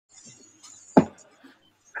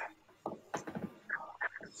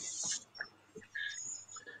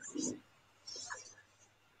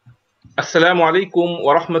السلام عليكم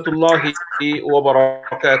ورحمة الله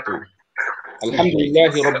وبركاته. الحمد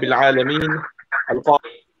لله رب العالمين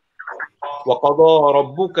القائل وقضى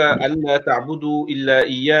ربك ألا تعبدوا إلا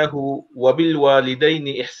إياه وبالوالدين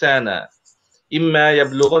إحسانا إما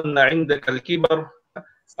يبلغن عندك الكبر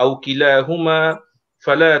أو كلاهما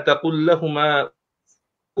فلا تقل لهما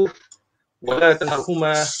أف ولا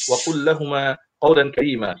تنهرهما وقل لهما قولا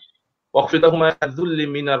كريما واخفض لهما الذل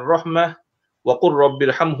من الرحمة وقل رب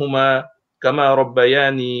ارحمهما كما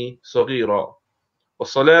ربياني صغيرا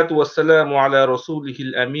والصلاة والسلام على رسوله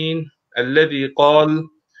الأمين الذي قال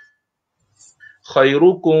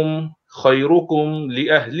خيركم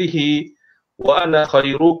لأهله وأنا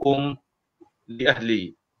خيركم لأهلي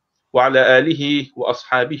وعلى آله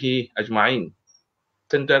وأصحابه أجمعين।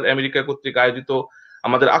 Central America কর্তৃক আয়োজিত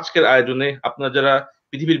আমাদের আজকের আয়োজনে আপনারা যারা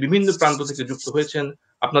পৃথিবীর বিভিন্ন প্রান্ত থেকে যুক্ত হয়েছেন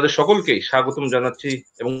আপনাদের সকলকেই স্বাগতম জানাচ্ছি।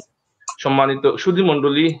 এবং সম্মানিত সুধী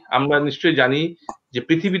মণ্ডলী, আমরা নিশ্চয়ই জানি যে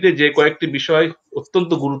পৃথিবীতে যে কয়েকটি বিষয়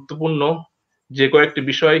অত্যন্ত গুরুত্বপূর্ণ, যে কয়েকটি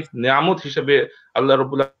বিষয় নিয়ামত হিসেবে আল্লাহ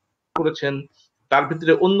রাব্বুল আলামিন করেছেন, তার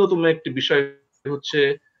ভিতরে অন্যতম একটি বিষয় হচ্ছে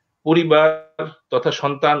পরিবার তথা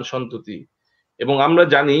সন্তান সন্ততি। এবং আমরা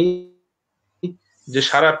জানি যে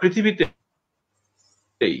সারা পৃথিবীতে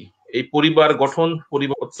এই পরিবার গঠন,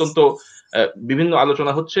 পরিবার অত্যন্ত বিভিন্ন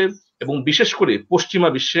আলোচনা হচ্ছে এবং বিশেষ করে পশ্চিমা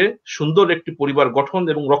বিশ্বে সুন্দর একটি পরিবার গঠন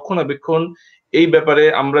এবং রক্ষণাবেক্ষণ, এই ব্যাপারে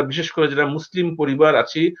আমরা বিশেষ করে যারা মুসলিম পরিবার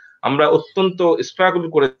আছি আমরা অত্যন্ত স্ট্রাগল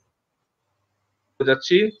করে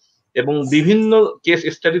যাচ্ছি। এবং বিভিন্ন কেস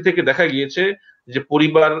স্টাডি থেকে দেখা গিয়েছে যে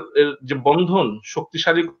পরিবারের যে বন্ধন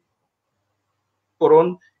শক্তিশালী করণ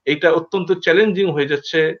এটা অত্যন্ত চ্যালেঞ্জিং হয়ে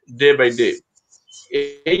যাচ্ছে ডে বাই ডে।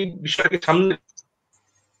 এই বিষয়কে সামনে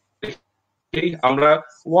আমরা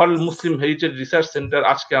ওয়ার্ল্ড মুসলিম হেরিটেজ রিসার্চ সেন্টার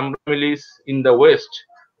আজকে আমরা ফ্যামিলিজ ইন দ্য ওয়েস্ট,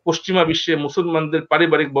 পশ্চিমা বিশ্বে মুসলমানদের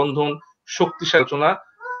পারিবারিক বন্ধন শক্তিশালী আলোচনা।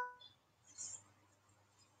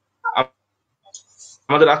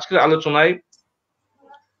 আমাদের আজকের আলোচনায়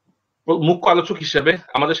মুখ্য আলোচক হিসেবে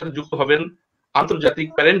আমাদের সাথে যুক্ত হবেন আন্তর্জাতিক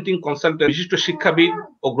প্যারেন্টিং কনসালটেন্ট বিশিষ্ট শিক্ষাবিদ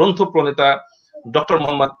ও গ্রন্থ প্রণেতা ডক্টর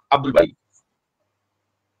মোহাম্মদ আব্দুল বারী।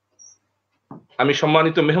 আমি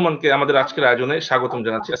সম্মানিত মেহমানকে আমাদের আজকের আয়োজনে স্বাগতম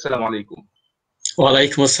জানাচ্ছি। আসসালামু আলাইকুম।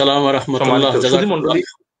 ওয়ালাইকুম আসসালাম ওয়া রাহমাতুল্লাহ।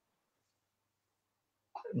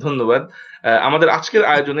 ধন্যবাদ। আমাদের আজকের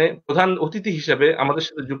আয়োজনে প্রধান অতিথি হিসেবে আমাদের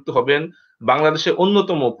সাথে যুক্ত হবেন বাংলাদেশের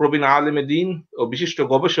অন্যতম প্রবীণ আলেমে দ্বীন ও বিশিষ্ট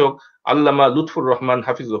গবেষক আল্লামা লুৎফুর রহমান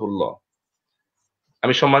হাফিজুল্লাহ।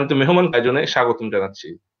 আমি সম্মানিত মেহমান আয়োজনে স্বাগতম জানাচ্ছি।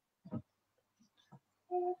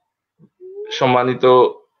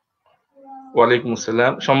 ওয়ালাইকুম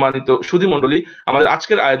আসসালাম। সম্মানিত সুধী মণ্ডলী, আমাদের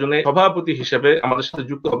আজকের আয়োজনে সভাপতি হিসেবে আমাদের সাথে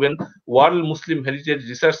যুক্ত হবেন ওয়ার্ল্ড মুসলিম হেরিটেজ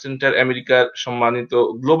রিসার্চ সেন্টার আমেরিকার সম্মানিত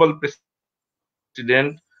global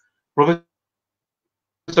president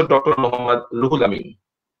professor doctor Mohammad Ruhul Amin.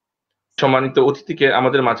 সম্মানিত অতিথিকে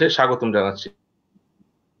আমাদের মাঝে স্বাগতম জানাচ্ছি।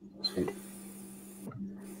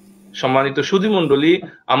 সম্মানিত সুধী মণ্ডলী,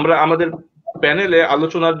 আমরা আমাদের প্যানেলে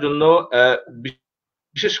আলোচনার জন্য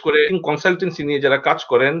বিশেষ করে কনসালটেন্সি নিয়ে যারা কাজ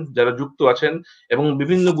করেন, যারা যুক্ত আছেন এবং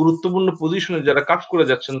বিভিন্ন গুরুত্বপূর্ণ পজিশনে যারা কাজ করে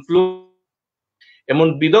যাচ্ছেন, এমন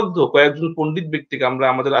বিদগ্ধ কয়েকজন পণ্ডিত ব্যক্তিকে আমরা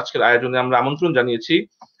আমাদের আজকের আয়োজনে আমরা আমন্ত্রণ জানিয়েছি।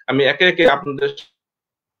 আমি একে একে আপনাদের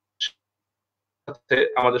সাথে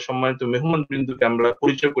আমাদের সম্মানিত মেহমান বৃন্দকে আমরা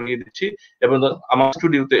পরিচয় করিয়ে দিচ্ছি এবং আমার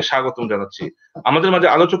স্টুডিওতে স্বাগতম জানাচ্ছি। আমাদের মাঝে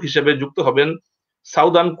আলোচক হিসেবে যুক্ত হবেন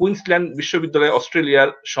সাউদার্ন কুইন্সল্যান্ড বিশ্ববিদ্যালয় অস্ট্রেলিয়ার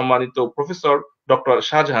সম্মানিত প্রফেসর ডক্টর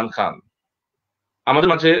শাহজাহান খান।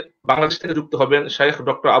 আমাদের মাঝে বাংলাদেশ থেকে যুক্ত হবেন শাইখ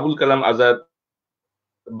ডক্টর আবুল কালাম আজাদ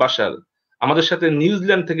বাশার। আমাদের সাথে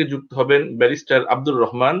নিউজিল্যান্ড থেকে যুক্ত হবেন ব্যারিস্টার আব্দুর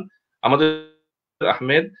রহমান আমাদের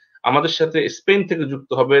আহমেদ। আমাদের সাথে স্পেন থেকে যুক্ত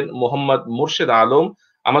হবেন মোহাম্মদ মোর্শেদ আলম।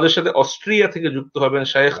 আমাদের সাথে অস্ট্রিয়া থেকে যুক্ত হবেন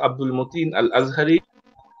শাইখ আব্দুল মতিন আল আজহারি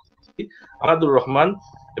আব্দুর রহমান।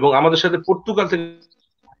 এবং আমাদের সাথে পর্তুগাল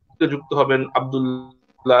থেকে যুক্ত হবেন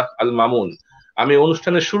আব্দুল্লাহ আল মামুন। আমি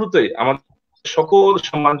অনুষ্ঠানের শুরুতেই আমাদের সকল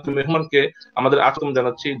সম্মানিত মেহমানকে আমাদের আগমন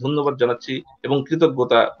জানাচ্ছি, ধন্যবাদ জানাচ্ছি এবং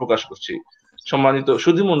কৃতজ্ঞতা প্রকাশ করছি। সম্মানিত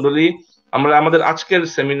সুধী মণ্ডলী, আমরা আমাদের আজকের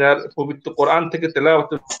সেমিনার পবিত্র কোরআন থেকে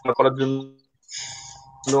তেলাওয়াত করার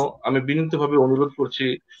জন্য আমি বিনীতভাবে অনুরোধ করছি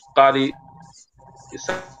কারি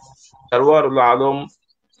সারওয়ারুল আলম,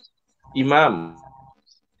 ইমাম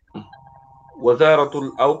ওয়াজারাতুল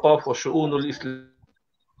আওকাফ ওয়া শুউনুল ইসলাম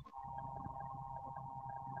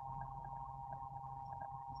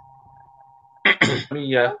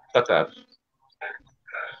কাতার।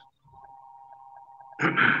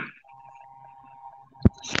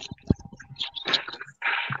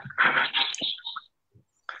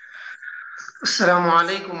 السلام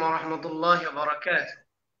عليكم ورحمة الله وبركاته.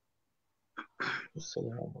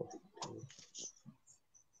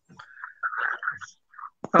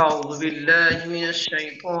 أعوذ بالله من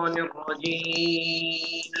الشيطان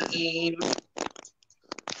الرجيم.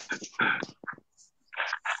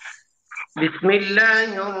 بسم الله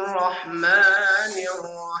الرحمن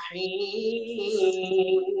الرحيم.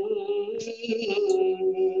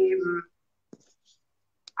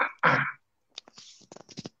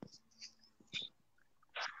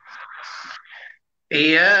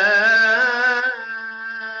 يا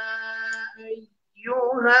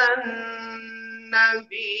أيها النبي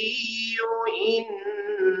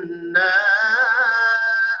إنا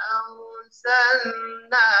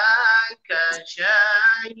أرسلناك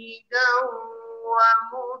شاهدا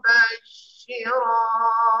ومبشرا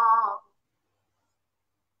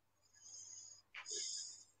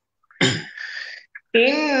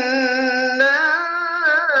إنا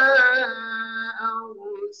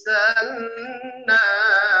أرسلناك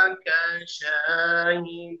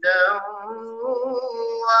شاهدا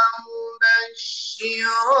ومبشرا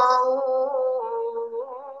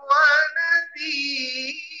ونذيرا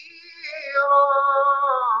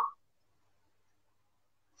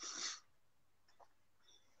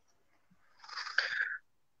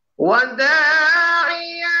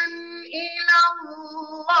وداعيا إلى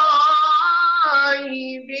الله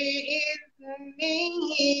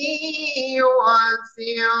بإذنه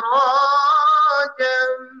وسراجا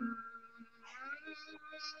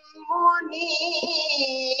منيرا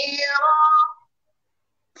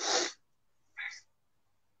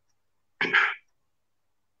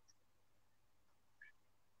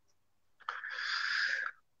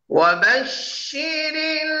وبشر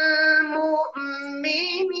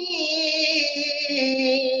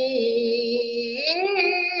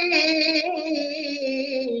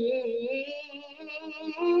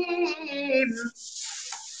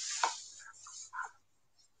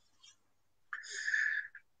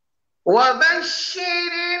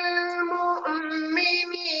المؤمنين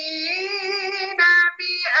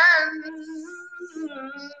بأن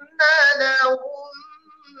لهم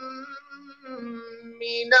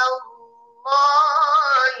من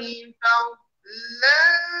الله فضلا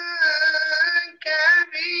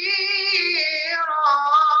كبيرا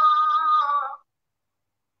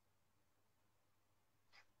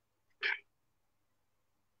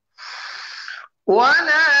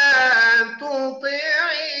ولا تطع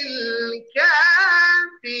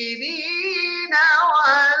الكافرين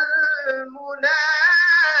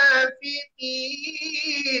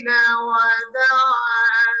والمنافقين ودع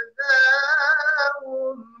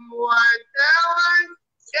أذاهم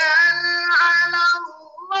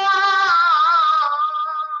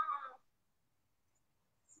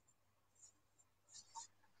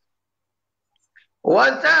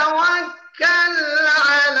وتوكل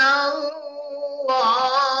على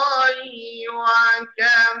الله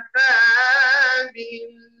وكفى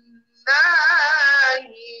بالله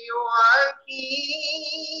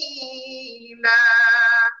وكيلا.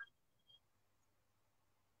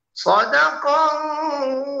 صدق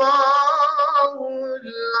الله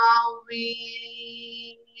العظيم.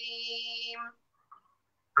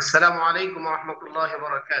 السلام عليكم ورحمة الله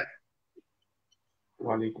وبركاته.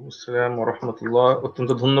 ওয়ালাইকুম আসসালাম ওয়া রাহমাতুল্লাহ।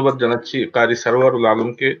 অত্যন্ত ধন্যবাদ জানাচ্ছি কারি সারওয়ারুল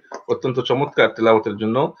আলমকে অত্যন্ত চমৎকার তেলাওয়াতের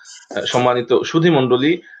জন্য। সম্মানিত সুধী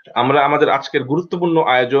মণ্ডলী, আমরা আমাদের আজকের গুরুত্বপূর্ণ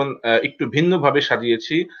আয়োজন একটু ভিন্নভাবে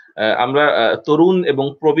সাজিয়েছি। আমরা তরুণ এবং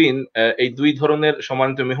প্রবীণ এই দুই ধরনের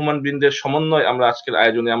সম্মানিত মেহমানবৃন্দের সমন্বয় আমরা আজকের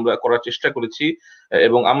আয়োজনে আমরা করার চেষ্টা করেছি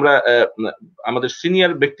এবং আমরা আমাদের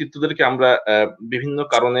সিনিয়র ব্যক্তিত্বদেরকে আমরা বিভিন্ন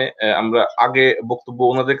কারণে আমরা আগে বক্তব্য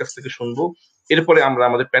ওনাদের কাছ থেকে শুনবো, এরপরে আমরা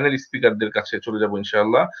আমাদের প্যানেল স্পিকারদের কাছে চলে যাব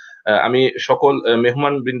ইনশাআল্লাহ। আমি সকল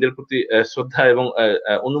মেহমান বৃন্দের প্রতি শ্রদ্ধা এবং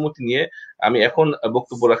অনুমতি নিয়ে আমি এখন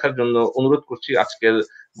বক্তব্য রাখার জন্য অনুরোধ করছি আজকের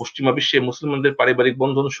পশ্চিমা বিশ্বে মুসলমানদের পারিবারিক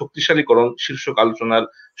বন্ধন শক্তিশালীকরণ শীর্ষক আলোচনার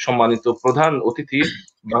সম্মানিত প্রধান অতিথি,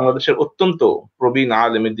 বাংলাদেশের অত্যন্ত প্রবীণ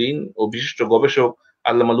আলেমে দ্বীন ও বিশিষ্ট গবেষক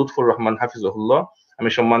আল্লামা লুৎফর রহমান হাফিজাহুল্লাহ, আমি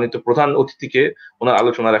সম্মানিত প্রধান অতিথিকে ওনার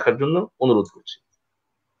আলোচনা রাখার জন্য অনুরোধ করছি।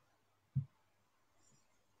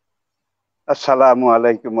 আসসালামু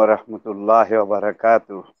আলাইকুম ওয়া রাহমাতুল্লাহি ওয়া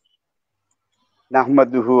বারাকাতুহু।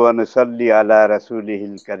 নাহমাদুহু ওয়া নুসাল্লি আলা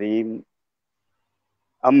রাসূলিহিল কারীম।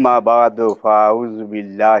 আম্মা বা'দু ফাআউযু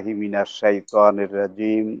বিল্লাহি মিনাশ শাইতানির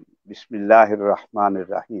রাজীম। বিসমিল্লাহির রহমানির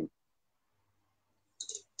রহিম।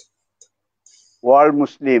 ওয়ার্ল্ড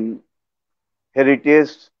মুসলিম হেরিটেজ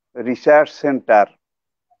রিসার্চ সেন্টার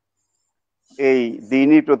এই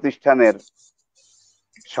দ্বীনি প্রতিষ্ঠানের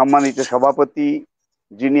সম্মানিত সভাপতি,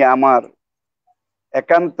 যিনি আমার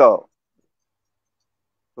একান্ত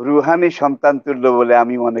রুহানি সন্তান তুল্য বলে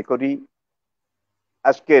আমি মনে করি,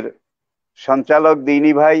 আজকের সঞ্চালক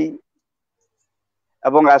দ্বীনি ভাই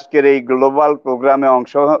এবং আজকের এই গ্লোবাল প্রোগ্রামে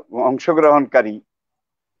অংশগ্রহণকারী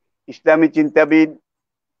ইসলামী চিন্তাবিদ,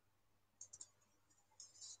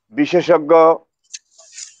 বিশেষজ্ঞ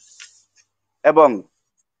এবং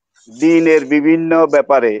দ্বীনের বিভিন্ন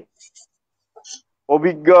ব্যাপারে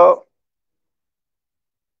অভিজ্ঞ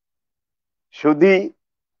সুধী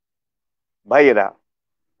ভাইয়েরা,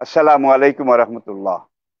 আসসালামু আলাইকুম ওয়া রাহমাতুল্লাহ।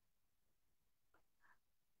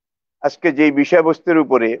 আজকে যে বিষয়বস্তুর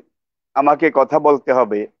উপরে আমাকে কথা বলতে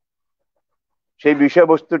হবে সেই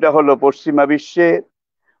বিষয়বস্তুটা হলো পশ্চিমা বিশ্বে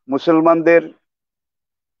মুসলমানদের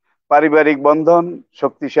পারিবারিক বন্ধন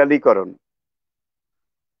শক্তিশালীকরণ।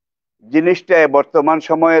 জিনিসটা বর্তমান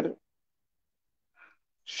সময়ের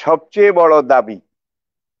সবচেয়ে বড় দাবি।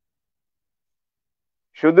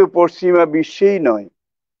 শুধু পশ্চিমা বিশ্বেই নয়,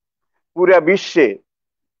 পুরা বিশ্বে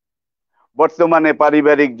বর্তমানে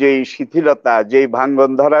পারিবারিক যেই শিথিলতা, যেই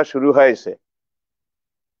ভাঙ্গন ধরা শুরু হয়েছে,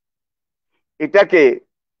 এটাকে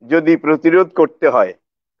যদি প্রতিরোধ করতে হয়,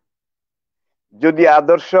 যদি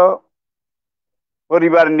আদর্শ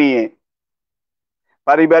পরিবার নিয়ে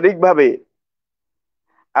পারিবারিকভাবে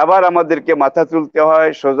আবার আমাদেরকে মাথা তুলতে হয়,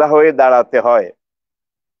 সোজা হয়ে দাঁড়াতে হয়,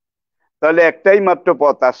 তাহলে একটাই মাত্র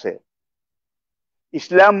পথ আছে।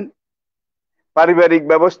 ইসলাম পারিবারিক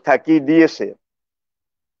ব্যবস্থা কি দিয়েছে,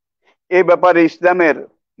 এ ব্যাপারে ইসলামের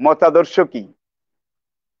মতাদর্শ কি,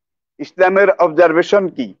 ইসলামের অবজারভেশন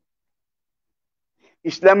কি,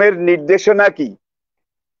 ইসলামের নির্দেশনা কি,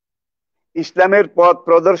 ইসলামের পথ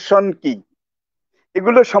প্রদর্শন কি,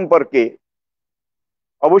 এগুলো সম্পর্কে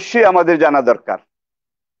অবশ্যই আমাদের জানা দরকার।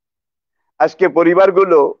 আজকে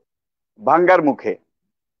পরিবারগুলো ভাঙ্গার মুখে।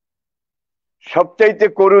 সবচাইতে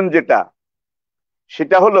করুণ যেটা,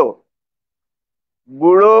 সেটা হলো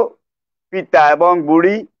বুড়ো পিতা এবং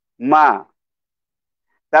বুড়ি মা,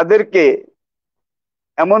 তাদেরকে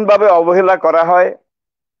এমনভাবে অবহেলা করা হয়।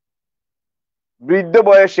 বৃদ্ধ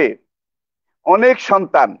বয়সে অনেক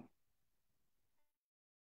সন্তান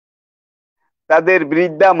তাদের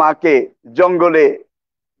বৃদ্ধা মাকে জঙ্গলে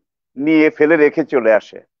নিয়ে ফেলে রেখে চলে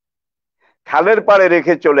আসে, খালের পাড়ে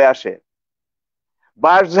রেখে চলে আসে,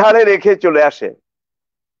 বাঁশঝাড়ে রেখে চলে আসে,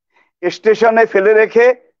 স্টেশনে ফেলে রেখে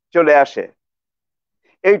চলে আসে।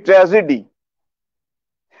 এই ট্র্যাজেডি,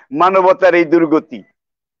 মানবতার এই দুর্গতি,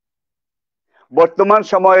 বর্তমান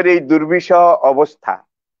সময়ের এই দুর্বিষহ অবস্থা,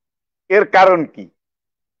 এর কারণ কি?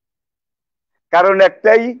 কারণ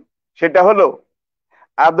একটাই, সেটা হলো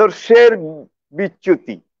আদর্শের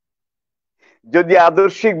বিচ্যুতি। যদি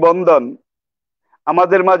আদর্শিক বন্ধন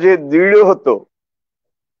আমাদের মাঝে দৃঢ় হতো,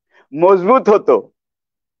 মজবুত হতো,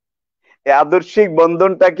 এই আদর্শিক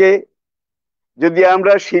বন্ধনটাকে যদি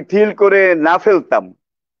আমরা শিথিল করে না ফেলতাম,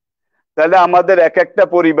 তাহলে আমাদের এক একটা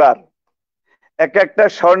পরিবার এক একটা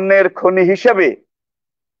স্বর্ণের খনি হিসাবে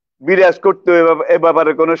বিরাজ করতে, এ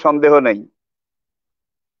ব্যাপারে কোনো সন্দেহ নেই।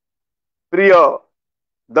 প্রিয়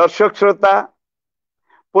দর্শক শ্রোতা,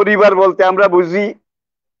 পরিবার বলতে আমরা বুঝি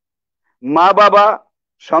মা বাবা,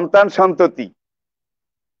 সন্তান সন্ততি,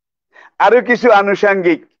 আরো কিছু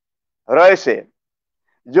আনুষঙ্গিক রয়েছে।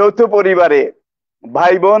 যৌথ পরিবারে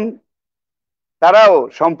ভাই বোন তারাও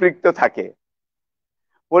সম্পৃক্ত থাকে।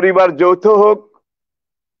 পরিবার যৌথ হোক,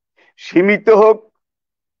 সীমিত হোক,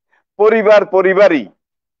 পরিবার পরিবারই।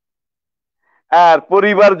 আর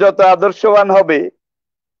পরিবার যত আদর্শবান হবে,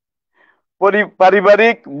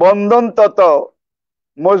 পারিবারিক বন্ধন তত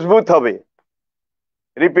মজবুত হবে।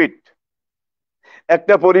 রিপিট,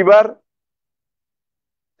 একটা পরিবার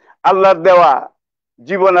আল্লাহর দেওয়া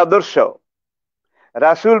জীবন আদর্শ,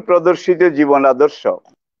 রাসূল প্রদর্শিত জীবন আদর্শ,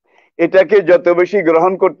 এটাকে যত বেশি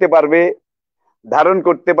গ্রহণ করতে পারবে, ধারণ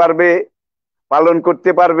করতে পারবে, পালন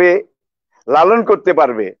করতে পারবে, লালন করতে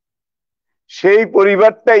পারবে, সেই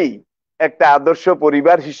পরিবারটাই একটা আদর্শ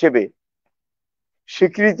পরিবার হিসেবে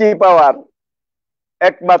স্বীকৃতি পাওয়ার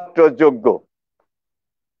একমাত্র যোগ্য।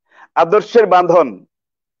 আদর্শের বাঁধন,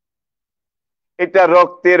 এটা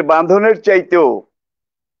রক্তের বাঁধনের চাইতেও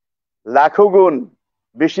লাখো গুণ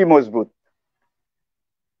বেশি মজবুত।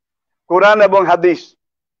 কোরআন এবং হাদিস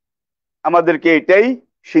আমাদেরকে এটাই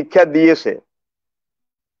শিক্ষা দিয়েছে।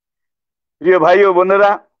 প্রিয় ভাই ও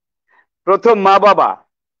বোনেরা, প্রথম মা বাবা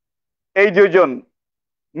এই দুজন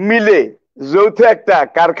মিলে যৌথ একটা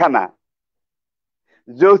কারখানা,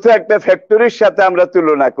 যৌথ একটা ফ্যাক্টরির সাথে আমরা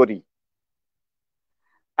তুলনা করি।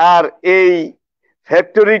 আর এই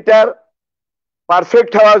ফ্যাক্টরিটার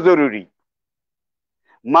পারফেক্ট হওয়া জরুরি।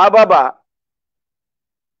 মা বাবা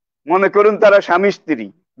মনে করুন তারা স্বামী স্ত্রী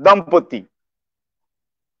দম্পতি।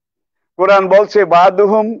 কোরআন বলছে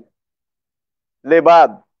বাদুহুম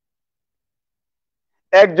লেবাদ,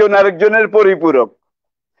 একজন আরেকজনের পরিপূরক,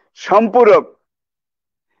 সম্পূরক,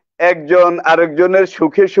 একজন আরেকজনের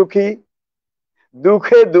সুখে সুখী,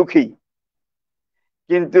 দুঃখে দুঃখী।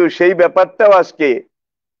 কিন্তু সেই ব্যাপারটাও আজকে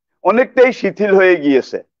অনেকটাই শিথিল হয়ে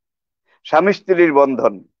গিয়েছে স্বামী স্ত্রীর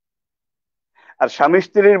বন্ধন। আর স্বামী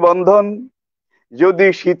স্ত্রীর বন্ধন যদি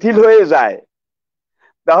শিথিল হয়ে যায়,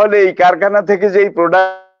 তাহলে এই কারখানা থেকে যেই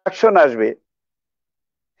প্রোডাকশন আসবে,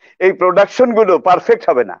 এই প্রোডাকশন গুলো পারফেক্ট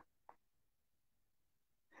হবে না।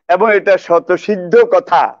 এবং এটা স্বতঃসিদ্ধ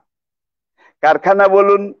কথা। কারখানা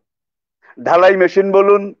বলুন, ঢালাই মেশিন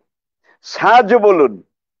বলুন, সাহায্য বলুন,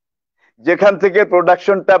 যেখান থেকে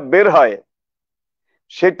প্রোডাকশনটা বের হয়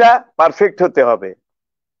সেটা পারফেক্ট হতে হবে,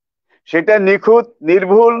 সেটা নিখুঁত,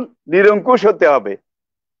 নির্ভুল, নিরঙ্কুশ হতে হবে।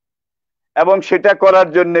 এবং সেটা করার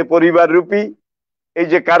জন্য পরিবার রূপী এই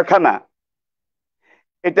যে কারখানা,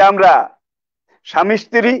 এটা আমরা স্বামী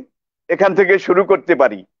স্ত্রী এখান থেকে শুরু করতে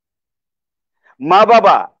পারি। মা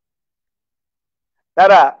বাবা,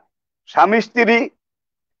 তারা স্বামী স্ত্রী,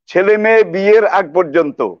 ছেলে মেয়ে বিয়ের আগ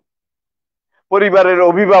পর্যন্ত পরিবারের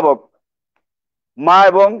অভিভাবক মা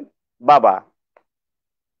এবং বাবা।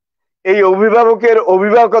 এই অভিভাবকের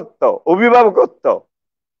অভিভাবকত্ব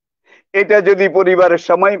এটা যদি পরিবারের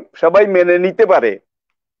সবাই মেনে নিতে পারে,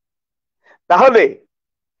 তাহলে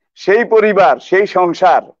সেই পরিবার, সেই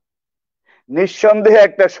সংসার নিঃসন্দেহে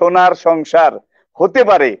একটা সোনার সংসার হতে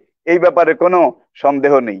পারে, এই ব্যাপারে কোনো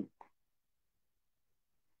সন্দেহ নেই।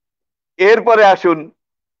 এরপরে আসুন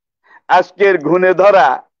আজকের ঘুণে ধরা,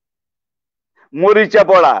 মরিচা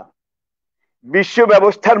পড়া বিশ্ব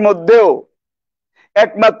ব্যবস্থার মধ্যেও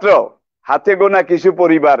একমাত্র হাতে গোনা কিছু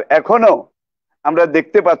পরিবার এখনো আমরা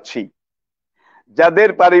দেখতে পাচ্ছি, যাদের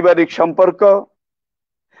পারিবারিক সম্পর্ক,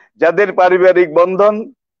 যাদের পারিবারিক বন্ধন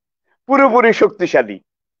পুরোপুরি শক্তিশালী।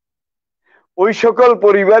 ওই সকল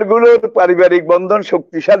পরিবারগুলোর পারিবারিক বন্ধন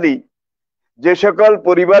শক্তিশালী যে সকল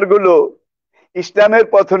পরিবারগুলো ইসলামের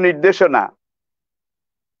পথ নির্দেশনা,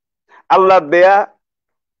 আল্লাহর দেয়া,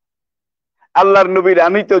 আল্লাহর নবীর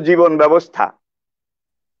আনিত জীবন ব্যবস্থা,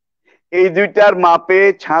 এই দুইটার মাপে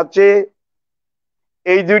ছাঁচে,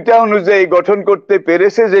 এই দুইটা অনুযায়ী গঠন করতে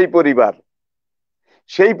পেরেছে যেই পরিবার,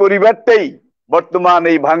 সেই পরিবারটাই বর্তমান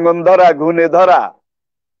এই ভাঙ্গন ধরা, ঘুণে ধরা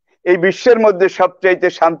এই বিশ্বের মধ্যে সবচাইতে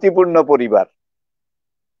শান্তিপূর্ণ পরিবার।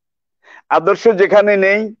 আদর্শ যেখানে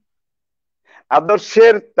নেই,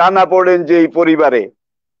 আদর্শের টানা পড়েন যেই পরিবারে,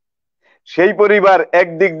 সেই পরিবার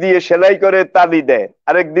একদিক দিয়ে সেলাই করে তালি দেয়,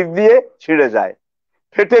 আরেক দিক দিয়ে ছিঁড়ে যায়,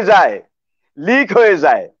 ফেটে যায়, লিক হয়ে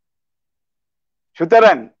যায়।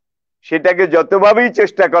 সুতরাং সেটাকে যতভাবেই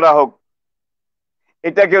চেষ্টা করা হোক,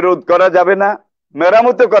 এটাকে রোধ করা যাবে না,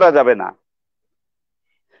 মেরামত করা যাবে না।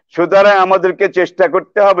 সুতরাং আমাদেরকে চেষ্টা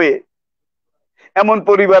করতে হবে এমন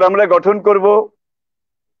পরিবার আমরা গঠন করব,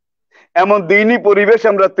 এমন দিনই পরিবেশ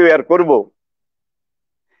আমরা তৈরি করব,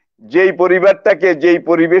 যেই পরিবারটাকে, যেই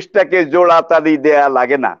পরিবেশটাকে জোড়া তালি দেয়া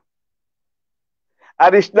লাগে না।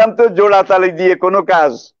 আর ইসলাম তো জোড়া তালি দিয়ে কোনো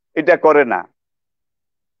কাজ এটা করে না।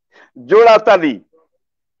 জোড়া তালি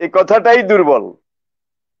এই কথাটাই দুর্বল।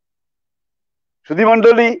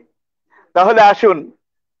 সুধীমণ্ডলী, তাহলে আসুন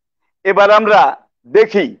এবার আমরা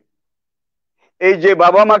দেখি, এই যে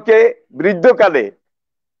বাবা মাকে বৃদ্ধকালে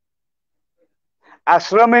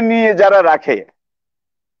আশ্রমে নিয়ে যারা রাখে,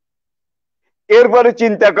 এরপরে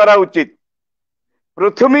চিন্তা করা উচিত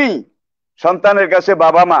প্রথমেই সন্তানের কাছে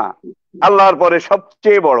বাবা মা আল্লাহর পরে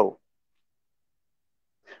সবচেয়ে বড়।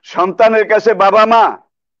 সন্তানের কাছে বাবা মা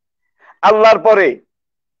আল্লাহর পরে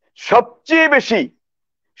সবচেয়ে বেশি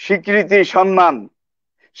স্বীকৃতি, সম্মান,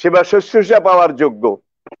 সেবা শুশ্রূষা পাওয়ার যোগ্য।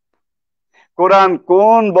 কোরআন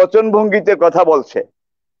কোন বচন ভঙ্গিতে কথা বলছে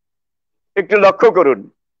একটু লক্ষ্য করুন।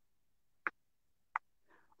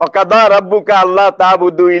 ওয়াকাদা রাব্বুকা আল্লা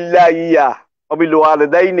তা'বুদু ইল্লা ইয়াহ ওয়া বিল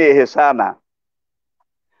ওয়ালিদাইনি ইহসানা।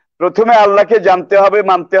 প্রথমে আল্লাহকে জানতে হবে,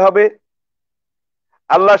 মানতে হবে,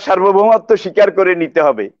 আল্লাহর সার্বভৌমত্ব স্বীকার করে নিতে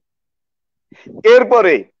হবে।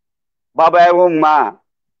 এরপরে বাবা এবং মা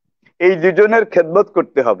এই দুজনের খেদমত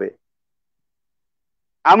করতে হবে।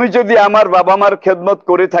 আমি যদি আমার বাবা মার খেদমত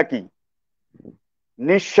করে থাকি,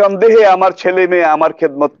 নিঃসন্দেহে আমার ছেলে মেয়ে আমার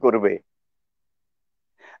খেদমত করবে।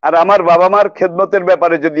 আর আমার বাবা মার খেদমতের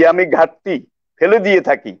ব্যাপারে যদি আমি ঘাটতি ফেলে দিয়ে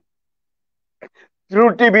থাকি,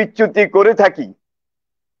 ত্রুটি বিচ্যুতি করে থাকি,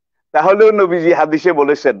 তাহলেও নবীজি হাদিসে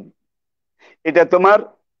বলেছেন এটা তোমার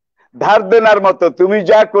ধার দেনার মতো, তুমি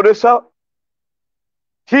যা করেছ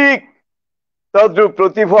ঠিক তদ্রূপ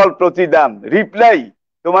প্রতিফল, প্রতিদান, রিপ্লাই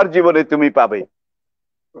তোমার জীবনে তুমি পাবে।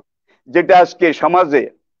 যেটা আজকে সমাজে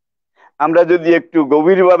আমরা যদি একটু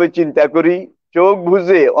গভীরভাবে চিন্তা করি, চোখ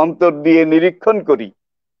বুজে অন্তর দিয়ে নিরীক্ষণ করি,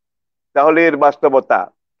 তাহলে এর বাস্তবতা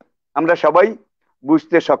আমরা সবাই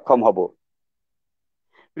বুঝতে সক্ষম হব।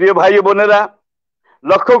 প্রিয় ভাই বোনেরা,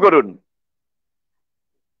 লক্ষ্য করুন,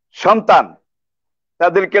 সন্তান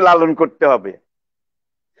তাদেরকে লালন করতে হবে।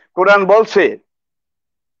 কোরআন বলছে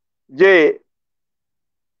যে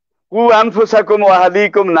কু আনফুসাকুম ওয়া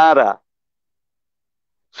আহলিকুম নারা,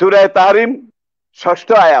 সূরা তাহরিম ৬ষ্ঠ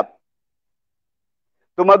আয়াত।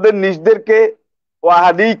 তোমাদের নিজদেরকে ওয়া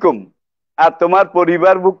আহলিকুম আর তোমার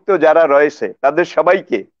পরিবারভুক্ত যারা রয়েছে তাদের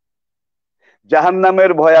সবাইকে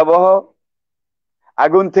জাহান্নামের ভয়াবহ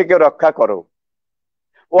আগুন থেকে রক্ষা করো।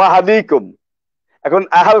 ওয়া আহলিকুম, এখন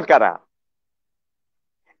আহাল কারা?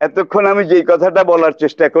 এতক্ষণ আমি যে কথাটা বলার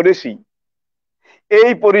চেষ্টা করেছি, এই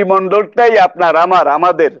পরিমণ্ডলটাই আপনার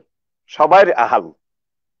আমাদের সবার আহাল।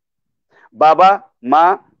 বাবা মা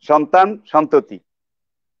সন্তান সন্ততি।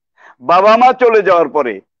 বাবা মা চলে যাওয়ার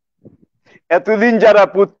পরে এতদিন যারা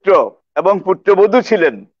পুত্র এবং পুত্রবধূ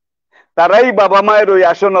ছিলেন তারাই বাবা মায়ের ওই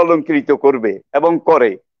আসন অলঙ্কৃত করবে এবং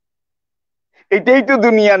করে। এটাই তো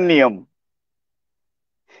দুনিয়ার নিয়ম।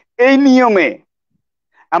 এই নিয়মে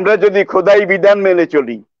আমরা যদি খোদাই বিধান মেনে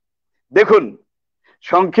চলি, দেখুন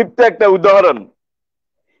সংক্ষিপ্ত একটা উদাহরণ,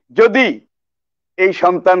 যদি এই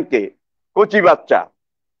সন্তানকে, কচি বাচ্চা,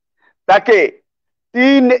 তাকে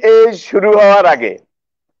টিন এজ শুরু হওয়ার আগে,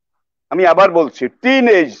 আমি আবার বলছি টিন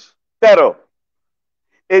এজ 13,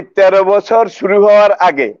 এই 13 বছর শুরু হওয়ার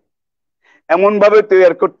আগে এমন ভাবে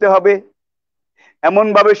তৈরি করতে হবে, এমন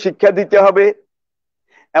ভাবে শিক্ষা দিতে হবে,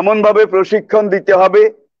 এমন ভাবে প্রশিক্ষণ দিতে হবে,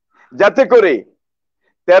 যাতে করে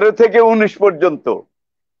 13 থেকে 19 পর্যন্ত,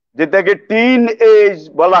 যেটাকে টিন এজ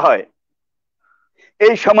বলা হয়,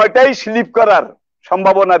 এই সময়টাই স্লিপ করার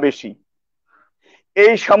সম্ভাবনা বেশি।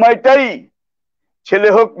 এই সময়টাই ছেলে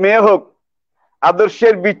হোক মেয়ে হোক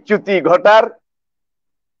আদর্শের বিচ্যুতি ঘটার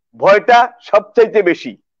ভয়টা সবচাইতে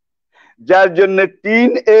বেশি। যার জন্য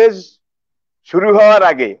টিন এজ শুরু হওয়ার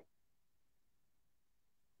আগে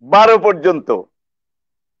 12 পর্যন্ত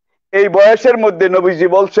এই বয়সের মধ্যে নবীজি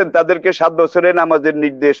বলছেন তাদেরকে 7 বছরে নামাজের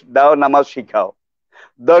নির্দেশ দাও, নামাজ শিখাও।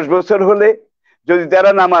 10 বছর হলে যদি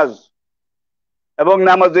তারা নামাজ এবং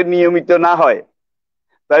নামাজের নিয়মিত না হয়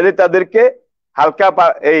তাহলে তাদেরকে হালকা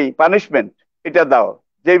এই পানিশমেন্ট এটা দাও,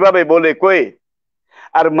 যেভাবে বলে কয়ে।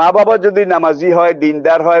 আর মা বাবা যদি নামাজি হয়,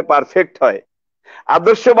 দিনদার হয়, পারফেক্ট হয়,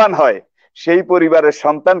 আদর্শবান হয়, সেই পরিবারের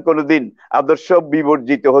সন্তান কোনোদিন আদর্শ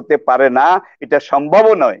বিবর্জিত হতে পারে না, এটা সম্ভব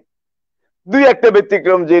নয়। 2-1টা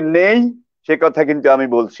ব্যতিক্রম যে নেই সে কথা কিন্তু আমি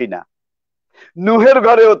বলছি না। নূহের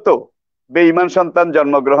ঘরেও তো বেঈমান সন্তান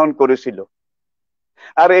জন্মগ্রহণ করেছিল।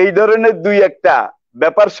 আর এই ধরনের 2-1টা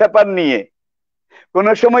ব্যাপার স্যাপার নিয়ে কোন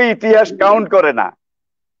সময় ইতিহাস কাউন্ট করে না।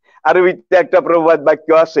 আরবিতে একটা প্রবাদ বাক্য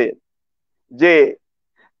আছে যে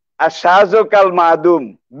আশাজকাল মাদুম,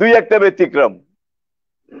 2-1টা ব্যতিক্রম,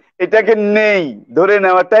 এটাকে নেই ধরে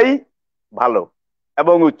নেওয়াটাই ভালো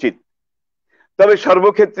এবং উচিত। তবে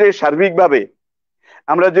সর্বক্ষেত্রে সার্বিকভাবে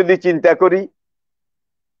আমরা যদি চিন্তা করি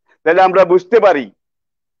তাহলে আমরা বুঝতে পারি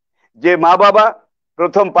যে মা বাবা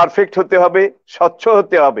প্রথম পারফেক্ট হতে হবে, স্বচ্ছ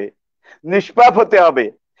হতে হবে, নিষ্পাপ হতে হবে,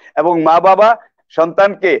 এবং মা বাবা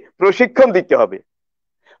সন্তানকে প্রশিক্ষণ দিতে হবে।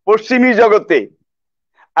 পশ্চিমী জগতে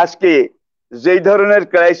আজকে যেই ধরনের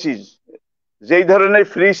ক্রাইসিস, যেই ধরনের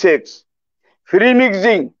ফ্রি সেক্স, ফ্রি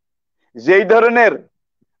মিক্সিং, যেই ধরনের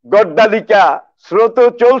গড্ডালিকা স্রোত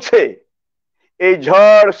চলছে, এই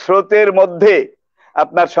ঝড় স্রোতের মধ্যে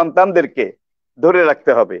আপনার সন্তানদেরকে ধরে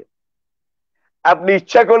রাখতে হবে। আপনি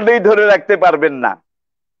ইচ্ছা করলেই ধরে রাখতে পারবেন না।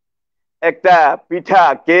 একটা পিঠা,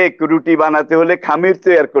 কেক, রুটি বানাতে হলে খামির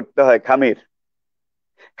তৈরি করতে হয়।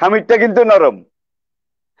 খামিরটা কিন্তু নরম।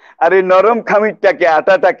 আর এই নরম খামিরটাকে,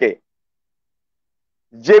 আটাটাকে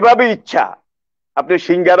যেভাবে ইচ্ছা আপনি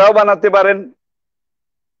সিঙ্গারাও বানাতে পারেন,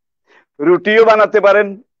 রুটিও বানাতে পারেন,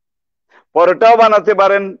 পরোটাও বানাতে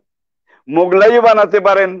পারেন, মোগলাইও বানাতে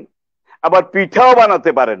পারেন, আবার পিঠাও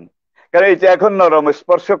বানাতে পারেন। কারণ এটা এখন নরম,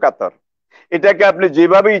 স্পর্শকাতর। এটাকে আপনি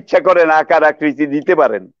যেভাবে ইচ্ছা করেন আকার আকৃতি দিতে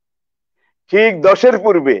পারেন। ঠিক 10-এর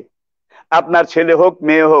পূর্বে আপনার ছেলে হোক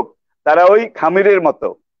মেয়ে হোক তারা ওই খামিরের মতো।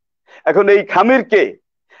 এখন এই খামিরকে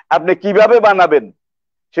আপনি কিভাবে বানাবেন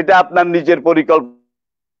সেটা আপনার নিজের পরিকল্পনা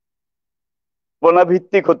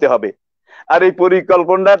ভিত্তিক হতে হবে। আর এই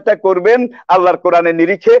পরিকল্পনাটা করবেন আল্লাহর কোরআনের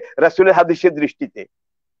নিরিখে, রাসূলের হাদিসের দৃষ্টিতে।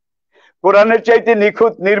 কোরআনের চাইতে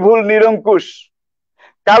নিখুঁত, নির্ভুল, নিরঙ্কুশ,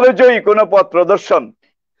 কালোজয়ী কোনো পথ প্রদর্শন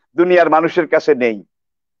দুনিয়ার মানুষের কাছে নেই।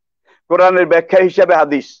 কোরআনের ব্যাখ্যা হিসাবে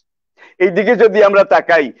হাদিস, এই দিকে যদি আমরা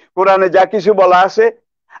তাকাই, কোরআনে যা কিছু বলা আছে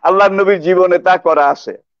আল্লাহর নবীর জীবনে তা করা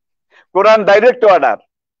আছে। কোরআন ডাইরেক্ট অর্ডার,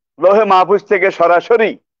 লোহে মাহফুজ থেকে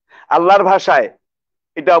সরাসরি আল্লাহর ভাষায়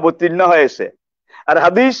এটা অবতীর্ণ হয়েছে। আর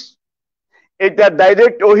হাদিস এটা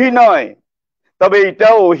ডাইরেক্ট ওহী নয়, তবে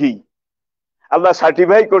এটাও ওহী। আল্লাহ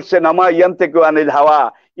সার্টিফাই করছেন আমা ইয়ান্তিকু আনিল হাওয়া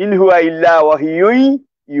ইন হুয়া ইল্লা ওয়াহিয়ুন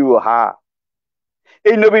ইউহা।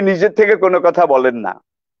 এই নবী নিজের থেকে কোনো কথা বলেন না,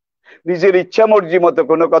 নিজের ইচ্ছা মর্জি মতো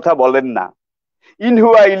কোনো কথা বলেন না। ইন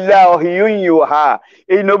হুয়া ইল্লা ওয়াহিয়ুন ইউহা,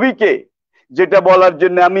 এই নবীকে যেটা বলার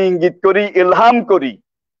জন্য আমি ইঙ্গিত করি, ইলহাম করি,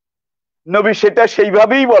 নবী সেটা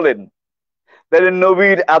সেইভাবেই বলেন। তাহলে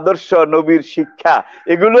নবীর আদর্শ, নবীর শিক্ষা,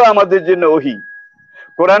 এগুলো আমাদের জন্য ওহী।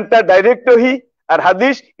 কোরআনটা ডাইরেক্ট ওহী আর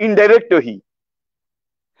হাদিস ইনডাইরেক্ট ওহী।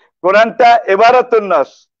 কোরআনটা ইবারাতুন নাস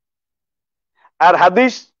আর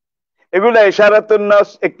হাদিস এগুলা ইশারাতুন নাস,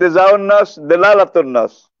 ইক্তিজাউন নাস, দালালাতুন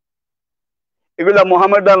নাস। এগুলা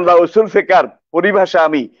মুহাম্মাদান রাসূল ফিকার পরিভাষা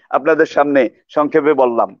আমি আপনাদের সামনে সংক্ষেপে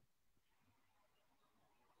বললাম।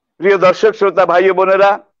 প্রিয় দর্শক শ্রোতা ভাই ও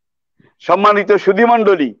বোনেরা, সম্মানিত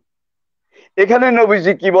সুধীমণ্ডলী, এখানে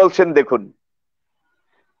নবীজি কি বলছেন দেখুন।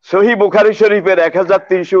 সহিহ বুখারী শরীফের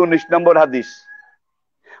 1319 নম্বর হাদিস,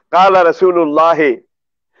 কালা রাসূলুল্লাহ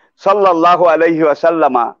সাল্লাল্লাহু আলাইহি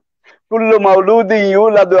ওয়াসাল্লামা কুল্লু মাউলুদিন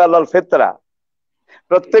ইউলাদু আলাল ফিতরা,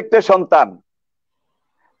 প্রত্যেকটা সন্তান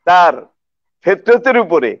তার ফিতরতের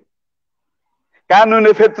উপরে,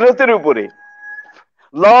 কানুনে ফিতরতের উপরে,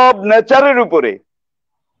 লব নেচারের উপরে,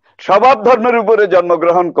 স্বভাব ধর্মের উপরে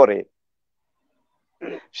জন্মগ্রহণ করে।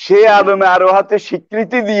 সে আদমে আরোহাতে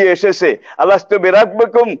স্বীকৃতি দিয়ে এসেছে, আলাস্তু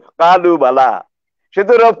বিরাব্বিকুম কালু বালা, সে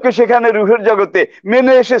তো রবকে সেখানে রূহের জগতে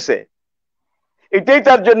মেনে এসেছে। এটাই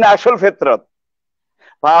তার জন্য আসল ফিতরত।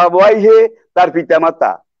 ফাওয়াইহে, তার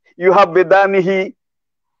পিতামাতা, ইউহাব্বিদানিহি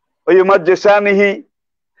ওয়া ইউমাজ্জিসানিহি,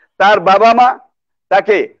 তার বাবা মা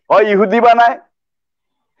তাকে হয় ইহুদি বানায়,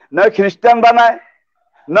 নয় খ্রিস্টান বানায়,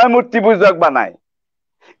 নয় মূর্তি পূজক বানায়।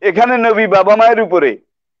 এখানে নবী বাবা মায়ের উপরে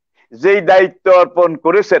যেই দায়িত্ব অর্পণ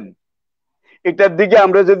করেছেন, এটার দিকে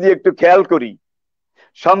আমরা যদি একটু খেয়াল করি,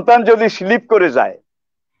 সন্তান যদি স্লিপ করে যায়,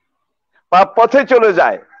 পাপ পথে চলে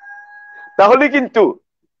যায়, তাহলে কিন্তু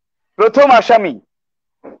প্রথম আসামি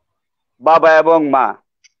বাবা এবং মা।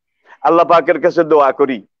 আল্লাহ পাকের কাছে দোয়া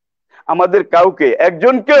করি আমাদের কাউকে,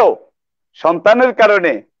 একজনকেও সন্তানের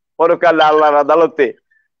কারণে পরকালে আল্লাহর আদালতে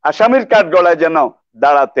আসামির কাঠগড়ায় যেন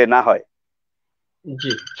দাঁড়াতে না হয়।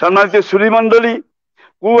 সম্মানিত সুধীমণ্ডলী,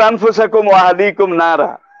 কু আনফুসাকুম ওয়া আহলিকুম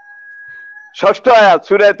নারা, 6ষ্ঠ আয়াত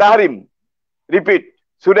সূরা তাহরিম, রিপিট,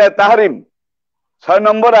 সূরা তাহরিম 6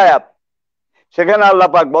 নম্বর আয়াত। সেখানে আল্লাহ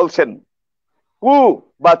পাক বলছেন, কু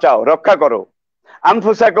বাঁচাও, রক্ষা করো,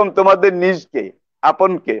 আনফুসাকুম তোমাদের নিজকে,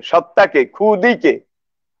 আপনকে, সত্তাকে, খুদিকে,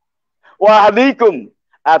 ওয়া আহলিকুম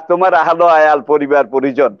আর তোমার আহল আয়াল, পরিবার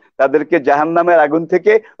পরিজন, তাদেরকে জাহান্নামের আগুন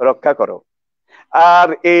থেকে রক্ষা করো। আর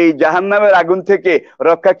এই জাহান্নামের আগুন থেকে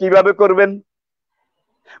রক্ষা কিভাবে করবেন?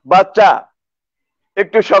 বাচ্চা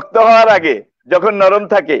একটু শক্ত হওয়ার আগে যখন নরম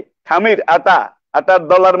থাকে, খামির আটার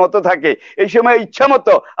দলার মতো থাকে, এই সময় ইচ্ছা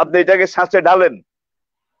মতো আপনি এটাকে ছাঁচে ঢালেন,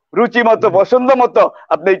 রুচি মতো, পছন্দ মতো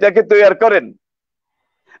আপনি এটাকে তৈরি করেন,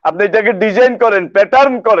 আপনি এটাকে ডিজাইন করেন,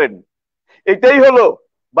 প্যাটার্ন করেন। এটাই হলো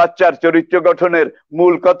বাচ্চার চরিত্র গঠনের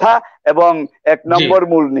মূল কথা এবং 1 নম্বর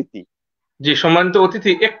মূলনীতি। জি, সম্মানিত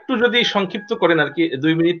অতিথি, একটু যদি সংক্ষিপ্ত করেন আর কি,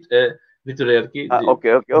 2 মিনিট ভিতরে আর কি। ওকে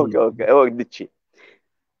ওকে ওকে ওকে ওকে দিচ্ছি।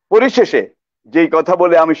 পরিশেষে যেই কথা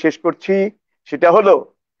বলে আমি শেষ করছি সেটা হলো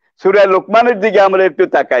সূরা লোকমানের দিকে আমরা একটু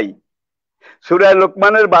তাকাই। সূরা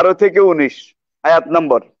লোকমানের 12 থেকে 19 আয়াত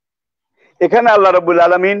নম্বর। এখানে আল্লাহ রাব্বুল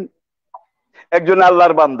আলামিন একজন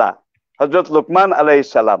আল্লাহর বান্দা হযরত লোকমান আলাইহিস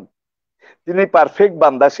সালাম, তিনি পারফেক্ট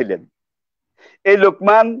বান্দা ছিলেন। এই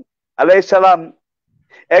লোকমান আলাইহিস সালাম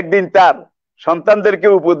একদিন তার সন্তানদেরকে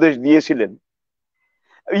উপদেশ দিয়েছিলেন,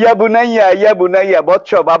 ইয়া বুনাইয়া,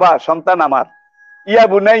 বৎস, বাবা, সন্তান আমার, ইয়া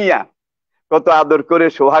বুনাইয়া, কত আদর করে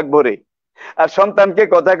সোহাগ ভরে। আর সন্তানকে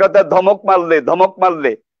কথা কথা ধমক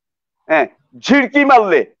মারলে, হ্যাঁ, ঝিড়কি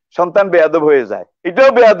মারলে সন্তান বেয়াদব হয়ে যায়। এটাও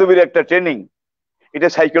বেয়াদবির একটা ট্রেনিং। এটা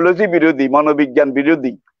সাইকোলজি বিরোধী, মনোবিজ্ঞান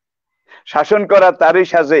বিরোধী। শাসন করা তারই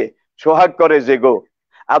সাজে, সোহাগ করে যে গো,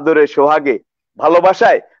 আদরে সোহাগে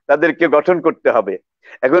ভালোবাসায় তাদেরকে গঠন করতে হবে।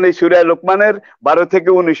 এখন এই সূরা লোকমানের 12 থেকে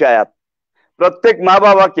 19 আয়াত, প্রত্যেক মা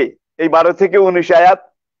বাবাকে এই 12 থেকে 19 আয়াত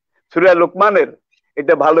সূরা লোকমানের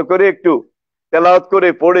এটা ভালো করে একটু তেলাওয়াত করে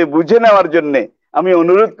পড়ে বুঝে নেওয়ার জন্য আমি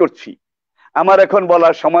অনুরোধ করছি। আমার এখন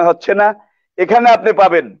বলার সময় হচ্ছে না। এখানে আপনি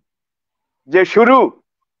পাবেন যে শুরু,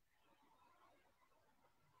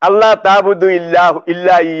 আল্লাহ তা'বুদু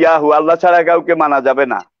ইল্লা ইয়াহু, আল্লাহ ছাড়া কাউকে মানা যাবে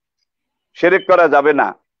না, শিরক করা যাবে না,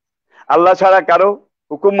 আল্লাহ ছাড়া কারো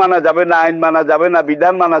হুকুম মানা যাবে না, আইন মানা যাবে না,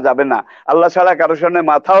 বিধান মানা যাবে না, আল্লাহ ছাড়া কারোর সামনে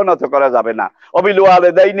মাথাও নত করা যাবে না, অবিল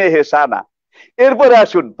ওয়ালিদাইনি ইহসানা। এরপরে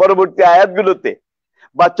আসুন পরবর্তী আয়াতগুলোতে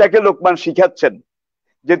বাচ্চাকে লোকমান শিখাচ্ছেন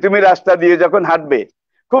যে তুমি রাস্তা দিয়ে যখন হাঁটবে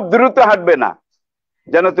খুব দ্রুত হাঁটবে না,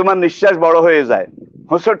 যেন তোমার নিঃশ্বাস বড় হয়ে যায়,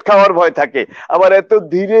 হোঁচট খাওয়ার ভয় থাকে। আবার এত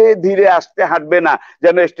ধীরে ধীরে আস্তে হাঁটবে না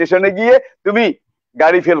যেন স্টেশনে গিয়ে তুমি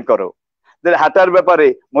গাড়ি ফেল করো। হাঁটার ব্যাপারে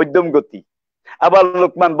মধ্যম গতি। আবার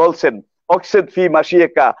লোকমান বলছেন, অকসিদ ফি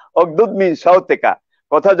মাশিয়েকা অগদুদ মিন সাওতেকা,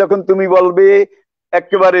 কথা যখন তুমি বলবে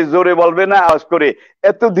একেবারে জোরে বলবে না, আওয়াজ করে,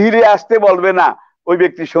 এত ধীরে আসতে বলবে না, ওই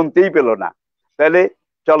ব্যক্তি শুনতেই পেল না। তাহলে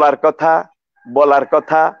চলার কথা, বলার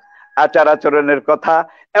কথা, আচার আচরণের কথা,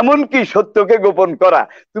 এমনকি সত্যকে গোপন করা।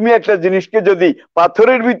 তুমি একটা জিনিসকে যদি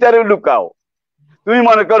পাথরের ভিতরে লুকাও, তুমি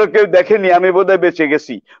মনে করো কেউ দেখেনি, আমি বোধহয় বেঁচে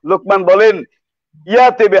গেছি, লোকমান বলেন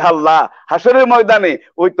ইয়াতে বেহাল্লাহ, হাসরের ময়দানে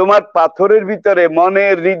ওই তোমার পাথরের ভিতরে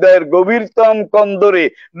মনের হৃদয়ের গভীরতম কন্দরে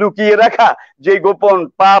লুকিয়ে রাখা যে গোপন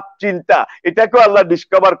পাপ চিন্তা, এটাকেও আল্লাহ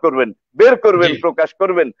ডিসকভার করবেন, বের করবেন, প্রকাশ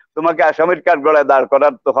করবেন। তোমাকে আসামির কাঠগড়ায় দাঁড়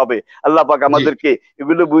করাতে হবে। আল্লাহ পাক আমাদেরকে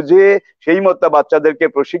এগুলো বুঝে সেই মতো বাচ্চাদেরকে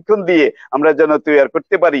প্রশিক্ষণ দিয়ে আমরা যেন তৈরি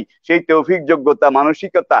করতে পারি, সেই তৌফিক, যোগ্যতা,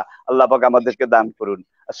 মানসিকতা আল্লাহ পাক আমাদেরকে দান করুন।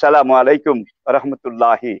 আসসালামু আলাইকুম ওয়া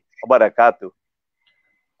রাহমাতুল্লাহি ওয়া বারাকাতুহু।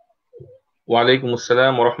 ওয়ালাইকুম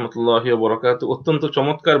আসসালাম ওয়া রাহমাতুল্লাহি ওয়া বারাকাতুহু। অত্যন্ত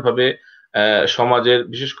চমৎকার ভাবে সমাজের,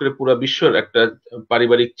 বিশেষ করে পুরো বিশ্বের একটা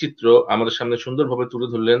পারিবারিক চিত্র আমাদের সামনে সুন্দরভাবে তুলে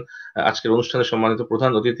ধরলেন আজকের অনুষ্ঠানে সম্মানিত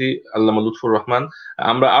প্রধান অতিথি আল্লামা লুৎফর রহমান।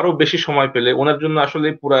 আমরা আরো বেশি সময় পেলে ওনার জন্য আসলে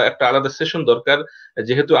পুরো একটা আলাদা সেশন দরকার,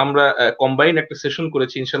 যেহেতু আমরা কম্বাইন একটা সেশন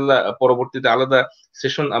করেছি। ইনশাল্লাহ পরবর্তীতে আলাদা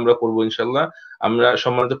সেশন আমরা করব ইনশাল্লাহ। আমরা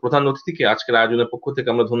সম্মানিত প্রধান অতিথিকে আজকের আয়োজনের পক্ষ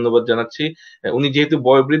থেকে আমরা ধন্যবাদ জানাচ্ছি। উনি যেহেতু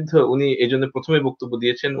বয়োবৃদ্ধ, উনি এই জন্য প্রথমে বক্তব্য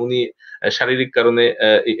দিয়েছেন, উনি শারীরিক কারণে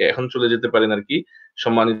এখন চলে যেতে পারেন আর কি।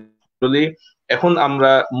 সম্মানিত, এখন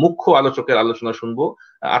আমরা মুখ্য আলোচকের আলোচনা শুনবো।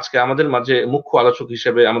 আজকে আমাদের মাঝে মুখ্য আলোচক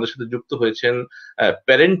হিসেবে আমাদের সাথে যুক্ত হয়েছেন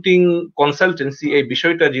প্যারেন্টিং কনসালটেন্সি, এই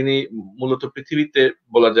বিষয়টা যিনি মূলত পৃথিবীতে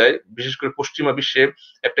বলা যায় বিশেষ করে পশ্চিমা বিশ্বে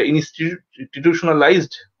একটা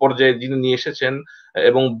ইনস্টিটিউশনালাইজড পর্যায়ে যিনি নিয়ে এসেছেন,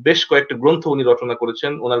 এবং বেশ কয়েকটা গ্রন্থ উনি রচনা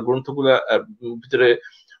করেছেন। ওনার গ্রন্থগুলা ভিতরে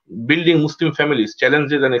building Muslim families,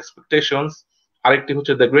 challenges and expectations, আরেকটি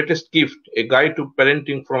হচ্ছে the greatest gift, a guide to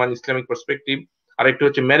parenting from an Islamic perspective, আরেকটি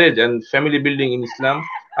হচ্ছে marriage and family building in ইসলাম,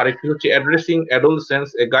 আরেকটি হচ্ছে addressing adolescence,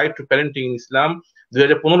 a guide to parenting in ইসলাম।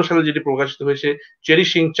 2015 সালে যেটি প্রকাশিত হয়েছে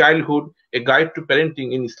চেরিশিং childhood, a guide to parenting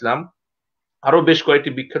in ইসলাম। আরো বেশ কয়েকটি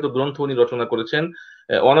বিখ্যাত গ্রন্থ উনি রচনা করেছেন।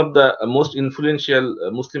 One of the most influential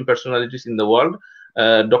Muslim personalities in the world,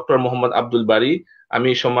 doctor Mohammad Abdul বারী। আমি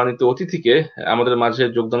সম্মানিত অতিথিকে আমাদের মাঝে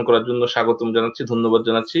যোগদান করার জন্য স্বাগতম জানাচ্ছি, ধন্যবাদ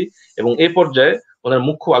জানাচ্ছি, এবং এই পর্যায়ে ওনার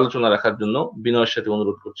মুখ্য আলোচনা রাখার জন্য বিনয়ের সাথে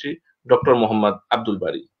অনুরোধ করছি ডক্টর মোহাম্মদ আব্দুল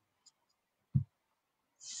বারী।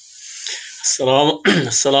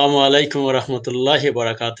 আসসালামু আলাইকুম ওয়া রাহমাতুল্লাহি ওয়া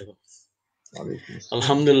বারাকাতুহু।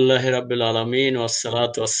 আলহামদুলিল্লাহি রাব্বিল আলামিন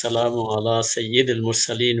ওয়াসসালাতু ওয়াসসালামু আলা সাইয়্যিদিল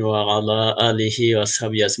মুরসালিন ওয়া আলা আলিহি ওয়া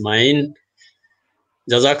সাহবিহি আজমাইন।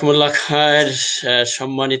 জাযাকুমুল্লাহ খায়র।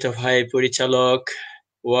 সম্মানিত ভাই পরিচালক,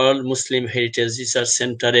 ওয়ার্ল্ড মুসলিম হেরিটেজ রিসার্চ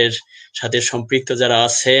সেন্টারের সাথে সম্পৃক্ত যারা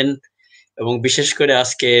আছেন, এবং বিশেষ করে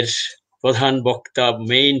আজকের প্রধান বক্তা,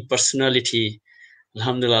 মেইন পার্সোনালিটি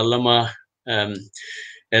আলহামদুলিল্লাহ আল্লামা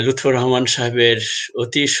লুৎফর রহমান সাহেবের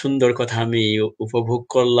অতি সুন্দর কথা আমি উপভোগ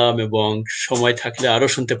করলাম, এবং সময় থাকলে আরো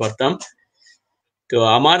শুনতে পারতাম। তো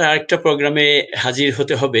আমার আরেকটা প্রোগ্রামে হাজির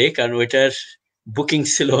হতে হবে, কারণ ওইটার বুকিং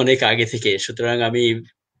ছিল অনেক আগে থেকে, সুতরাং আমি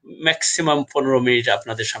ম্যাক্সিমাম 15 মিনিট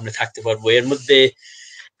আপনাদের সামনে থাকতে পারবো। এর মধ্যে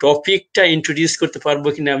টপিকটা ইন্ট্রোডিউস করতে পারবো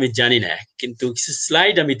কিনা আমি জানি না, কিন্তু কিছু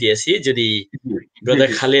স্লাইড আমি দিয়েছি, যদি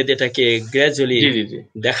ব্রাদার খালেদ এটাকে গ্র্যাজুয়ালি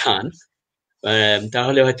দেখান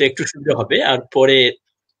তাহলে হয়তো একটু সুবিধা হবে। আর পরে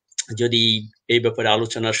যদি এই ব্যাপারে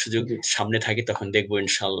আলোচনার সুযোগ সামনে থাকে তখন দেখবো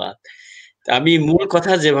ইনশাল্লাহ। আমি মূল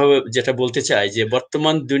কথা যেটা বলতে চাই, যে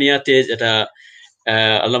বর্তমান দুনিয়াতে যেটা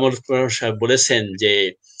আল্লামা লুৎফর সাহেব বলেছেন, যে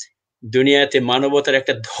দুনিয়াতে মানবতার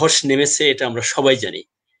একটা ধস নেমেছে, এটা আমরা সবাই জানি।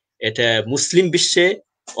 এটা মুসলিম বিশ্বে,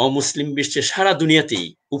 অমুসলিম বিশ্বে, সারা দুনিয়াতেই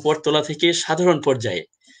উপরতলা থেকে সাধারণ পর্যায়ে,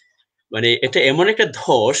 মানে এটা এমন একটা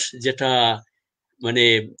ধস যেটা মানে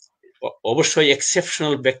অবশ্যই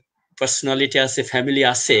এক্সেপশনাল পার্সোনালিটি আছে, ফ্যামিলি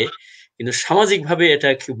আছে, কিন্তু সামাজিকভাবে এটা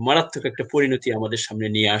খুব মারাত্মক একটা পরিণতি আমাদের সামনে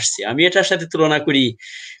নিয়ে আসছে। আমি এটার সাথে তুলনা করি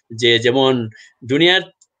যে যেমন দুনিয়ার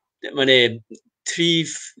মানে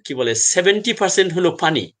 70% হলো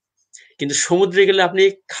পানি, কিন্তু সমুদ্রে গেলে আপনি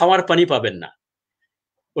খাওয়ার পানি পাবেন না।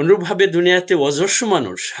 অনুরূপভাবে দুনিয়াতে অজস্র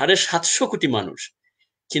মানুষ, 750 কোটি মানুষ,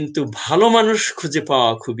 কিন্তু ভালো মানুষ খুঁজে পাওয়া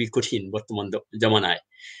খুবই কঠিন বর্তমান জমানায়।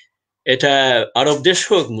 এটা আরব দেশ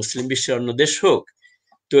হোক, মুসলিম বিশ্বের অন্য দেশ হোক,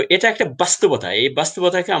 তো এটা একটা বাস্তবতা। এই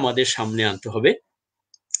বাস্তবতাকে আমাদের সামনে আনতে হবে।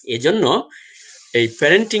 এজন্য এই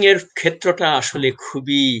প্যারেন্টিং এর ক্ষেত্রটা আসলে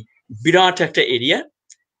খুবই বিরাট একটা এরিয়া,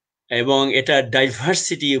 এবং এটা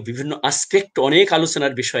ডাইভার্সিটি, বিভিন্ন আসপেক্ট, অনেক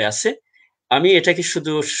আলোচনার বিষয় আছে। আমি এটাকে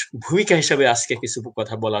শুধু ভূমিকা হিসাবে আজকে কিছু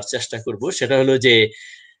কথা বলার চেষ্টা করব। সেটা হলো যে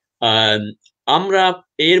আমরা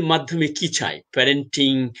এর মাধ্যমে কি চাই,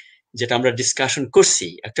 প্যারেন্টিং যেটা আমরা ডিসকাশন করছি,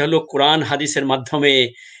 একটা হলো কোরআন হাদিসের মাধ্যমে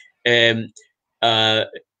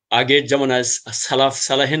আগের যেমন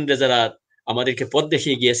সালাহিনরা যারা আমাদেরকে পথ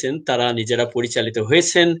দেখিয়ে গিয়েছেন, তারা নিজেরা পরিচালিত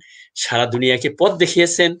হয়েছেন, সারা দুনিয়াকে পথ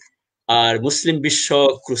দেখিয়েছেন। আর মুসলিম বিশ্ব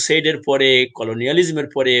ক্রুসেডের পরে, কলোনিয়ালিজমের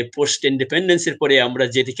পরে, পোস্ট ইন্ডিপেন্ডেন্সের পরে আমরা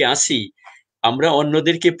যেদিকে আসি, আমরা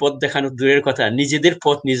অন্যদেরকে পথ দেখানো দূরের কথা, নিজেদের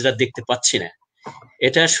পথ নিজেরা দেখতে পাচ্ছি না।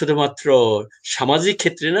 এটা শুধুমাত্র সামাজিক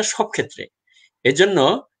ক্ষেত্রে না, সব ক্ষেত্রে। এজন্য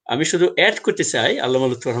আমি শুধু অ্যাড করতে চাই আল্লামা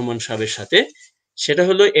লুৎফর রহমান সাহেবের সাথে, সেটা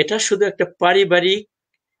হলো এটা শুধু একটা পারিবারিক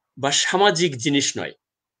বা সামাজিক জিনিস নয়,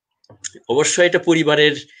 অবশ্যই এটা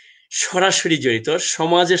পরিবারের সরাসরি জড়িত,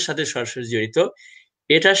 সমাজের সাথে সরাসরি জড়িত,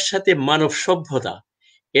 এটার সাথে মানব সভ্যতা,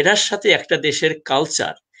 এটার সাথে একটা দেশের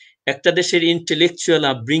কালচার, একটা দেশের ইন্টেলেকচুয়াল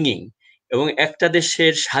আপব্রিঙ্গিং এবং একটা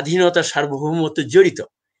দেশের স্বাধীনতা সার্বভৌমত্ব জড়িত।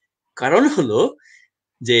 কারণ হলো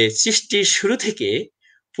যে সৃষ্টির শুরু থেকে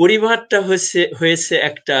পরিবারটা হয়েছে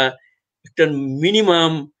একটা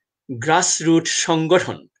মিনিমাম গ্রাসরুট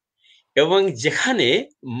সংগঠন, এবং যেখানে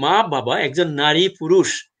মা বাবা, একজন নারী পুরুষ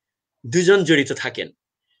দুজন জড়িত থাকেন।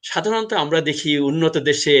 সাধারণত আমরা দেখি উন্নত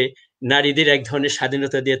দেশে নারীদের এক ধরনের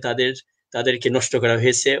স্বাধীনতা দিয়ে তাদেরকে নষ্ট করা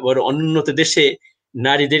হয়েছে, বরং অনুন্নত দেশে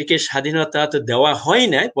নারীদেরকে স্বাধীনতা তো দেওয়া হয়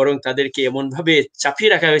না, বরং তাদেরকে এমন ভাবে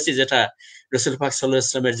চাপিয়ে রাখা হয়েছে যেটা রাসূল পাক সাল্লাল্লাহু আলাইহি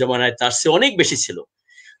ওয়াসাল্লামের জমানায় তার চেয়ে অনেক বেশি ছিল।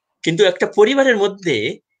 কিন্তু একটা পরিবারের মধ্যে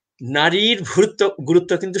নারীর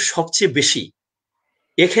গুরুত্ব কিন্তু সবচেয়ে বেশি।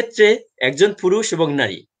 এক্ষেত্রে একজন পুরুষ এবং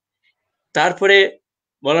নারী। তারপরে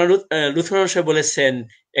মাওলানা লুৎফর রহমান সাহেব বলেছেন,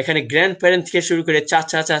 এখানে গ্র্যান্ড প্যারেন্ট থেকে শুরু করে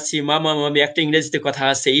চাচা চাচি, মামা মামি, একটা ইংরেজিতে কথা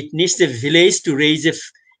আছে, it needs a village to raise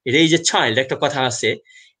a child, একটা কথা আছে।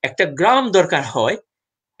 একটা গ্রাম দরকার হয়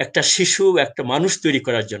একটা শিশু, একটা মানুষ তৈরি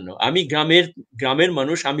করার জন্য। আমি গ্রামের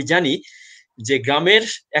মানুষ, আমি জানি যে গ্রামের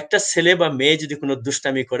একটা ছেলে বা মেয়ে যদি কোনো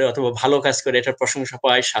দুষ্টামি করে অথবা ভালো কাজ করে, এটার প্রশংসা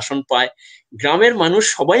পায়, শাসন পায়, গ্রামের মানুষ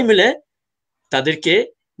সবাই মিলে তাদেরকে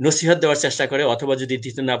নসিহত দেওয়ার চেষ্টা করে, অথবা যদি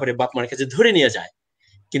দিতে না পারে বাপ মার কাছে ধরে নিয়ে যায়।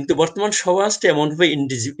 কিন্তু বর্তমান সমাজটা এমনভাবে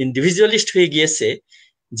ইন্ডিভিজুয়ালিস্ট হয়ে গিয়েছে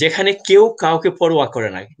যেখানে কেউ কাউকে পরোয়া করে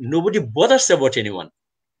না, নোবডি বদার্স অ্যাবাউট এনিওয়ান।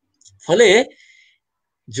 ফলে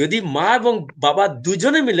যদি মা এবং বাবা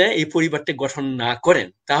দুজনে মিলে এই পরিবারটা গঠন না করেন,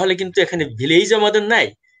 তাহলে কিন্তু এখানে ভিলেজ আমাদের নাই,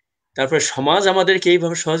 তারপরে সমাজ আমাদেরকে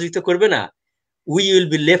এইভাবে সহযোগিতা করবে না, we will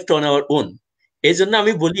be left on our own. এই জন্য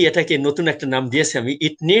আমি বলি, এটাকে নতুন একটা নাম দিয়েছি আমি,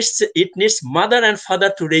 it needs mother and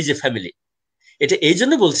father to raise A family. এটা এই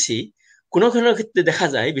জন্য বলছি, কোনো কোনো ক্ষেত্রে দেখা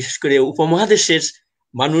যায় বিশেষ করে উপমহাদেশের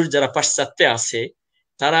মানুষ যারা পাশ্চাত্যে আছে,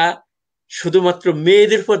 তারা শুধুমাত্র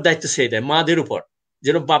মেয়েদের উপর দায়িত্ব ছেড়ে দেয়, মাদের উপর,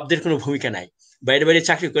 যেন বাপদের কোনো ভূমিকা নাই। বাইরে বাইরে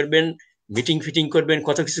চাকরি করবেন, মিটিং ফিটিং করবেন,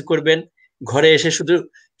 কত কিছু করবেন, ঘরে এসে শুধু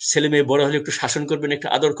ছেলে মেয়ে বড় হলে একটু শাসন করবেন, একটু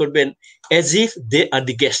আদর করবেন, as if they R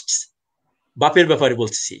the guests. বাপের ব্যাপারে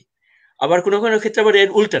বলতেছি। আবার কোনো কোনো ক্ষেত্রে আবার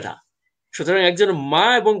এর উল্টাটা। সুতরাং একজন মা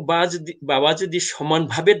এবং বাবা যদি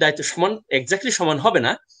সমানভাবে দায়িত্ব, এক্স্যাক্টলি সমান হবে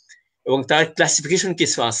না, এবং তার ক্লাসিফিকেশন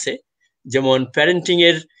কিছু আছে। যেমন প্যারেন্টিং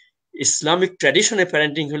এর ইসলামিক ট্র্যাডিশনে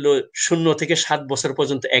প্যারেন্টিং হলো 0 থেকে 7 বছর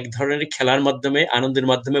পর্যন্ত এক ধরনের খেলার মাধ্যমে, আনন্দের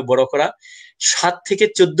মাধ্যমে বড় করা। 7 থেকে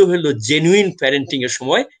 14 হলো জেনুইন প্যারেন্টিং এর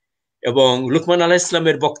সময়। এবং লুকমান আলাইহিস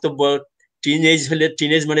সালামের বক্তব্য,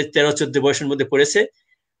 টিনেজ মানে 13-14 বয়সের মধ্যে পড়েছে।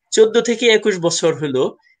 14 থেকে 21 বছর হলো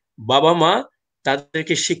বাবা মা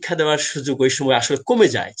তাদেরকে শিক্ষা দেওয়ার সুযোগ ওই সময় আসলে কমে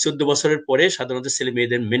যায়। 14 বছরের পরে সাধারণত ছেলে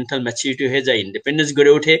মেয়েদের মেন্টাল ম্যাচুরিটি হয়ে যায়, ইন্ডিপেন্ডেন্স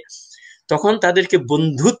গড়ে ওঠে। তখন তাদেরকে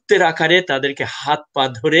বন্ধুত্বের আকারে তাদেরকে হাত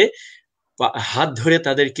ধরে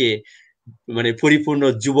তাদেরকে মানে পরিপূর্ণ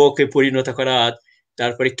যুবকে পরিণত করা,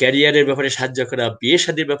 তারপরে ক্যারিয়ারের ব্যাপারে সাহায্য করা, বিয়ে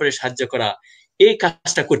শাদীর ব্যাপারে সাহায্য করা, এই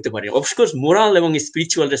কাজটা করতে পারে। অফকোর্স মোরাল এবং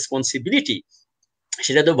স্পিরিচুয়াল রেসপন্সিবিলিটি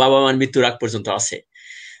সেটা তো বাবা মার মৃত্যুর আগ পর্যন্ত আছে।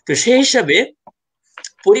 তো সেই হিসাবে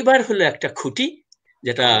পরিবার হলো একটা খুঁটি,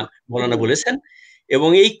 যেটা মৌলানা বলেছেন, এবং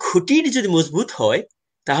এই খুঁটির যদি মজবুত হয়,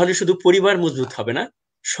 তাহলে শুধু পরিবার মজবুত হবে না,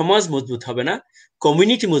 সমাজ মজবুত হবে না,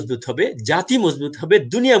 কমিউনিটি মজবুত হবে, জাতি মজবুত হবে,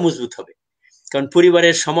 দুনিয়া মজবুত হবে। কারণ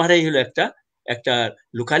পরিবারের সমাহারই হলো একটা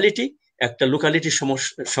লোকালিটি, একটা লোকালিটির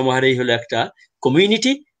সমাহারই হলো একটা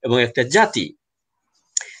কমিউনিটি এবং একটা জাতি।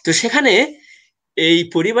 তো সেখানে এই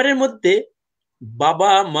পরিবারের মধ্যে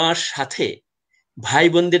বাবা মার সাথে ভাই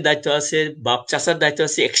বোনদের দায়িত্ব আছে, বাপ চাচার দায়িত্ব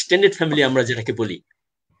আছে, এক্সটেন্ডেড ফ্যামিলি আমরা যেটাকে বলি।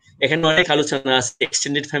 এখানে অনেক আলোচনা আছে,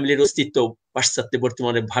 এক্সটেন্ডেড ফ্যামিলির অস্তিত্ব পাশ্চাত্যে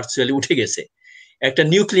বর্তমানে ভার্চুয়ালি উঠে গেছে। একটা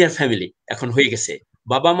নিউক্লিয়ার ফ্যামিলি এখন হয়ে গেছে,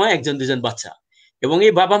 বাবা মা, 1-2 বাচ্চা। এবং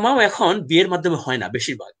এই বাবা মাও এখন বিয়ের মাধ্যমে হয় না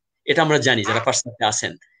বেশিরভাগ, এটা আমরা জানি যারা পাশ্চাত্যে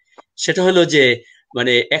আছেন। সেটা হলো যে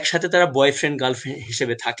মানে একসাথে তারা বয়ফ্রেন্ড গার্লফ্রেন্ড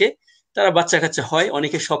হিসেবে থাকে, তারা বাচ্চা কাচ্চা হয়,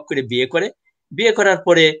 অনেকে শখ করে বিয়ে করে, বিয়ে করার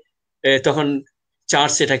পরে তখন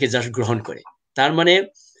চার্চ এটাকে জাস্ট গ্রহণ করে। তার মানে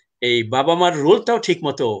এই বাবা মার রোলটাও ঠিক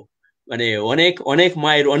মতো, মানে অনেক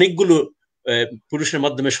মায়ের অনেকগুলো পুরুষের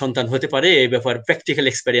মাধ্যমে সন্তান হতে পারে, এই ব্যাপার প্র্যাকটিক্যাল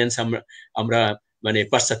এক্সপেরিয়েন্স আমরা মানে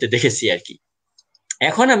পাশ্চাত্যে দেখেছি আর কি।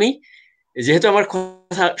 এখন আমি যেহেতু আমার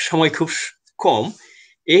কথা সময় খুব কম,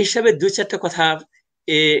 এই হিসাবে 2-4টা কথা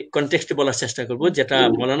কনটেক্সটে বলার চেষ্টা করব। যেটা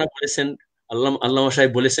মৌলানা বলেছেন, আল্লামা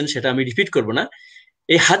সাহেব বলেছেন, সেটা আমি রিপিট করব না।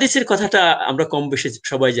 এই হাদিসের কথাটা আমরা কম বেশি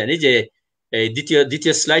সবাই জানি, যে এই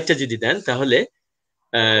দ্বিতীয় স্লাইডটা যদি দেন তাহলে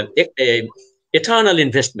এটার্নাল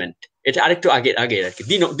ইনভেস্টমেন্ট, এটা আরেকটু আগে আর কি,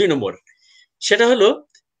 2 নম্বর, সেটা হলো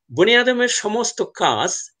বনি আদমের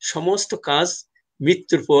সমস্ত কাজ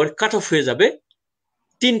মৃত্যুর পর কাট অফ হয়ে যাবে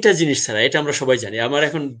 3টা জিনিস ছাড়া। এটা আমরা সবাই জানি। আমার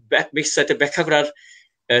এখন ব্যাখ্যা করার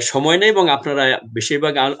সময় নেই, এবং আপনারা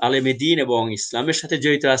বেশিরভাগ আলেমে দ্বীন এবং ইসলামের সাথে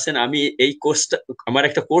জড়িত আছেন। আমি এই কোর্সটা, আমার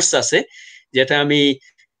একটা কোর্স আছে যেটা আমি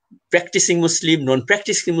প্র্যাকটিসিং মুসলিম, নন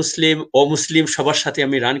প্র্যাকটিসিং মুসলিম, অমুসলিম সবার সাথে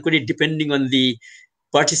আমি রান করি, ডিপেন্ডিং অন দি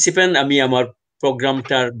পার্টিসিপেন্ট আমি আমার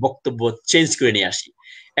প্রোগ্রামটার বক্তব্য চেঞ্জ করে নিয়ে আসি।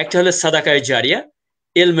 একটা হলো সাদাকায়ে জারিয়া,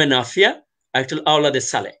 ইলমে নাফিয়া, আর একটা হলো আওলাদে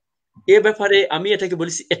সালেহ। এ ব্যাপারে আমি এটাকে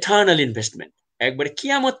বলেছি এটার্নাল ইনভেস্টমেন্ট। একবারে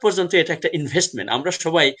কিয়ামত পর্যন্ত এটা একটা ইনভেস্টমেন্ট। আমরা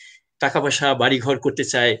সবাই টাকা পয়সা, বাড়ি ঘর করতে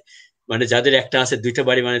চাই, মানে যাদের একটা আছে 2টা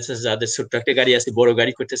বাড়ি বানাইতে, যাদের ছোট্ট একটা গাড়ি আছে, বড়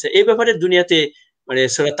গাড়ি করতেছে। এই ব্যাপারে দুনিয়াতে মানে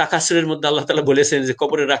সূরা তাকাসুরের মধ্যে আল্লাহ তাআলা বলেছেন যে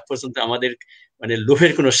কবরের রাগ পর্যন্ত আমাদের মানে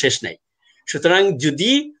লোভের কোনো শেষ নাই। সুতরাং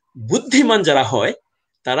যদি বুদ্ধিমান যারা হয়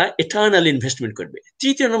তারা এটার্নাল ইনভেস্টমেন্ট করবে।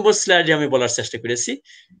 3য় নম্বর স্লাইডে আমি বলার চেষ্টা করেছি,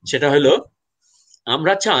 সেটা হলো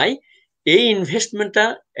আমরা চাই এই ইনভেস্টমেন্টটা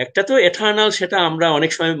একটা তো এটার্নাল, সেটা আমরা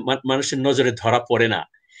অনেক সময় মানুষের নজরে ধরা পড়ে না,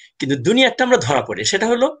 কিন্তু দুনিয়াটা আমরা ধরা পড়ে। সেটা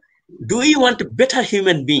হলো, do you want better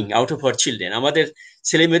human being out of our children? আমাদের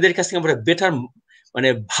ছেলে মেয়েদের কাছে আমরা বেটার মানে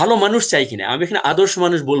ভালো মানুষ চাই কিনা। আমি এখানে আদর্শ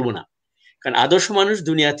মানুষ বলবো না, কারণ আদর্শ মানুষ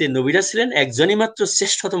দুনিয়াতে নবীরা ছিলেন, একজনই মাত্র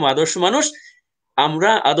শ্রেষ্ঠতম আদর্শ মানুষ।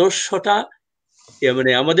 আমরা আদর্শটা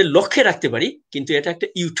মানে আমাদের লক্ষ্যে রাখতে পারি, কিন্তু এটা একটা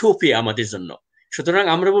ইউটোপিয়া আমাদের জন্য। সুতরাং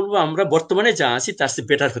আমরা বলবো আমরা বর্তমানে যা আছি তার চেয়ে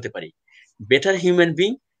বেটার হতে পারি, better human being,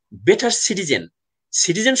 better citizen.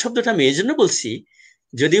 Citizen শব্দটা আমি এই জন্য বলছি,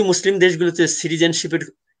 যদিও মুসলিম দেশগুলোতে সিটিজেনশিপের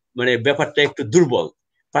মানে ব্যাপারটা একটু দুর্বল,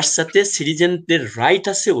 পাশ্চাত্যে সিটিজেনদের রাইট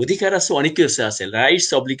আছে, অধিকার আছে, অনেক কিছু আছে, রাইটস,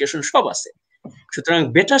 অব্লিগেশন সব আছে। সুতরাং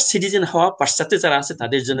বেটার সিটিজেন হওয়া পাশ্চাত্যে যারা আছে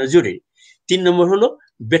তাদের জন্য জরুরি। 3 নম্বর হলো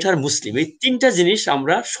বেটার মুসলিম। এই 3টা জিনিস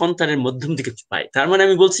আমরা সন্তানের মাধ্যম থেকে পাই। তার মানে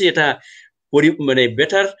আমি বলছি এটা মানে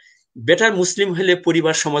বেটার মুসলিম হলে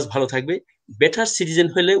পরিবার সমাজ ভালো থাকবে, বেটার সিটিজেন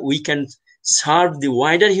হলে we can serve the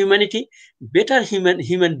wider humanity, better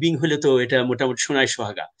human being হলে তো এটা মোটামুটি সোনায়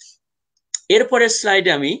সোহাগা। এরপরে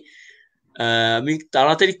স্লাইডে আমি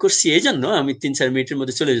তাড়াতাড়ি করছি, এই জন্য আমি 3-4 মিনিটের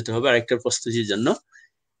মধ্যে চলে যেতে হবে আরেকটা প্রস্তুতির জন্য।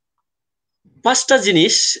 5টা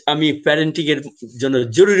জিনিস আমি প্যারেন্টিং এর জন্য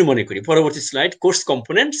জরুরি মনে করি। পরবর্তী স্লাইড, কোর্স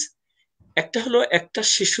কম্পোনেন্টস। একটা হলো, একটা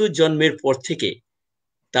শিশু জন্মের পর থেকে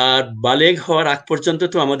তার বালেগ হওয়ার আগ পর্যন্ত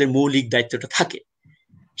তো আমাদের মৌলিক দায়িত্বটা থাকে।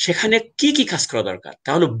 সেখানে কি কি কাজ করা দরকার?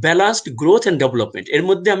 তাহলে ব্যালান্সড গ্রোথ এন্ড ডেভেলপমেন্ট। এর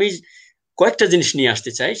মধ্যে আমি কয়েকটা জিনিস নিয়ে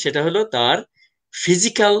আসতে চাই। সেটা হলো তার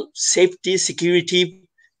ফিজিক্যাল সেফটি, সিকিউরিটি,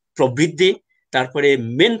 প্রবৃদ্ধি, তারপরে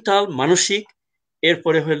মেন্টাল, মানসিক,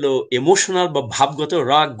 এরপরে হলো ইমোশনাল বা ভাবগত,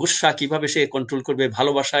 রাগ, গুসা কিভাবে সে কন্ট্রোল করবে,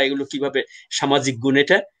 ভালোবাসা, এগুলো কিভাবে, সামাজিক গুণ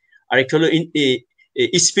এটা। আরেকটা হলো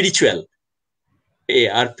স্পিরিচুয়াল।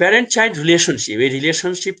 আর প্যারেন্ট চাইল্ড রিলেশনশিপ, এই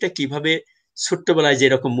রিলেশনশিপটা কিভাবে ছোট্টবেলায়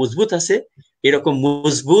যেরকম মজবুত আছে এরকম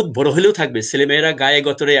মজবুত বড় হলেও থাকবে। ছেলেমেয়েরা গায়ে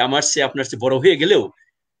গতরে আমার চেয়ে আপনার চেয়ে বড় হয়ে গেলেও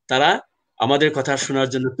তারা আমাদের কথা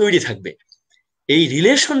শোনার জন্য তৈরি থাকবে। এই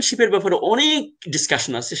রিলেশনশিপের ব্যাপারে অনেক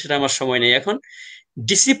ডিসকাশন আছে, সেটা আমার সময় নেই এখন।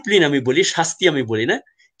 ডিসিপ্লিন আমি বলি, শাস্তি আমি বলি না।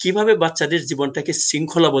 কিভাবে বাচ্চাদের জীবনটাকে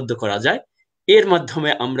শৃঙ্খলাবদ্ধ করা যায়, এর মাধ্যমে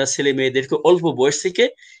আমরা ছেলে মেয়েদেরকে অল্প বয়স থেকে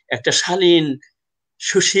একটা শালীন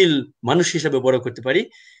সুশীল মানুষ হিসেবে বড় করতে পারি।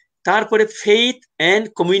 তারপরে ফেইথ এন্ড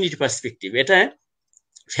কমিউনিটি পার্সপেক্টিভ, এটা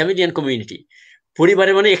ফ্যামিলি এন্ড কমিউনিটি,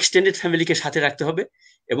 পরিবারে মানে এক্সটেন্ডেড ফ্যামিলিকে সাথে রাখতে হবে,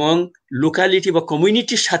 এবং লোকালিটি বা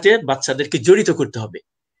কমিউনিটির সাথে বাচ্চাদেরকে জড়িত করতে হবে।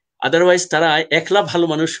 আদারওয়াইজ তারা একলা ভালো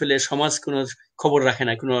মানুষ হলে সমাজ কোনো খবর রাখে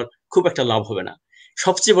না, কোনো খুব একটা লাভ হবে না।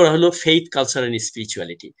 সবচেয়ে বড় হলো ফেইথ, কালচার এন্ড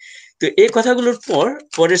স্পিরিচুয়ালিটি। তো এই কথাগুলোর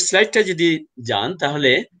পরের স্লাইডটা যদি যান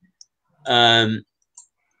তাহলে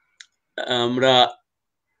আমরা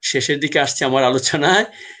শেষের দিকে আসছি আমার আলোচনায়।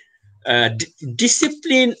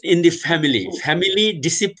 Discipline in the family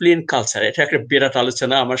discipline culture, এটা একটা বিরাট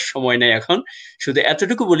আলোচনা, আমার সময় নেই এখন। শুধু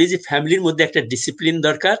এতটুকু বলি যে ফ্যামিলির মধ্যে একটা ডিসিপ্লিন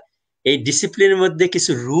দরকার, এই ডিসিপ্লিনের মধ্যে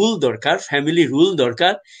কিছু রুল দরকার, ফ্যামিলি রুল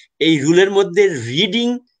দরকার। এই রুলের মধ্যে রিডিং,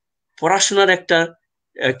 পড়াশোনার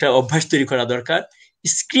একটা অভ্যাস তৈরি করা দরকার।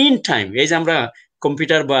 স্ক্রিন টাইম, এই যে আমরা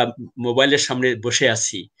কম্পিউটার বা মোবাইলের সামনে বসে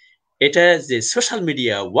আছি, এটা যে সোশ্যাল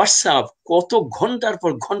মিডিয়া, হোয়াটসঅ্যাপ, কত ঘন্টার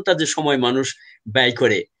পর ঘন্টা যে সময় মানুষ ব্যয়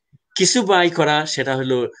করে, কিছু ব্যয় করা সেটা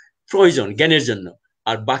হলো প্রয়োজন জ্ঞানের জন্য,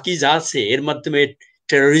 আর বাকি যা আছে এর মাধ্যমে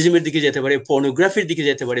টেরোরিজমের দিকে যেতে পারে, পর্নোগ্রাফির দিকে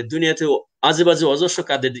যেতে পারে, দুনিয়াতে আজেবাজে অজস্র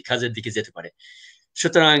কাজের দিকে যেতে পারে।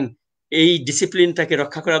 সুতরাং এই ডিসিপ্লিনটাকে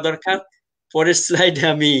রক্ষা করা দরকার। পরের স্লাইডে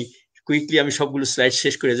আমি কুইকলি আমি সবগুলো স্লাইড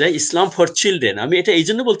শেষ করে যাই। ইসলাম ফর চিলড্রেন, আমি এটা এই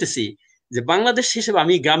জন্য বলতেছি যে বাংলাদেশ হিসেবে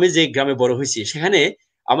আমি যে গ্রামে বড় হয়েছি সেখানে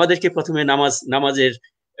আমাদেরকে প্রথমে নামাজের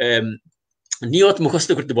নিয়ত মুখস্থ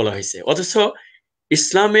করতে বলা হয়েছে, অথচ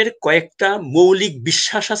ইসলামের কয়েকটা মৌলিক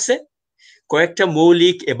বিশ্বাস আছে, কয়েকটা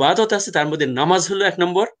মৌলিক ইবাদত আছে, তার মধ্যে নামাজ হলো 1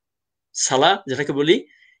 নম্বর, সালা যেটাকে বলি,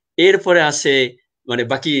 এরপরে আছে মানে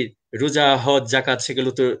বাকি রোজা হজ জাকাত সেগুলো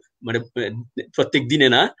তো মানে প্রত্যেক দিনে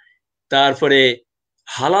না, তারপরে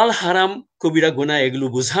হালাল হারাম কবিরা গুনাহ এগুলো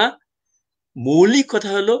বোঝা, মৌলিক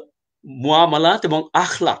কথা হলো মুআমালাত এবং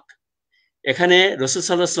আখলাক। এখানে রাসূল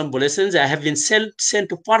সাল্লাল্লাহু আলাইহি ওয়াসাল্লাম বলেছেন যে I have been sent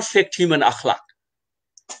to perfect human আখলাক,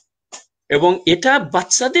 এবং এটা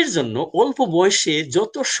বাচ্চাদের জন্য অল্প বয়সে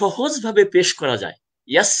যত সহজভাবে পেশ করা যায়,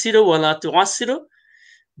 ইয়াসসিরু ওয়ালা তুআসসিরু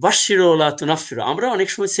বাশশিরু ওয়ালা তুনাফফিরু। আমরা অনেক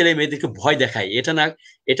সময় ছেলে মেয়েদেরকে ভয় দেখাই,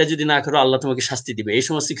 এটা যদি না করো আল্লাহ তোমাকে শাস্তি দিবে, এই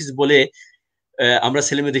সমস্ত কিছু বলে আমরা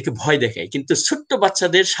ছেলে মেয়েদেরকে ভয় দেখাই, কিন্তু ছোট্ট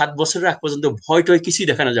বাচ্চাদের 7 বছরের আগ পর্যন্ত ভয় টয় কিছুই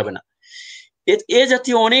দেখানো যাবে না। এ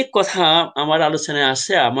জাতীয় অনেক কথা আমার আলোচনায়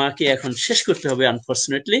আসে, আমাকে এখন শেষ করতে হবে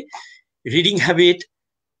unfortunately. Reading habit,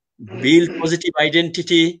 build positive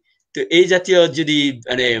identity, তো এই জাতীয় যদি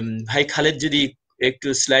মানে ভাই খালেদ যদি একটু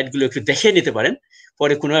স্লাইড গুলো একটু দেখে নিতে পারেন,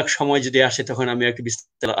 পরে কোনো এক সময় যদি আসে তখন আমি একটু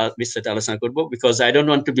বিস্তারিত আলোচনা করব, because I don't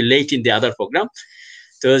want to be late in the other program.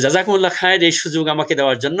 তো জাযাকুমুল্লাহ খায়ের এই সুযোগ আমাকে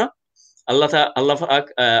দেওয়ার জন্য। আল্লাহ পাক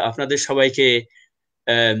আপনাদের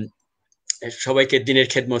সবাইকে দিনের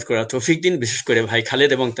খেদমত করা তৌফিক দিন, বিশেষ করে ভাই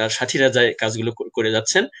খালেদ এবং তার সাথীরা যে কাজগুলো করে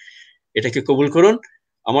যাচ্ছেন এটাকে কবুল করুন।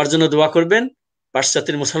 আমার জন্য দোয়া করবেন,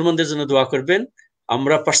 পাশ্চাত্যের মুসলমানদের জন্য দোয়া করবেন,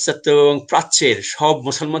 আমরা পাশ্চাত্য এবং প্রাচ্যের সব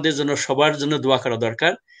মুসলমানদের জন্য সবার জন্য দোয়া করা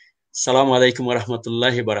দরকার। সালামু আলাইকুম ওয়া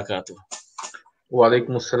রাহমাতুল্লাহি ওয়া বারাকাতুহু।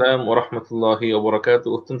 ওয়ালাইকুম আসসালাম ওয়া রাহমাতুল্লাহি ওয়া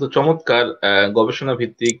বারাকাতুহু। অত্যন্ত চমৎকার গবেষণা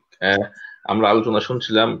ভিত্তিক আমরা আলোচনা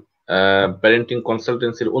শুনছিলাম। প্যারেন্টিং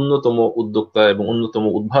কনসালটেন্সির অন্যতম উদ্যোক্তা এবং অন্যতম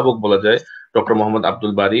উদ্ভাবক বলা যায় ডক্টর মোহাম্মদ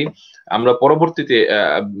আব্দুল বারী। আমরা পরবর্তীতে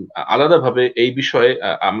আলাদাভাবে এই বিষয়ে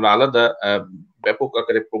আমরা আলাদা ব্যাপক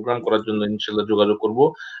আকারে প্রোগ্রাম করার জন্য ইনশাল্লাহ যোগাযোগ করব।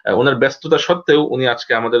 ওনার ব্যস্ততা সত্ত্বেও উনি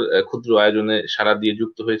আজকে আমাদের ক্ষুদ্র আয়োজনে সাড়া দিয়ে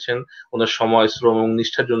যুক্ত হয়েছেন। ওনার সময়, শ্রম এবং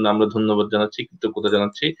নিষ্ঠার জন্য আমরা ধন্যবাদ জানাচ্ছি, কৃতজ্ঞতা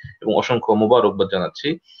জানাচ্ছি এবং অসংখ্য মোবারকবাদ জানাচ্ছি।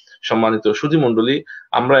 সম্মানিত সুধী মণ্ডলী,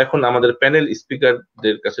 আমরা এখন আমাদের প্যানেল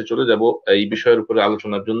স্পিকারদের কাছে চলে যাব এই বিষয়ের উপরে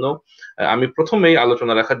আলোচনার জন্য। আমি প্রথমেই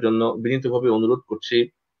আলোচনা রাখার জন্য বিনীতভাবে অনুরোধ করছি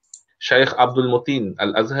শায়েখ আব্দুল মতিন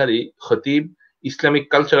আল আজহারি, খতিব, Islamic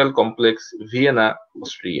cultural complex, Vienna,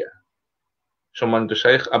 Austria. সম্মানিত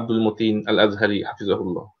শায়েখ আব্দুল মতিন আল আজহারি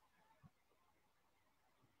হাফিজাহুল্লাহ।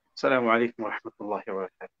 আসসালামু আলাইকুম ওয়া রাহমাতুল্লাহি ওয়া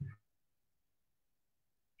বারাকাতুহু।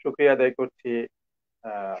 শুকরিয়া আদায় করছি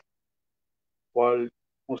ওয়ার্ল্ড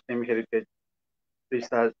মুসলিম হেরিটেজ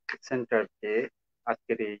রিসার্চ সেন্টারকে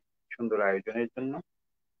আজকের এই সুন্দর আয়োজনের জন্য।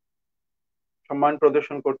 সম্মান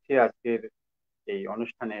প্রদর্শন করছি আজকের এই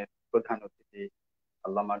অনুষ্ঠানের প্রধান অতিথি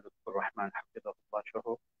আল্লামা লুৎফর রহমান হাফিজাহুল্লাহ সহ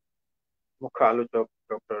মুখ্য আলোচক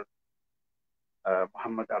ডক্টর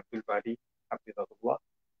মোহাম্মদ আব্দুল বারী হাফিজাহুল্লাহ,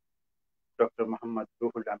 ডক্টর মোহাম্মদ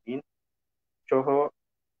রুহুল আমিন সহ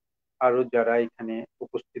আরো যারা এখানে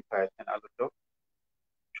উপস্থিত হয়েছেন আলোচক,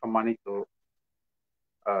 সম্মানিত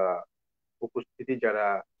উপস্থিতি যারা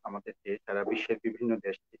আমাদেরকে সারা বিশ্বের বিভিন্ন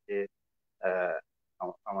দেশ থেকে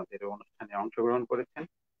আমাদের অনুষ্ঠানে অংশগ্রহণ করেছেন,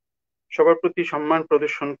 সবার প্রতি সম্মান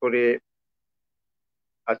প্রদর্শন করে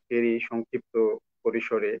আজকের এই সংক্ষিপ্ত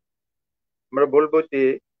পরিসরে আমরা বলবো যে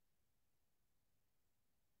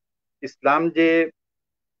ইসলাম যে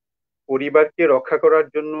পরিবারকে রক্ষা করার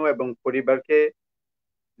জন্য এবং পরিবারকে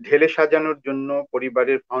ঢেলে সাজানোর জন্য,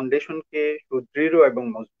 পরিবারের ফাউন্ডেশনকে সুদৃঢ় এবং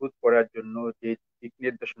মজবুত করার জন্য যে দিক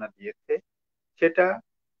নির্দেশনা দিয়েছে, সেটা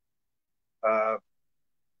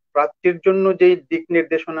প্রাচ্যের জন্য যে দিক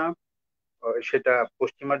নির্দেশনা, সেটা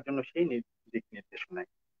পশ্চিমার জন্য সেই দিক নির্দেশনায়,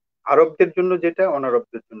 আরবদের জন্য যেটা,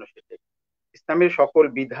 অনারবদের জন্য সেটাই। ইসলামের সকল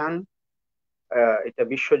বিধান এটা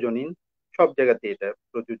বিশ্বজনীন, সব জায়গাতে এটা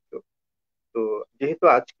প্রযোজ্য। তো যেহেতু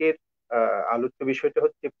আজকের আলোচ্য বিষয়টা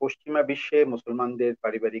হচ্ছে পশ্চিমা বিশ্বে মুসলমানদের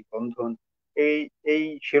পারিবারিক বন্ধন, এই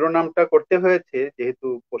শিরোনামটা করতে হয়েছে যেহেতু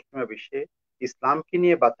পশ্চিমা বিশ্বে ইসলামকে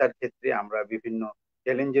নিয়ে বাঁচার ক্ষেত্রে আমরা বিভিন্ন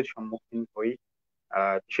চ্যালেঞ্জের সম্মুখীন হই।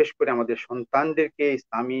 বিশেষ করে আমাদের সন্তানদেরকে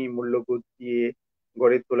ইসলামী মূল্যবোধ দিয়ে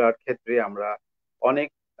গড়ে তোলার ক্ষেত্রে আমরা অনেক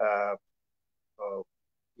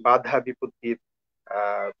বাধা বিপত্তির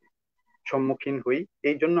সম্মুখীন হই।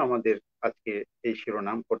 এই জন্য আমাদের আজকে এই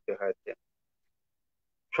শিরোনাম করতে হয়েছে।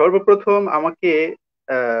 সর্বপ্রথম আমাকে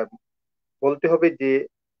বলতে হবে যে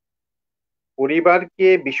পরিবারকে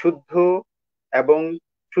বিশুদ্ধ এবং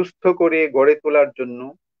সুস্থ করে গড়ে তোলার জন্য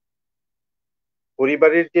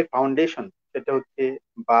পরিবারের যে ফাউন্ডেশন, সেটা হচ্ছে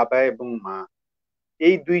বাবা এবং মা।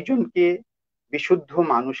 এই দুইজনকে বিশুদ্ধ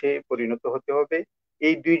মানুষে পরিণত হতে হবে।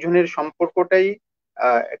 এই দুইজনের সম্পর্কটাই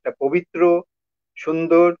একটা পবিত্র,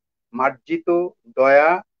 সুন্দর, মার্জিত,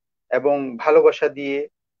 দয়া এবং ভালোবাসা দিয়ে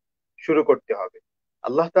শুরু করতে হবে।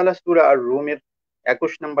 আল্লাহ তাআলা সূরা আর-রুমের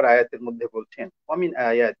 21 নম্বর আয়াতের মধ্যে বলছেন, ওয়ামিন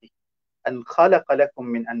আয়াতি আন খালাকা লাকুম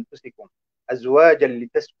মিন আনফুসিকুম আজওয়াজান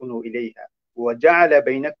লিতাসকুনু ইলাইহা ওয়া জাআলা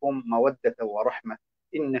বাইনাকুম মাওয়াদ্দাতা ওয়া রাহমা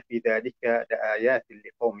ইন্না ফি যালিকা লাআয়াতিন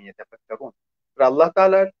লিকাওমিন ইয়াতাফাক্কারুন। আল্লাহ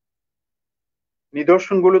তাআলার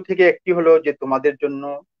নিদর্শনগুলো থেকে একটি হলো যে তোমাদের জন্য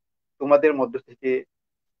তোমাদের মধ্য থেকে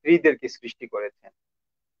স্ত্রীদেরকে সৃষ্টি করেছেন,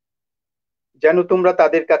 যেন তোমরা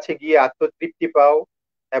তাদের কাছে গিয়ে আত্মতৃপ্তি পাও,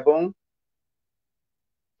 এবং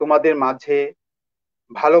তোমাদের মাঝে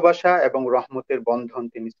ভালোবাসা এবং রহমতের বন্ধন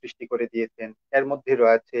তিনি সৃষ্টি করে দিয়েছেন। এর মধ্যে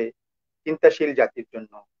রয়েছে চিন্তাশীল জাতির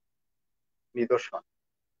জন্য নিদর্শন।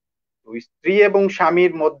 স্ত্রী এবং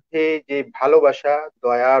স্বামীর মধ্যে যে ভালোবাসা,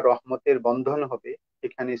 দয়া, রহমতের বন্ধন হবে,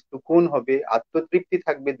 সেখানে সুকুন হবে, আত্মতৃপ্তি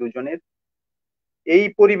থাকবে দুজনের। এই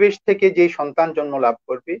পরিবেশ থেকে যে সন্তান জন্ম লাভ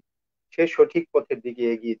করবে সে সঠিক পথের দিকে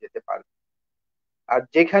এগিয়ে যেতে পারবে। আর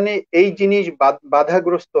যেখানে এই জিনিস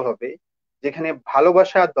বাধাগ্রস্ত হবে, যেখানে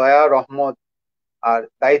ভালোবাসা, দয়া, রহমত আর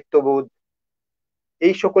দায়িত্ববোধ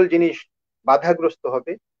এই সকল জিনিস বাধাগ্রস্ত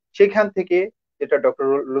হবে, সেখান থেকে, যেটা ডক্টর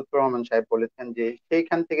লুৎফর রহমান সাহেব বলেছেন, যে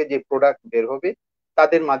সেইখান থেকে যে প্রোডাক্ট বের হবে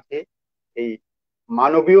তাদের মাঝে এই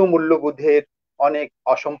মানবীয় মূল্যবোধের অনেক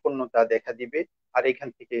অসম্পূর্ণতা দেখা দিবে। আর এখান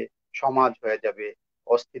থেকে সমাজ হয়ে যাবে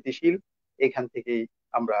অস্থিতিশীল। এখান থেকেই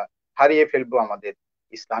আমরা হারিয়ে ফেলবো আমাদের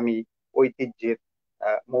ইসলামী ঐতিহ্যের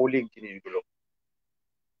মৌলিক জিনিসগুলো।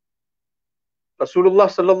 রাসূলুল্লাহ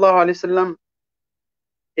সাল্লাল্লাহু আলাইহি সাল্লাম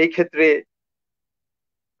এই ক্ষেত্রে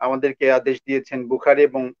আমাদেরকে আদেশ দিয়েছেন। বুখারী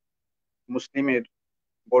এবং মুসলিমের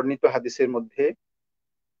বর্ণিত হাদিসের মধ্যে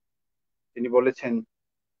তিনি বলেছেন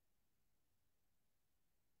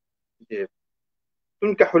যে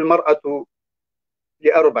তুনকাহুল মারআতু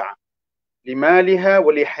লিআরবা লিমালিহা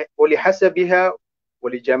ওয়ালিহাসাবিহা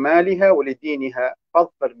ওয়ালিজামালিহা ওয়ালিদীনিহা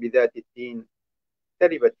ফাযফার বিযাতিদ দ্বীন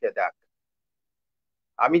তারিবাত ইয়াদাক।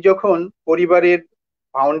 আমি যখন পরিবারের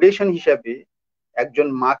ফাউন্ডেশন হিসাবে একজন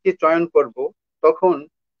মাকে চয়ন করব, তখন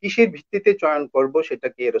কিসের ভিত্তিতে চয়ন করব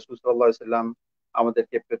সেটাকে রাসূল সাল্লাল্লাহু আলাইহি সাল্লাম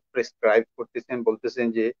আমাদেরকে প্রেসক্রাইব করতেছেন। বলতেছেন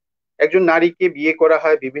যে একজন নারীকে বিয়ে করা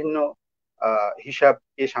হয় বিভিন্ন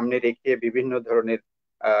হিসাবকে সামনে রেখে, বিভিন্ন ধরনের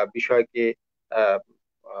বিষয়কে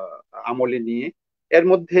আমলে নিয়ে। এর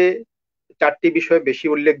মধ্যে 4টি বিষয় বেশি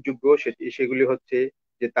উল্লেখযোগ্য। সেগুলি হচ্ছে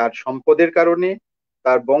যে তার সম্পদের কারণে,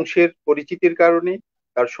 তার বংশের পরিচিতির কারণে,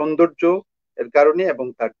 তার সৌন্দর্য এর কারণে এবং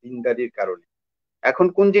তার দিনদারির কারণে। এখন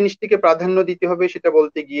কোন জিনিসটিকে প্রাধান্য দিতে হবে সেটা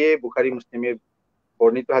বলতে গিয়ে বুখারী মুসলিমের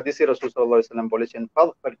বর্ণিত হাদিসে রাসূল সাল্লাল্লাহু আলাইহি সাল্লাম বলেছেন,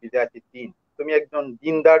 ফাযফার বিযাতিদ দ্বীন, তুমি একজন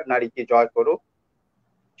দিনদার নারীকে জয় করো।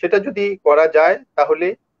 সেটা যদি করা যায় তাহলে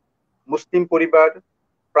মুসলিম পরিবার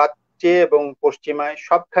প্রাচ্যে এবং পশ্চিমায়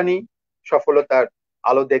সবখানি সফলতার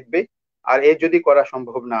আলো দেখবে। আর এ যদি করা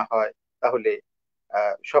সম্ভব না হয় তাহলে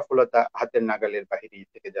সফলতা হাতের নাগালের বাহিরেই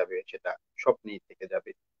থেকে যাবে, সেটা স্বপ্নেই থেকে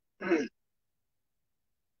যাবে।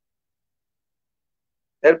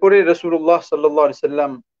 এরপরে রাসূলুল্লাহ সাল্লাল্লাহু আলাইহি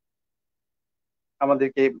সাল্লাম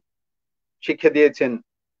আমাদেরকে শিক্ষা দিয়েছেন,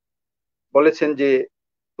 বলেছেন যে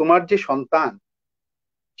তোমার যে সন্তান,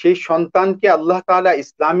 সেই সন্তানকে আল্লাহ তাআলা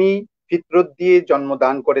ইসলামী ফিতরত দিয়ে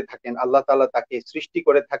জন্মদান করে থাকেন। আল্লাহ তাআলা তাকে সৃষ্টি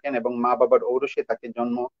করে থাকেন এবং মা বাবার ঔরসে তাকে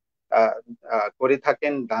জন্ম করে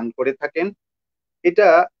থাকেন, দান করে থাকেন। এটা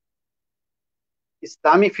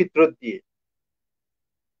ইসলামী ফিতরত দিয়ে।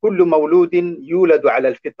 কুল্লু মাউলুদিন ইউলাদু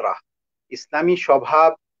আলাল ফিতরাহ, ইসলামী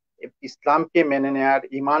স্বভাব, ইসলামকে মেনে নেয়ার,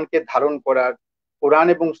 ঈমানকে ধারণ করার, কোরআন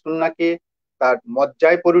এবং সুন্নাহকে তার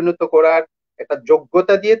মজ্জায় পরিণত করার একটা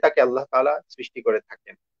যোগ্যতা দিয়ে তাকে আল্লাহ তাআলা সৃষ্টি করে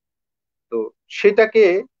থাকেন। তো সেটাকে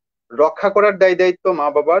রক্ষা করার দায়িত্ব মা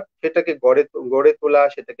বাবার। সেটাকে গড়ে তোলা,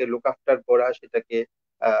 সেটাকে লুক আফটার করা, সেটাকে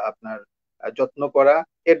আপনার যত্ন করা,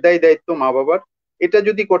 এর দায়িত্ব মা বাবার। এটা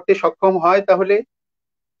যদি করতে সক্ষম হয় তাহলে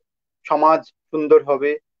সমাজ সুন্দর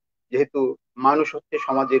হবে। যেহেতু মানুষ হচ্ছে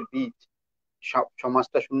সমাজের বীজ,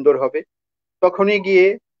 সমাজটা সুন্দর হবে। তখনই গিয়ে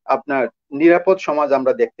আপনার নিরাপদ সমাজ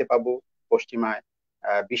আমরা দেখতে পাবো পশ্চিমায়।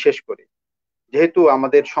 বিশেষ করে যেহেতু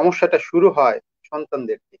আমাদের সমস্যাটা শুরু হয়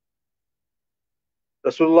সন্তানদের থেকে।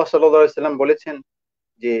 রাসূলুল্লাহ সাল্লাল্লাহু আলাইহি সাল্লাম বলেছেন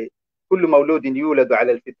যে কুল্লু মাউলুদিন ইউলাদু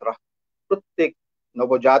আলাল ফিতরাহ, প্রত্যেক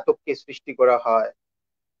নবজাতককে সৃষ্টি করা হয়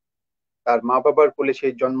তার মা বাবার কোলে। সে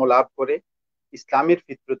জন্ম লাভ করে ইসলামের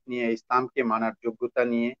ফিতরত নিয়ে, ইসলামকে মানার যোগ্যতা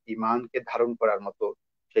নিয়ে, ঈমানকে ধারণ করার মতো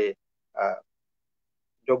সে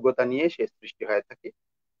যোগ্যতা নিয়ে সে সৃষ্টি হয়ে থাকে।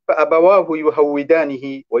 ফাআবাওয়াহু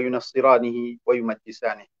ইউহাউইদানিহি ওয়া ইউনাসসিরানিহি ওয়া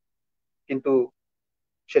ইউমাজ্জিসানিহি, কিন্তু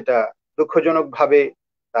সেটা দুঃখজনক ভাবে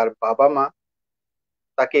তার বাবা মা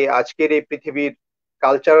তাকে আজকের এই পৃথিবীর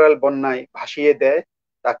কালচারাল বন্যায় ভাসিয়ে দেয়,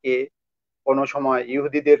 তাকে কোনো সময়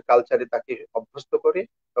ইহুদিদের কালচারে তাকে অভ্যস্ত করে,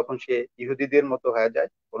 তখন সে ইহুদিদের মতো হয়ে যায়।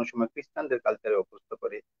 কোনো সময় খ্রিস্টানদের কালচারে অভ্যস্ত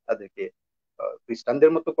করে তাদেরকে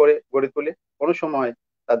খ্রিস্টানদের মতো করে গড়ে তোলে, কোনো সময়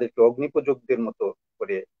তাদেরকে অগ্নিপূজকদের মতো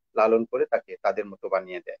করে লালন করে তাকে তাদের মতো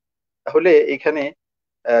বানিয়ে দেয়। তাহলে এখানে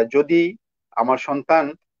যদি আমার সন্তান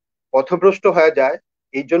পথভ্রষ্ট হয়ে যায়,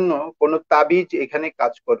 এই জন্য কোনো তাবিজ এখানে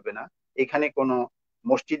কাজ করবে না। এখানে কোনো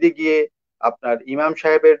মসজিদে গিয়ে আপনার ইমাম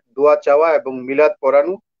সাহেবের দোয়া চাওয়া এবং মিলাদ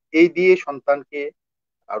পড়ানো, এই দিয়ে সন্তানকে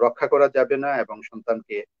রক্ষা করা যাবে না এবং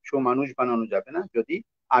সন্তানকে সুমানুষ বানানো যাবে না, যদি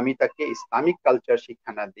আমি তাকে ইসলামিক কালচার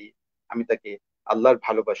শিক্ষা না দিই, আমি তাকে আল্লাহর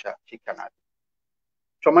ভালোবাসা শিক্ষা না দিই।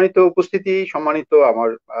 সম্মানিত উপস্থিতি, সম্মানিত আমার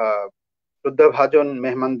শ্রদ্ধাভাজন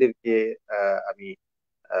মেহমানদেরকে আমি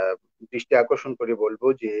দৃষ্টি আকর্ষণ করে বলবো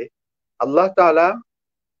যে আল্লাহ তাআলা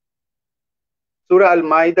সূরা আল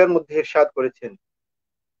মাইদার মধ্যে ইরশাদ করেছেন,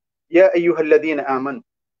 ইয়া আইয়ুহাল্লাযীনা আমানু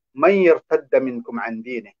মান ইয়ারতাদ্দা মিনকুম আন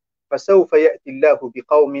দীনিহি فسوف يأتي الله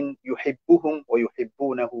بقوم يحبهم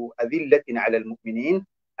ويحبونه أذلة على المؤمنين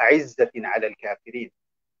أعزة على الكافرين।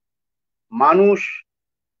 মানুষ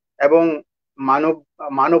এবং মানব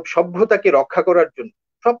মানব সভ্যতাকে রক্ষা করার জন্য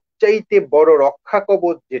সবচাইতে বড় রক্ষা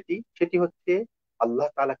কবচ সেটি হচ্ছে আল্লাহ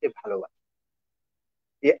তাআলাকে ভালোবাসা।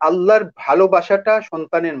 এই আল্লাহর ভালোবাসাটা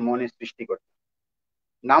সন্তানের মনে সৃষ্টি করতে,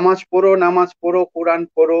 নামাজ পড়ো, কোরআন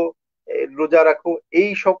পড়ো, রোজা রাখো, এই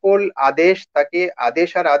সকল আদেশ তাকে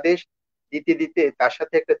আদেশ দিতে দিতে তার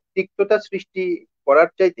সাথে একটা তিক্ততা সৃষ্টি করার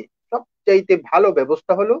চাইতে সবচাইতে ভালো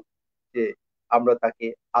ব্যবস্থা হলো যে আমরা তাকে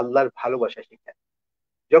আল্লাহর ভালোবাসা শিখাই।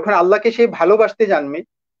 যখন আল্লাহকে সে ভালোবাসতে জানবে,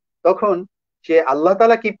 তখন সে আল্লাহ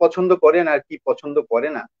তাআলা কি পছন্দ করেন আর কি পছন্দ করে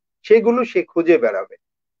না সেগুলো সে খুঁজে বেড়াবে।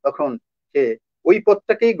 তখন সে ওই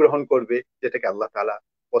পথটাকেই গ্রহণ করবে যেটাকে আল্লাহ তাআলা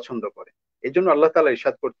পছন্দ করে। এই জন্য আল্লাহ তাআলা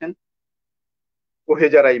ইরশাদ করছেন, ওহে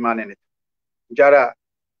যারা ঈমান এনেছে, যারা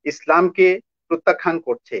ইসলামকে প্রত্যাখ্যান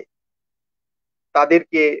করছে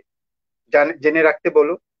তাদেরকে জেনে রাখতে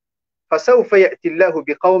বলো, ফাসাউফা ইয়াতিল্লাহু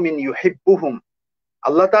বিকাউমিন ইউহিব্বুহুম,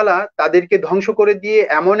 আল্লাহ তাআলা তাদেরকে ধ্বংস করে দিয়ে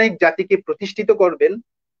এমন এক জাতিকে প্রতিষ্ঠিত করবেন,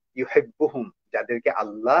 ইউহিব্বুহুম, যাদেরকে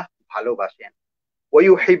আল্লাহ ভালোবাসেন, ওয়া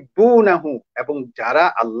ইউহিব্বুনাহু, এবং যারা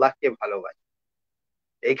আল্লাহকে ভালোবাসে।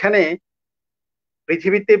 এখানে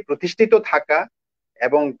পৃথিবীতে প্রতিষ্ঠিত থাকা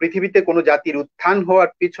এবং পৃথিবীতে কোনো জাতির উত্থান হওয়ার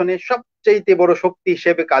পিছনে সবচাইতে বড় শক্তি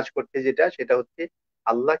হিসেবে কাজ করতে সেটা হচ্ছে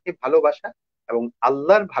আল্লাহকে ভালোবাসা এবং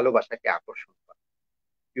আল্লাহর ভালোবাসাকে আকর্ষণ করা।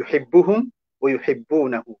 ইউহিব্বুহুম ওয়া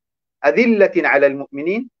ইউহিব্বুনাহু আযিল্লাতিন আলাল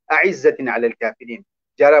মুমিনিন আইজ্জাতিন আলাল কাফিরিন,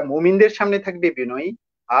 যারা মুমিনদের সামনে থাকবে বিনয়ী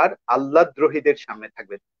আর আল্লাহ দ্রোহীদের সামনে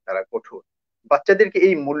থাকবে তারা কঠোর। বাচ্চাদেরকে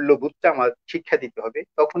এই মূল্যবোধটা আমার শিক্ষা দিতে হবে,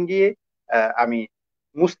 তখন গিয়ে আমি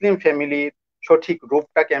মুসলিম ফ্যামিলির সঠিক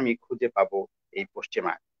রূপটাকে আমি খুঁজে পাবো এই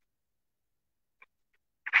পশ্চিমায়।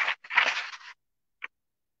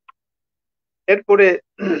 এরপরে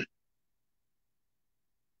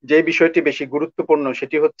যে বিষয়টি বেশি গুরুত্বপূর্ণ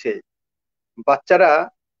সেটি হচ্ছে বাচ্চারা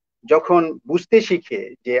যখন বুঝতে শিখে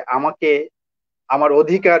যে আমাকে আমার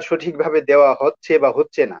অধিকার সঠিকভাবে দেওয়া হচ্ছে বা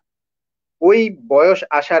হচ্ছে না, ওই বয়স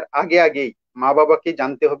আসার আগেই মা বাবাকে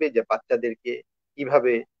জানতে হবে যে বাচ্চাদেরকে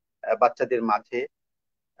কিভাবে বাচ্চাদের মাঝে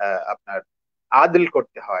আপনার আদল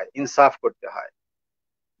করতে হয়, ইনসাফ করতে হয়।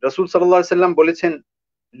 রাসূল সাল্লাল্লাহু আলাইহি সাল্লাম বলেছেন,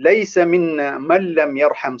 লাইসা মিন্না মান লাম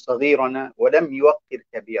ইয়ারহাম সাগীরানা ওয়া লাম ইউক্কির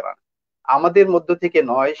কাবীরানা, আমাদের মধ্য থেকে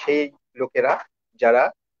নয় সেই লোকেরা যারা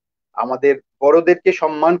আমাদের বড়দেরকে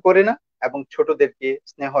সম্মান করে না এবং ছোটদেরকে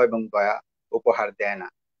স্নেহ এবং দয়া উপহার দেয় না।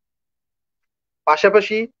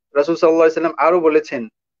 পাশাপাশি রাসূল সাল্লাল্লাহু আলাইহি সাল্লাম আরো বলেছেন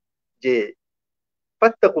যে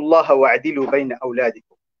ফাত্তাকুল্লাহা ওয়া আদিলু বাইনা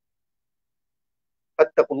আওলাদিকুম,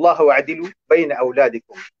 ফাত্তাকুল্লাহা ওয়া আদিলু বাইনা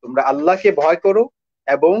আওলাদিকুম, তোমরা আল্লাহকে ভয় করো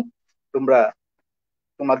এবং তোমরা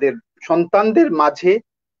তোমাদের সন্তানদের মাঝে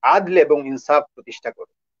আদল এবং ইনসাফ প্রতিষ্ঠা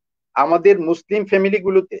করো। আমাদের মুসলিম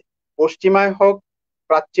ফ্যামিলিগুলোতে, পশ্চিমায় হোক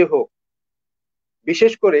প্রাচ্যে হোক,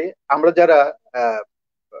 বিশেষ করে আমরা যারা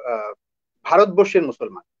ভারতবর্ষের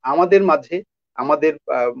মুসলমান, আমাদের মাঝে, আমাদের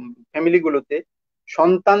ফ্যামিলিগুলোতে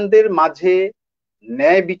সন্তানদের মাঝে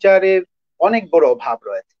ন্যায় বিচারের অনেক বড় অভাব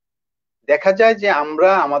রয়েছে। দেখা যায় যে আমরা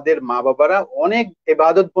আমাদের মা বাবারা অনেক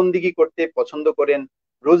ইবাদত বন্দিগি করতে পছন্দ করেন,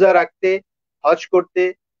 রোজা রাখতে, হজ করতে,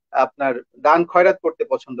 আপনার দান খয়রাত করতে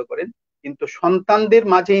পছন্দ করেন, কিন্তু সন্তানদের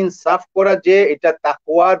মাঝে ইনসাফ করা যে এটা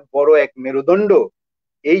তাকওয়ার বড় এক মেরুদণ্ড,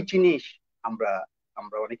 এই জিনিস আমরা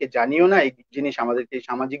অনেকে জানিও না। এই জিনিস আমাদেরকে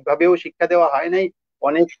সামাজিক ভাবেও শিক্ষা দেওয়া হয় নাই,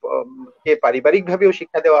 অনেককে পারিবারিক ভাবেও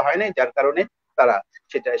শিক্ষা দেওয়া হয় নাই, যার কারণে তারা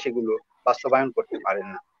সেগুলো বাস্তবায়ন করতে পারেন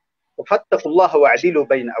না। ফাত্তাকুল্লাহা ওয়া আদিলু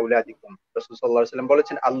বাইনা আওলাদিকুম, রাসূল সাল্লাল্লাহু আলাইহি ওয়াসাল্লাম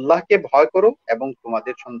বলেছেন আল্লাহকে ভয় করো এবং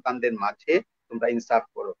তোমাদের সন্তানদের মাঝে তোমরা ইনসাফ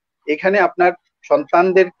করো। এখানে আপনার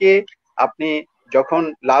সন্তানদেরকে আপনি যখন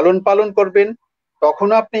লালন পালন করবেন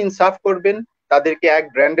তখনও আপনি ইনসাফ করবেন, তাদেরকে এক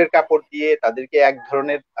ব্র্যান্ডের কাপড় দিয়ে, তাদেরকে এক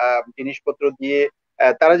ধরনের জিনিসপত্র দিয়ে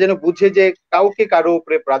তারা যেন বুঝে যে কাউকে কারো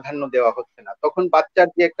উপরে প্রাধান্য দেওয়া হচ্ছে না। তখন বাচ্চার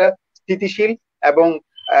যে একটা স্থিতিশীল এবং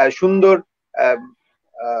সুন্দর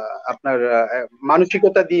আপনার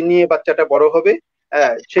মানসিকতা দিয়ে নিয়ে বাচ্চাটা বড় হবে,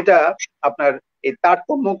 সেটা আপনার এই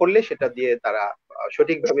তারতম্য করলে সেটা দিয়ে তারা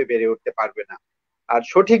সঠিকভাবে বেড়ে উঠতে পারবে না। আর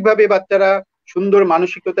সঠিকভাবে বাচ্চারা সুন্দর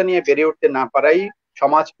মানসিকতা নিয়ে বেড়ে উঠতে না পারাই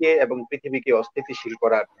সমাজকে এবং পৃথিবীকে অস্থিতিশীল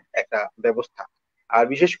করার একটা ব্যবস্থা। আর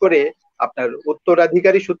বিশেষ করে আপনার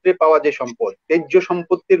উত্তরাধিকারী সূত্রে পাওয়া যে সম্পদ, ত্যায্য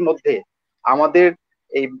সম্পত্তির মধ্যে আমাদের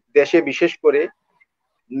এই দেশে বিশেষ করে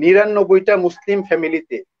 ৯৯টা মুসলিম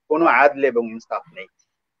ফ্যামিলিতে কোনো আদল এবং ইনসাফ নেই।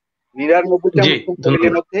 ৯৯টা মুসলিম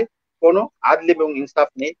ফ্যামিলির মধ্যে কোনো আদল এবং ইনসাফ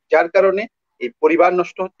নেই, যার কারণে এই পরিবার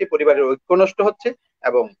নষ্ট হচ্ছে, পরিবারের ঐক্য নষ্ট হচ্ছে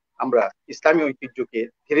এবং আমরা ইসলামী ঐতিহ্যকে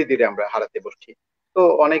ধীরে ধীরে আমরা হারাতে বসছি। তো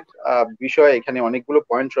অনেক বিষয় এখানে, অনেকগুলো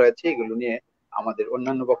পয়েন্ট রয়েছে, এগুলো নিয়ে আমাদের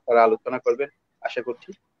অন্যান্য বক্তারা আলোচনা করবেন আশা করছি।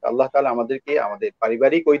 আল্লাহ তাআলা আমাদেরকে আমাদের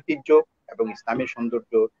পারিবারিক ঐতিহ্য এবং ইসলামের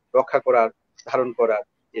সৌন্দর্য রক্ষা করার, ধারণ করার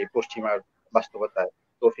এই পশ্চিমার বাস্তবতায়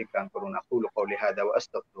তৌফিক দান করুন। আকুলু কওলি হাযা ওয়া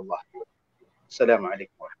আস্তাগফিরুল্লাহ। আসসালামু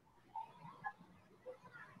আলাইকুম।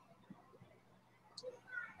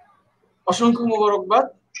 অসংখ্য মোবারকবাদ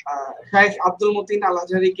শাইখ আব্দুল মতিন আল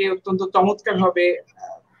আজহারীকে অত্যন্ত চমৎকার ভাবে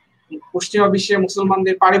পশ্চিমা বিশ্বে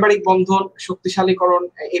মুসলমানদের পারিবারিক বন্ধন শক্তিশালীকরণ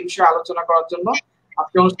এই বিষয়ে আলোচনা করার জন্য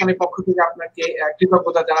আজকে অনুষ্ঠানের পক্ষ থেকে আপনাকে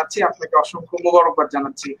কৃতজ্ঞতা জানাচ্ছি, আপনাকে অসংখ্য মোবারকবাদ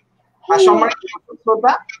জানাচ্ছি। সম্মানিত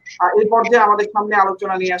শ্রোতা, এই পর্যায়ে আমাদের সামনে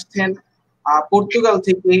আলোচনা নিয়ে আসছেন পর্তুগাল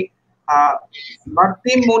থেকে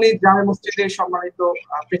মার্তিম মনির জামে মসজিদের সম্মানিত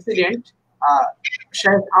president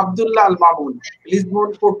Sheikh Abdullah Al Mamun, Lisbon,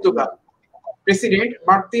 Portugal. President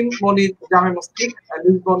Martim মনির জামে মসজিদ,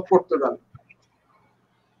 লিসবন, পর্তুগাল।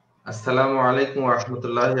 আসসালামু আলাইকুম ওয়া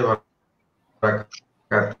রাহমাতুল্লাহি ওয়া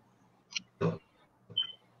বারাকাতুহু।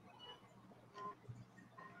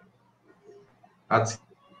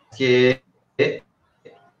 আজকে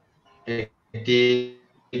একটি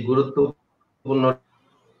গুরুত্বপূর্ণ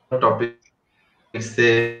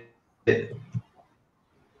টপিকসে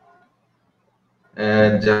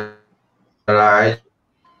যারা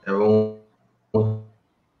এবং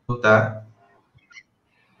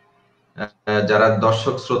যারা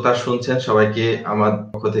দর্শক শ্রোতা শুনছেন সবাইকে আমার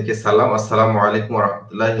পক্ষ থেকে সালাম। আসসালামু আলাইকুম ওয়া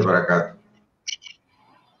রাহমাতুল্লাহি ওয়া বারাকাতুহু।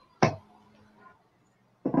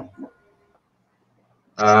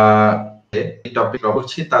 এই টপিক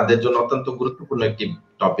বলছি তাদের জন্য অত্যন্ত গুরুত্বপূর্ণ একটি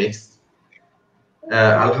টপিকস।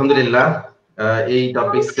 আলহামদুলিল্লাহ, এই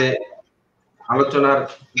টপিকসে আলোচনার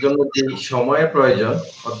জন্য যে সময়ের প্রয়োজন,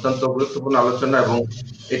 অত্যন্ত গুরুত্বপূর্ণ আলোচনা এবং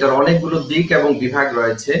এটার অনেকগুলো দিক এবং বিভাগ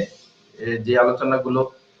রয়েছে, যে আলোচনাগুলো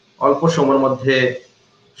অল্প সময়ের মধ্যে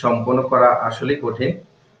সম্পন্ন করা আসলেই কঠিন।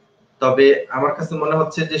 তবে আমার কাছে মনে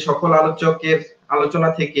হচ্ছে যে সকল আলোচকের আলোচনা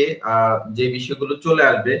থেকে যে বিষয়গুলো চলে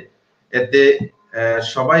আসবে এতে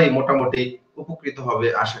সবাই মোটামুটি উপকৃত হবে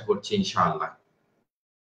আশা করছি ইনশাআল্লাহ।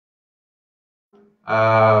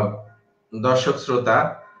 দর্শক শ্রোতা,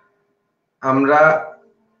 আমরা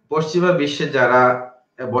পশ্চিমা বিশ্বে যারা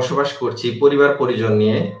বসবাস করছি পরিবার পরিজন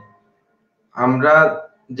নিয়ে, আমরা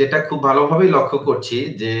যেটা খুব ভালোভাবেই লক্ষ্য করছি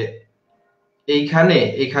যে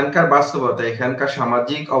এখানকার বাস্তবতা, এখানকার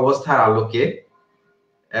সামাজিক অবস্থার আলোকে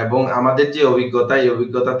এবং আমাদের যে অভিজ্ঞতা, এই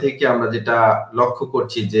অভিজ্ঞতা থেকে আমরা যেটা লক্ষ্য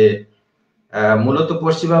করছি যে মূলত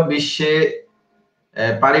পশ্চিমা বিশ্বে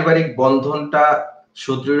পারিবারিক বন্ধনটা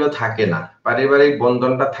সুদৃঢ় থাকে না, পারিবারিক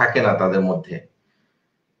বন্ধনটা থাকে না তাদের মধ্যে।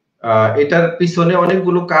 এটার পিছনে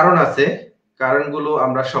অনেকগুলো কারণ আছে। কারণগুলো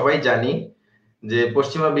আমরা সবাই জানি যে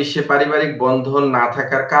পশ্চিমা বিশ্বে পারিবারিক বন্ধন না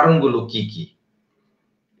থাকার কারণগুলো কি কি।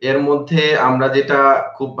 এর মধ্যে আমরা যেটা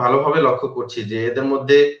খুব ভালোভাবে লক্ষ্য করছি যে এদের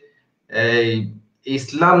মধ্যে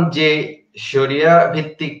ইসলাম যে শরিয়া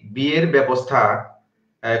ভিত্তিক বিয়ের ব্যবস্থা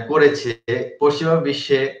করেছে, পশ্চিমা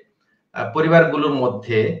বিশ্বে পরিবারগুলোর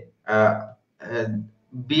মধ্যে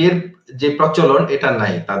বিয়ের যে প্রচলন এটা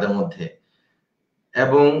নাই তাদের মধ্যে,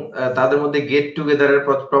 এবং তাদের মধ্যে গেট টুগেদারের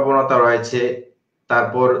প্রবণতা রয়েছে।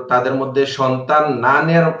 তারপর তাদের মধ্যে সন্তান না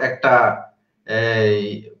নেওয়ার একটা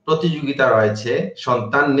প্রতিযোগিতা রয়েছে,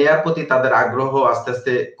 সন্তান নেয়ার প্রতি তাদের আগ্রহ আস্তে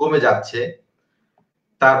আস্তে কমে যাচ্ছে।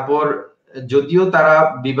 তারপর যদিও তারা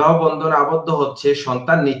বিবাহ বন্ধনে আবদ্ধ হচ্ছে,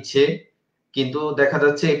 সন্তান নিচ্ছে, কিন্তু দেখা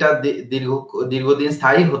যাচ্ছে এটা দীর্ঘদিন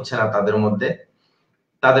স্থায়ী হচ্ছে না তাদের মধ্যে।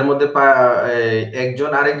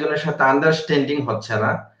 একজন আরেকজনের সাথে আন্ডারস্ট্যান্ডিং হচ্ছে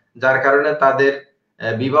না, যার কারণে তাদের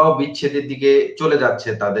বিবাহ বিচ্ছেদের দিকে চলে যাচ্ছে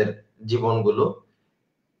তাদের জীবনগুলো।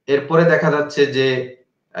 এরপরে দেখা যাচ্ছে যে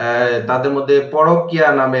তাদের মধ্যে পরকীয়া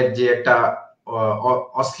নামের যে একটা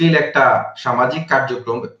অশ্লীল একটা সামাজিক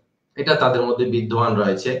কার্যক্রম, এটা তাদের মধ্যে বিদ্যমান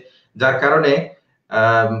রয়েছে, যার কারণে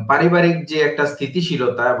পারিবারিক যে একটা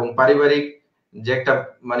স্থিতিশীলতা এবং পারিবারিক যে একটা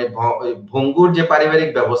মানে ভঙ্গুর যে পারিবারিক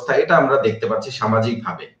ব্যবস্থা, এটা আমরা দেখতে পাচ্ছি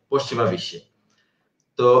সামাজিকভাবে পশ্চিমা বিশ্বে।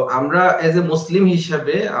 তো আমরা এজ এ মুসলিম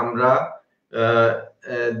হিসাবে আমরা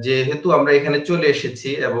যেহেতু আমরা এখানে চলে এসেছি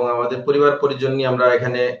এবং আমাদের পরিবার পরিজন নিয়ে আমরা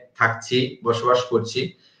এখানে থাকছি, বসবাস করছি,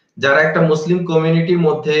 যারা একটা মুসলিম কমিউনিটির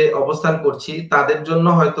মধ্যে অবস্থান করছি তাদের জন্য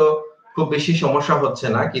হয়তো খুব বেশি সমস্যা হচ্ছে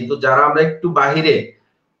না, কিন্তু যারা আমরা একটু বাহিরে,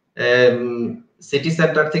 সিটি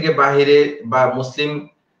সেন্টার থেকে বাহিরে বা মুসলিম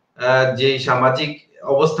যে সামাজিক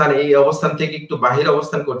অবস্থান, এই অবস্থান থেকে একটু বাহিরে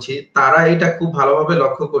অবস্থান করছি, তারা এটা খুব ভালোভাবে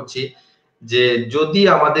লক্ষ্য করছি যে যদি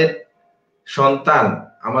আমাদের সন্তান,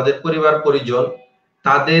 আমাদের পরিবার পরিজন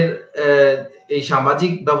তাদের এই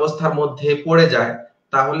সামাজিক ব্যবস্থার মধ্যে পড়ে যায়,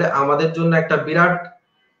 তাহলে আমাদের জন্য একটা বিরাট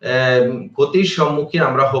ক্ষতির সম্মুখীন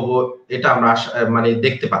আমরা হব, এটা আমরা মানে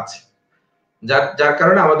দেখতে পাচ্ছি। যার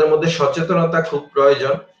কারণে আমাদের মধ্যে সচেতনতা খুব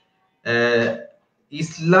প্রয়োজন।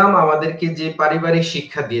 ইসলাম আমাদেরকে যে পারিবারিক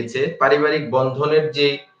শিক্ষা দিয়েছে, পারিবারিক বন্ধনের যে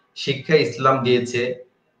শিক্ষা ইসলাম দিয়েছে,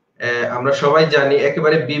 আমরা সবাই জানি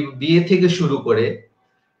একেবারে বিয়ে থেকে শুরু করে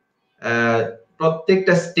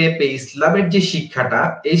প্রত্যেকটা স্টেপে ইসলামের যে শিক্ষাটা,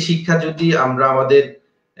 এই শিক্ষা যদি আমরা আমাদের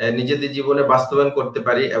নিজেদের জীবনে বাস্তবায়ন করতে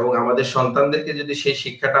পারি এবং আমাদের সন্তানদেরকে যদি সেই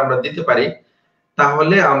শিক্ষাটা আমরা দিতে পারি,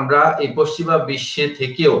 তাহলে আমরা এই পশ্চিমা বিশ্বে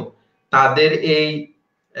থেকেও তাদের এই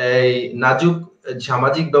নাজুক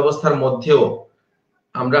সামাজিক ব্যবস্থার মধ্যেও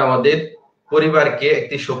আমরা আমাদের পরিবারকে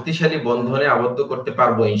একটি শক্তিশালী বন্ধনে আবদ্ধ করতে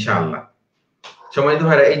পারবো ইনশাআল্লাহ। সম্মানিত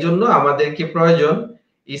ভাইরা, এই জন্য আমাদেরকে প্রয়োজন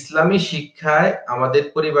ইসলামী শিক্ষায় আমাদের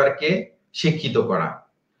পরিবারকে শিক্ষিত করা।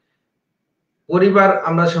 পরিবার,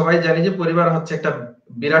 আমরা সবাই জানি যে পরিবার হচ্ছে একটা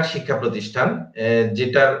বিরাট শিক্ষা প্রতিষ্ঠান,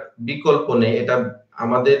 যেটার বিকল্প নেই। এটা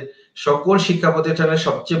আমাদের সকল শিক্ষা প্রতিষ্ঠানের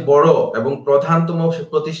সবচেয়ে বড় এবং প্রধানতম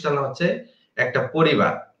প্রতিষ্ঠান হচ্ছে একটা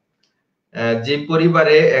পরিবার। যে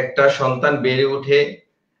পরিবারে একটা সন্তান বেড়ে ওঠে,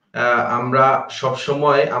 আমরা সব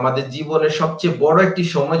সময় আমাদের জীবনের সবচেয়ে বড় একটি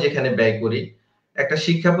সময় যেখানে ব্যয় করি, একটা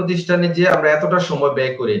শিক্ষা প্রতিষ্ঠানে যে আমরা এতটা সময়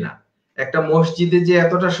ব্যয় করি না, একটা মসজিদে যে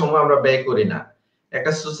এতটা সময় আমরা ব্যয় করি না,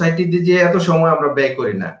 একটা সোসাইটিতে যে এত সময় আমরা ব্যয়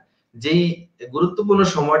করি না, যেই গুরুত্বপূর্ণ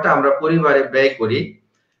সময়টা আমরা পরিবারে ব্যয় করি,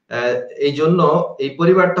 এই জন্য এই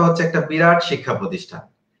পরিবারটা হচ্ছে একটা বিরাট শিক্ষা প্রতিষ্ঠান।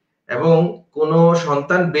 এবং কোনো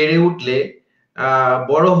সন্তান বেড়ে উঠলে,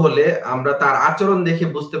 বড় হলে আমরা তার আচরণ দেখে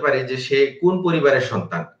বুঝতে পারি যে সে কোন পরিবারের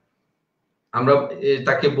সন্তান। আমরা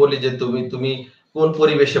তাকে বলি যে তুমি কোন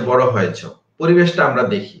পরিবেশে বড় হয়েছো, পরিবেশটা আমরা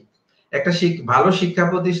দেখি। একটা ভালো শিক্ষা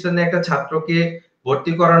প্রতিষ্ঠানে একটা ছাত্রকে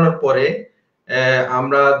ভর্তি করানোর পরে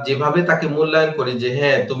আমরা যেভাবে তাকে মূল্যায়ন করি যে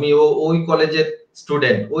হ্যাঁ তুমি ওই কলেজের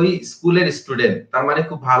স্টুডেন্ট, ওই স্কুলের স্টুডেন্ট, তার মানে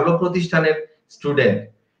খুব ভালো প্রতিষ্ঠানের স্টুডেন্ট,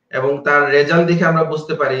 এবং তার রেজাল্ট দেখে আমরা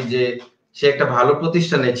বুঝতে পারি যে সে একটা ভালো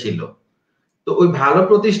প্রতিষ্ঠানে ছিল। তো ওই ভালো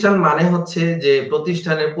প্রতিষ্ঠান মানে হচ্ছে যে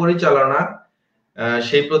প্রতিষ্ঠানের পরিচালনা,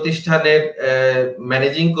 সেই প্রতিষ্ঠানের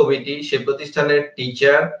ম্যানেজিং কমিটি, সেই প্রতিষ্ঠানের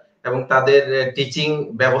টিচার এবং তাদের টিচিং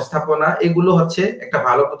ব্যবস্থাপনা, এগুলো হচ্ছে একটা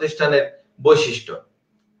ভালো প্রতিষ্ঠানের বৈশিষ্ট্য।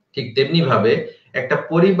 ঠিক তেমনি ভাবে একটা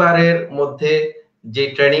পরিবারের মধ্যে যে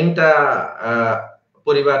ট্রেনিংটা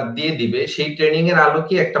পরিবার দিয়ে দিবে, সেই ট্রেনিং এর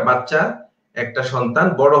আলোকে একটা বাচ্চা, একটা সন্তান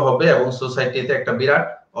বড় হবে এবং সোসাইটিতে একটা বিরাট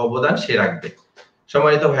অবদান সে রাখবে।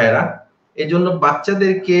 সম্মানিত ভাইয়েরা, এই জন্য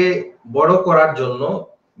বাচ্চাদেরকে বড় করার জন্য,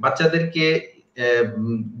 বাচ্চাদেরকে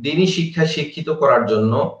দিনী শিক্ষায় শিক্ষিত করার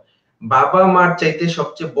জন্য বাবা মার চাইতে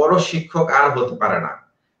সবচেয়ে বড় শিক্ষক আর হতে পারে না,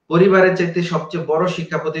 পরিবারের চাইতে সবচেয়ে বড়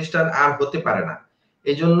শিক্ষা প্রতিষ্ঠান আর হতে পারে না।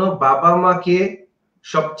 এই জন্য বাবা মাকে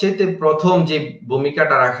সবচেয়ে প্রথম যে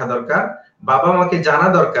ভূমিকাটা রাখা দরকার, বাবা মাকে জানা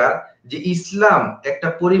দরকার যে ইসলাম একটা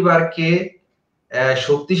পরিবারকে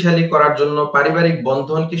শক্তিশালী করার জন্য, পারিবারিক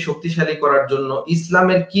বন্ধনকে শক্তিশালী করার জন্য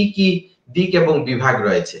ইসলামের কি কি দিক এবং বিভাগ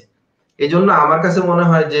রয়েছে। এই জন্য আমার কাছে মনে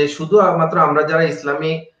হয় যে শুধু মাত্র আমরা যারা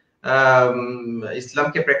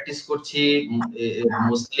ইসলামকে প্র্যাকটিস করছি,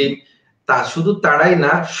 মুসলিম, তা শুধু তারাই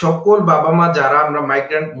না, সকল বাবা মা যারা আমরা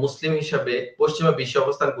মাইগ্রেন্ট মুসলিম হিসাবে পশ্চিমা বিশ্বে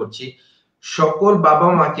অবস্থান করছি, সকল বাবা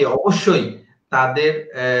মাকে অবশ্যই তাদের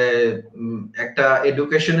একটা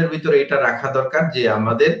এডুকেশনের ভিতরে এটা রাখা দরকার যে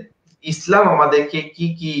আমাদের ইসলাম আমাদেরকে কি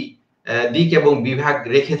কি দিক এবং বিভাগ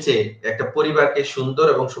রেখেছে একটা পরিবারকে সুন্দর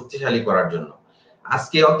এবং শক্তিশালী করার জন্য।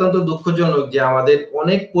 আজকে অত্যন্ত দুঃখজনক যে আমাদের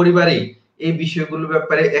অনেক পরিবারই এই বিষয়গুলোর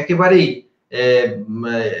ব্যাপারে একেবারেই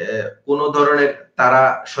কোনো ধরনের তারা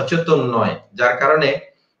সচেতন নয়, যার কারণে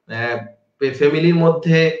ফ্যামিলির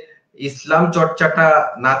মধ্যে ইসলাম চর্চাটা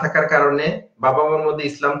না থাকার কারণে, বাবা মার মধ্যে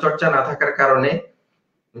ইসলাম চর্চা না থাকার কারণে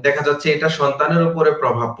দেখা যাচ্ছে এটা সন্তানের উপরে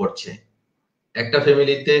প্রভাব পড়ছে। একটা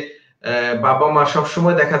ফ্যামিলিতে বাবা মা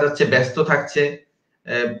সবসময় দেখা যাচ্ছে ব্যস্ত থাকছে,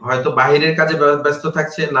 হয়তো বাহিরের কাজে ব্যস্ত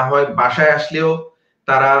থাকছে, না হয় বাসায় আসলেও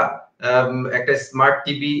তারা একটা স্মার্ট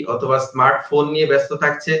টিভি অথবা স্মার্টফোন নিয়ে ব্যস্ত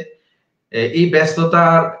থাকছে। এই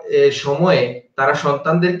ব্যস্ততার সময়ে তারা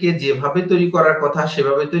সন্তানদেরকে যেভাবে তৈরি করার কথা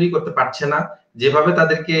সেভাবে তৈরি করতে পারছে না, যেভাবে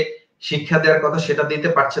তাদেরকে শিক্ষা দেওয়ার কথা সেটা দিতে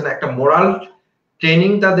পারছে না, একটা মোরাল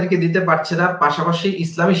ট্রেনিং তাদেরকে দিতে পারছে না, পাশাপাশি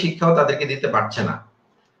ইসলামী শিক্ষাও তাদেরকে দিতে পারছে না।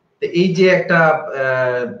 এই যে একটা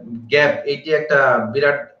গ্যাপ, এই যে একটা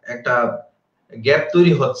বিরাট একটা গ্যাপ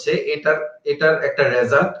তৈরি হচ্ছে, এটার একটা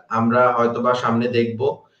রেজাল্ট আমরা হয়তোবা সামনে দেখব।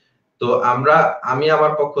 তো আমি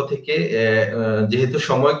আমার পক্ষ থেকে যেহেতু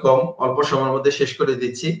সময় কম, অল্প সময়ের মধ্যে শেষ করে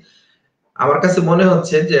দিচ্ছি। আমার কাছে মনে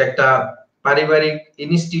হচ্ছে যে একটা পারিবারিক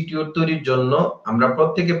ইনস্টিটিউট তৈরির জন্য আমরা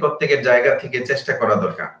প্রত্যেকের জায়গা থেকে চেষ্টা করা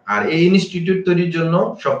দরকার। আর এই ইনস্টিটিউট তৈরির জন্য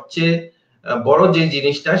সবচেয়ে বড় যে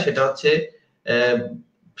জিনিসটা সেটা হচ্ছে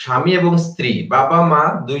স্বামী এবং স্ত্রী, বাবা মা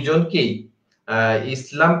দুইজনকেই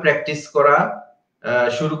ইসলাম প্র্যাকটিস করা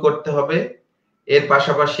শুরু করতে হবে। এর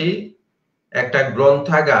পাশাপাশি একটা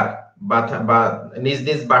গ্রন্থাগার বা নিজ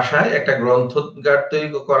নিজ বাসায় একটা গ্রন্থাগার তৈরি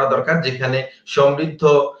করা দরকার, যেখানে সমৃদ্ধ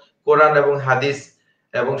কোরআন এবং হাদিস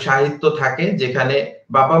এবং সাহিত্য থাকে, যেখানে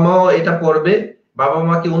বাবা মাও এটা পড়বে, বাবা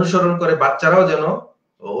মাকে অনুসরণ করে বাচ্চারাও যেন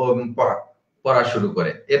পড়া শুরু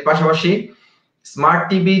করে। এর পাশাপাশি স্মার্ট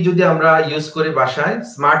টিভি যদি আমরা ইউজ করি বাসায়,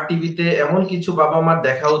 স্মার্ট টিভিতে এমন কিছু বাবা মার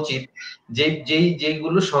দেখা উচিত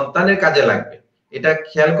যেগুলো সন্তানের কাজে লাগবে। এটা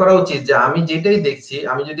খেয়াল করা উচিত যে আমি যেটাই দেখছি,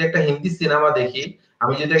 আমি যদি একটা হিন্দি সিনেমা দেখি,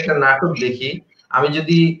 আমি যদি একটা নাটক দেখি, আমি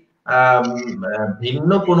যদি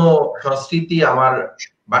ভিন্ন কোনো সংস্কৃতি আমার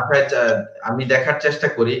বাসায় আমি দেখার চেষ্টা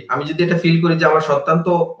করি, আমি যদি এটা ফিল করি যে আমার সন্তান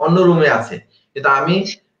তো অন্য রুমে আছে কিন্তু আমি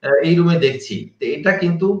এই রুমে দেখছি, তো এটা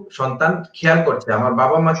কিন্তু সন্তান খেয়াল করছে আমার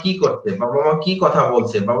বাবা মা কি করছে, বাবা মা কি কথা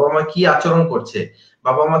বলছে, বাবা মা কি আচরণ করছে,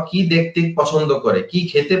 বাবা মা কি দেখতে পছন্দ করে, কি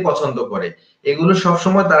খেতে পছন্দ করে, এগুলো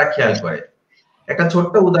সবসময় তারা খেয়াল করে। একটা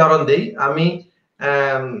ছোট্ট উদাহরণ দেই, আমি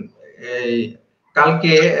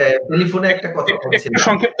কালকে টেলিফোনে একটা কথা বলছিলাম,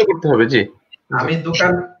 সংক্ষিপ্ত করতে হবে। জি, আমি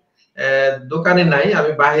দোকানে নাই,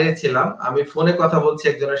 আমি বাইরে ছিলাম, আমি ফোনে কথা বলছি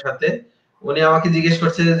একজনের সাথে। উনি আমাকে জিজ্ঞেস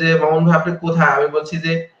করছে যে মামুন ভাই আপনি কোথায়? আমি বলছি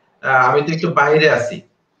যে আমি তো একটু বাইরে আছি,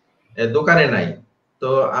 দোকানে নাই। তো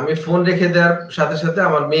আমি ফোন রেখে দেওয়ার সাথে সাথে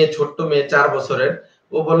আমার মেয়ে, ছোট্ট মেয়ে 4 বছরের,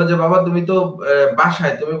 ও বললো যে বাবা তুমি তো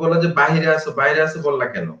বাসায়, তুমি বললো যে বাইরে আছো বললা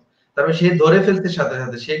কেন? তারপরে সে ধরে ফেলতে সাথে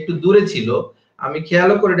সাথে, সে একটু দূরে ছিল, আমি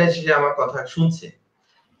খেয়ালও করে নাই সে আমার কথা শুনছে।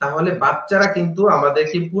 তাহলে বাচ্চারা কিন্তু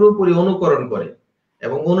আমাদেরকে পুরোপুরি অনুকরণ করে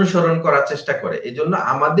এবং অনুসরণ করার চেষ্টা করে। এই জন্য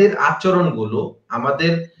আমাদের আচরণগুলো,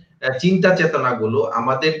 আমাদের চিন্তা চেতনাগুলো,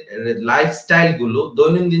 আমাদের লাইফস্টাইল গুলো,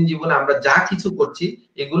 দৈনন্দিন জীবনে আমরা যা কিছু করছি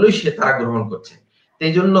এগুলোই তারা গ্রহণ করছে।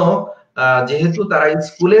 এই জন্য যেহেতু তারা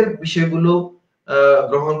স্কুলের বিষয়গুলো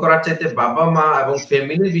গ্রহণ করার চাইতে বাবা মা এবং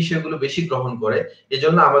ফ্যামিলির বিষয়গুলো বেশি গ্রহণ করে,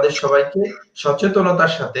 এজন্য আমাদের সবাইকে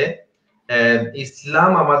সচেতনতার সাথে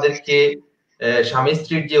ইসলাম আমাদেরকে স্বামী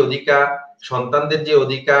স্ত্রীর যে অধিকার, সন্তানদের যে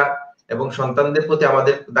অধিকার এবং সন্তানদের প্রতি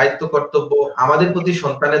আমাদের দায়িত্ব কর্তব্য, আমাদের প্রতি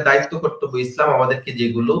সন্তানের দায়িত্ব কর্তব্য, ইসলাম আমাদেরকে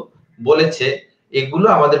যেগুলো বলেছে এগুলো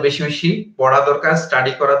আমাদের বেশি বেশি পড়া দরকার,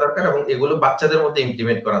 স্টাডি করা দরকার এবং এগুলো বাচ্চাদের মধ্যে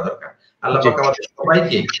ইমপ্লিমেন্ট করা দরকার। আল্লাহ পাক আমাদের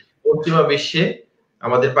সবাইকে পশ্চিমা বিশ্বে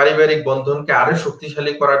আমাদের পারিবারিক বন্ধনকে আরো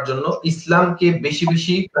শক্তিশালী করার জন্য ইসলামকে বেশি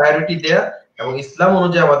বেশি প্রায়োরিটি দেয়া এবং ইসলাম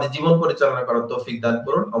অনুযায়ী আমাদের জীবন পরিচালনা করার তৌফিক দান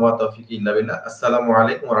করুন। ওয়া তৌফিক ইল্লা বিল্লাহ। আসসালামু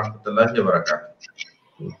আলাইকুম ওয়া রাহমাতুল্লাহি ওয়া বারাকাতুহু।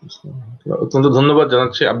 অত্যন্ত ধন্যবাদ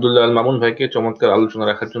জানাচ্ছি আব্দুল্লাহ আল মামুন ভাইকে চমৎকার আলোচনা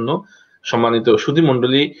রাখার জন্য। সম্মানিত সুধী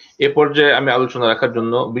মণ্ডলী, এ পর্যায়ে আমি আলোচনা রাখার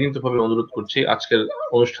জন্য বিনীতভাবে অনুরোধ করছি আজকের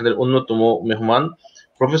অনুষ্ঠানের অন্যতম মেহমান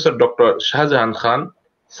প্রফেসর ডক্টর শাহজাহান খান,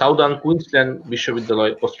 সাউদার্ন কুইন্সল্যান্ড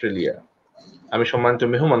বিশ্ববিদ্যালয়, অস্ট্রেলিয়া। আমি সম্মানিত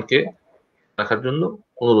মেহমানকে রাখার জন্য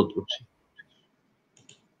অনুরোধ করছি।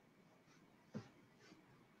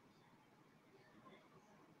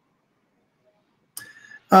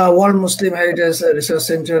 ওয়ার্ল্ড মুসলিম হেরিটেজ রিসার্চ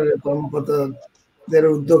সেন্টার কর্মকর্তাদের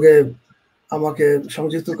উদ্যোগে আমাকে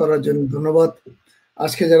সংযুক্ত করার জন্য ধন্যবাদ।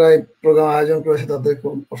 আজকে যারা এই প্রোগ্রাম আয়োজন করেছে তাদেরকে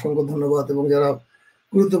অসংখ্য ধন্যবাদ এবং যারা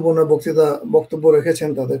গুরুত্বপূর্ণ বক্তব্য রেখেছেন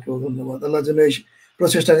তাদেরকেও ধন্যবাদ। আল্লাহ যেন এই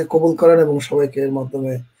প্রচেষ্টাকে কবুল করেন এবং সবাইকে এর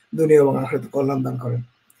মাধ্যমে দুনিয়া এবং আখিরাতে কল্যাণ দান করেন।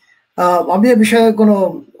 আমি এ বিষয়ে কোনো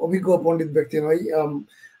অভিজ্ঞ পণ্ডিত ব্যক্তি নই,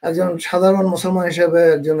 একজন সাধারণ মুসলমান হিসেবে,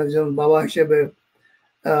 একজন বাবা হিসেবে,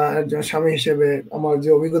 একজন স্বামী হিসেবে আমার যে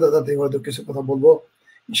অভিজ্ঞতা তাতে হয়তো কিছু কথা বলবো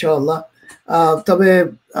ইনশাআল্লাহ। তবে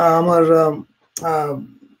আমার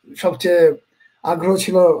সবচেয়ে আগ্রহ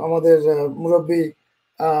ছিল আমাদের মুরব্বী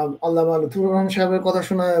আল্লামা লুৎফুর রহমান সাহেবের কথা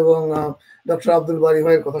শোনা এবং ডক্টর আব্দুল বারী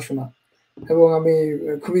ভাইয়ের কথা শোনা, এবং আমি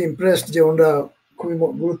খুবই ইমপ্রেসড যে ওনারা খুবই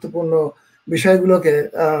গুরুত্বপূর্ণ বিষয়গুলোকে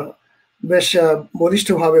বেশ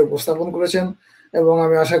বলিষ্ঠভাবে উপস্থাপন করেছেন এবং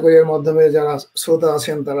আমি আশা করি এর মাধ্যমে যারা শ্রোতা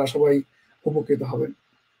আছেন তারা সবাই উপকৃত হবেন।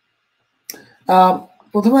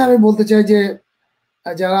 প্রথমে আমি বলতে চাই যে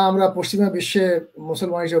যারা আমরা পশ্চিমা বিশ্বে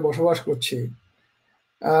মুসলমান হিসেবে বসবাস করছি,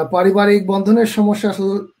 পারিবারিক বন্ধনের সমস্যা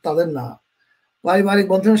শুধু তাদের না, পারিবারিক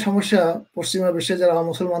বন্ধনের সমস্যা পশ্চিমা বিশ্বে যারা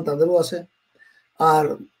মুসলমান তাদেরও আছে, আর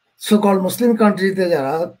সকল মুসলিম কান্ট্রিতে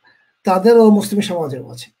যারা তাদেরও মুসলিম সমাজেও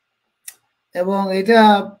আছে। এবং এটা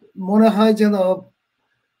মনে হয় যেন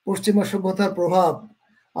পশ্চিমা সভ্যতার প্রভাব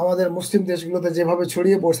আমাদের মুসলিম দেশগুলোতে যেভাবে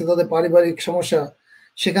ছড়িয়ে পড়ছে, তাদের পারিবারিক সমস্যা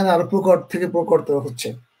সেখানে আরো প্রকট থেকে প্রকটতর হচ্ছে।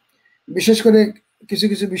 বিশেষ করে কিছু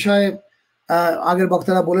কিছু বিষয়ে আগের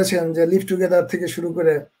বক্তারা বলেছেন যে লিভ টুগেদার থেকে শুরু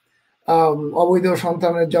করে অবৈধ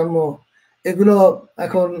সন্তানের জন্ম, এগুলো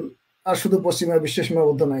এখন আর শুধু পশ্চিমা বিশ্বে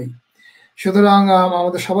সীমাবদ্ধ নাই। সুতরাং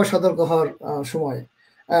আমাদের সবাই সতর্ক হওয়ার সময়।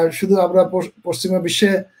 শুধু আমরা পশ্চিমা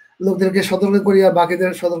বিশ্বে লোকদেরকে সতর্ক করি আর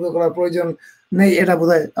বাকিদের সতর্ক করার প্রয়োজন নেই, এটা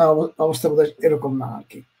বোধহয় অবস্থা বোধহয় এরকম না আর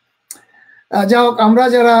কি। যা হোক, আমরা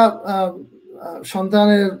যারা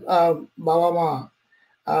সন্তানের বাবা মা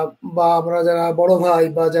বা আমরা যারা বড় ভাই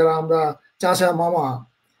বা যারা আমরা চাচা মামা,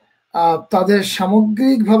 তাদের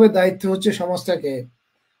সামগ্রিকভাবে দায়িত্ব হচ্ছে সমাজটাকে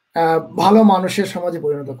ভালো মানুষের সমাজে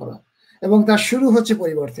পরিণত করা, এবং তার শুরু হচ্ছে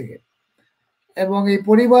পরিবার থেকে। এবং এই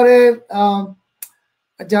পরিবারের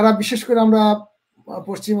যারা বিশেষ করে আমরা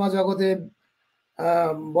পশ্চিমা জগতে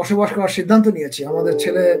বসবাস করার সিদ্ধান্ত নিয়েছি আমাদের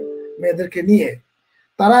ছেলে মেয়েদেরকে নিয়ে,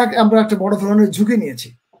 তারা আমরা একটা বড় ধরনের ঝুঁকি নিয়েছি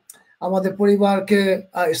আমাদের পরিবারকে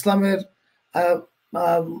ইসলামের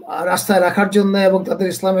রাস্তায় রাখার জন্য এবং তাদের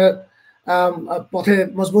ইসলামের পথে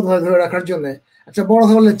মজবুতভাবে ধরে রাখার জন্য একটা বড়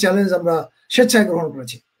ধরনের চ্যালেঞ্জ আমরা স্বেচ্ছায় গ্রহণ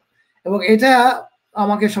করেছি। এবং এটা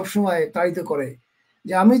আমাকে সবসময় তাড়িত করে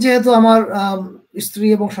যে আমি যেহেতু আমার স্ত্রী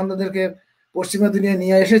এবং সন্তানদেরকে পশ্চিমা দুনিয়ায়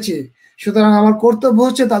নিয়ে এসেছি, সুতরাং আমার কর্তব্য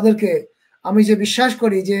হচ্ছে তাদেরকে আমি যে বিশ্বাস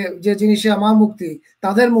করি যে যে জিনিসে আমার মুক্তি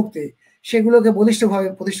তাদের মুক্তি, সেগুলোকে বলিষ্ঠভাবে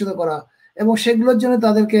প্রতিষ্ঠিত করা এবং সেগুলোর জন্য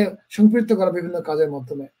তাদেরকে সম্পৃক্ত করা বিভিন্ন কাজের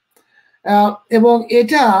মাধ্যমে। এবং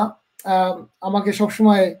এটা আমাকে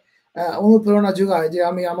সবসময় অনুপ্রেরণা যোগায় যে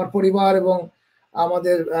আমি আমার পরিবার এবং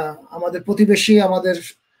আমাদের প্রতিবেশী, আমাদের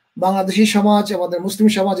বাংলাদেশি সমাজ, আমাদের মুসলিম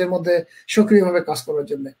সমাজের মধ্যে সক্রিয়ভাবে কাজ করার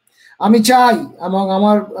জন্য। আমি চাই এবং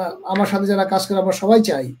আমার সাথে যারা কাজ করে আমরা সবাই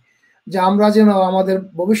চাই যে আমরা যেন আমাদের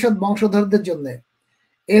ভবিষ্যৎ বংশধরদের জন্য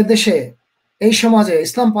এ দেশে এই সমাজে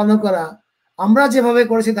ইসলাম পালন করা আমরা যেভাবে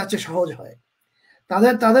করেছি তার চেয়ে সহজ হয়।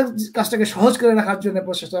 তাদের কাজটাকে সহজ করে রাখার জন্য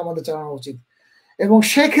প্রচেষ্টা আমাদের চালানো উচিত। এবং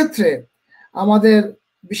সেক্ষেত্রে আমাদের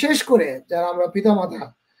বিশেষ করে যারা আমরা পিতামাতা,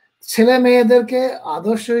 ছেলে মেয়েদেরকে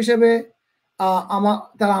আদর্শ হিসেবে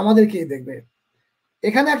তারা আমাদেরকেই দেখবে।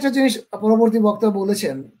 এখানে একটা জিনিস পরবর্তী বক্তা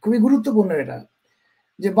বলেছেন, খুবই গুরুত্বপূর্ণ এটা,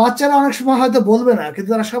 যে বাচ্চারা অনেক সময় হয়তো বলবে না, কিন্তু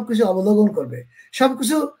তারা সবকিছু অবলোকন করবে,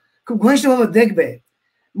 সবকিছু খুব ঘনিষ্ঠভাবে দেখবে,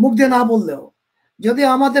 মুখ দিয়ে না বললেও। যদি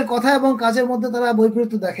আমাদের কথা এবং কাজের মধ্যে তারা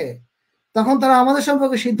বৈপরীত্য দেখে, তখন তারা আমাদের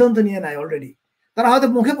সম্পর্কে সিদ্ধান্ত নিয়ে নেয় অলরেডি। তারা হয়তো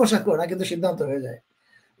মুখে প্রকাশ করে না, কিন্তু সিদ্ধান্ত হয়ে যায়।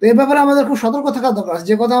 তো এই ব্যাপারে আমাদের খুব সতর্ক থাকা দরকার আছে।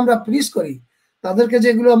 যে কথা আমরা প্লিজ করি, তাদেরকে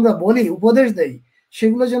যেগুলো আমরা বলি, উপদেশ দেই,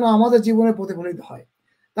 সেগুলো যেন আমাদের জীবনে প্রতিফলিত হয়।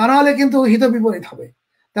 তা নাহলে কিন্তু হিত বিপরীত হবে।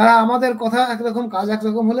 তারা আমাদের কথা একরকম, কাজ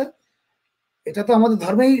একরকম হলে, এটা তো আমাদের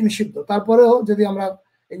ধর্মেই নিষিদ্ধ, তারপরেও যদি আমরা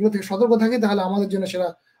এগুলো থেকে সতর্ক থাকি তাহলে আমাদের জন্য সেটা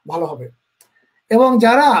ভালো হবে। এবং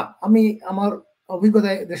যারা আমি আমার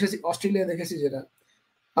অভিজ্ঞতায় দেখেছি, অস্ট্রেলিয়া দেখেছি যেটা,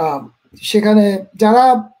 সেখানে যারা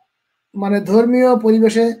মানে ধর্মীয়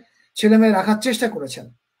পরিবেশে ছেলেমেয়ে রাখার চেষ্টা করেছেন,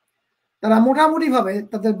 তারা মোটামুটি ভাবে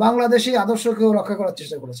তাদের বাংলাদেশি আদর্শকেও রক্ষা করার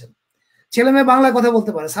চেষ্টা করেছেন। ছেলেমেয়ে বাংলায় কথা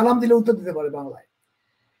বলতে পারে, সালাম দিলে উত্তর দিতে পারে বাংলায়।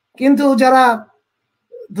 কিন্তু যারা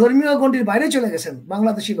ধর্মীয় গণ্ডির বাইরে চলে গেছেন,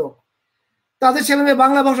 বাংলাদেশি লোক, তাদের ছেলেমেয়ে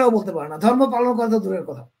বাংলা ভাষাও বলতে পারে না, ধর্ম পালন করা তো দূরের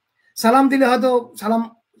কথা, সালাম দিলে হয়তো সালাম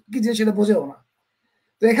কি জিনিস সেটা বোঝেও না।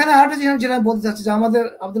 তো এখানে আরেকটা জিনিস যেটা বলতে চাচ্ছি, যে আমাদের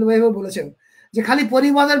আব্দুল ভাই বলেছেন যে খালি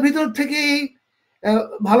পরিবারের ভিতর থেকেই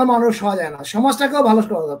ভালো মানুষ হওয়া যায় না, সমাজটাকেও ভালো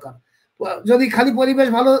করা দরকার। যদি খালি পরিবেশ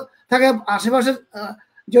ভালো থাকে, আশেপাশের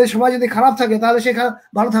যদি সবাই যদি খারাপ থাকে, তাহলে সে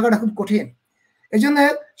ভালো থাকাটা খুব কঠিন। এই জন্য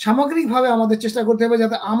সামগ্রিকভাবে আমাদের চেষ্টা করতে হবে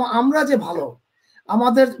যাতে আমরা যে ভালো,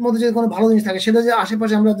 আমাদের মধ্যে যদি কোনো ভালো জিনিস থাকে, সেটা যে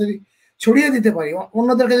আশেপাশে আমরা যদি ছড়িয়ে দিতে পারি,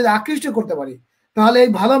 অন্যদেরকে যদি আকৃষ্ট করতে পারি, তাহলে এই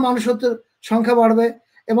ভালো মানুষত্বের সংখ্যা বাড়বে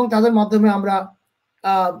এবং তাদের মাধ্যমে আমরা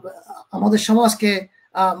আমাদের সমাজকে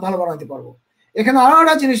ভালো বানাতে পারবো। এখানে আরো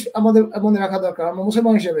একটা জিনিস আমাদের মনে রাখা দরকার, আমরা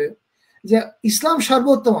মুসলমান হিসেবে, যে ইসলাম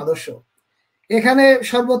সর্বোত্তম আদর্শ। এখানে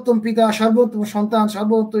সর্বোত্তম পিতা, সর্বোত্তম সন্তান,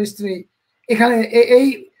 সর্বোত্তম স্ত্রী এখানে এই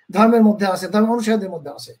ধর্মের মধ্যে আছে, ধর্ম অনুসারীদের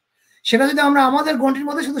মধ্যে আছে। সেটা যদি আমরা আমাদের গণ্ডির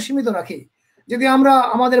মধ্যে শুধু সীমিত রাখি, যদি আমরা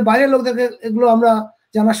আমাদের বাইরের লোকদেরকে এগুলো আমরা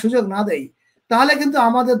জানার সুযোগ না দেই, তাহলে কিন্তু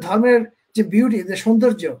আমাদের ধর্মের যে বিউটি, যে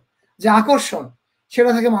সৌন্দর্য, যে আকর্ষণ,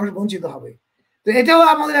 সেটা থেকে মানুষ বঞ্চিত হবে। তো এটাও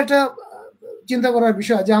আমাদের একটা চিন্তা করার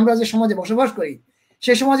বিষয়, যে আমরা যে সমাজে বসবাস করি,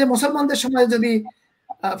 সেই সমাজে মুসলমানদের সমাজে যদি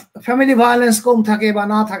ফ্যামিলি ভায়োলেন্স কম থাকে বা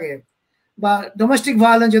না থাকে, বা ডোমেস্টিক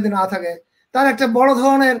ভায়োলেন্স যদি না থাকে, তার একটা বড়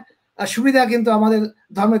ধরনের সুবিধা কিন্তু আমাদের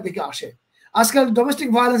ধর্মের দিকে আসে। আজকাল ডোমেস্টিক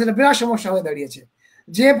ভায়োলেন্স একটা বিরাট সমস্যা হয়ে দাঁড়িয়েছে।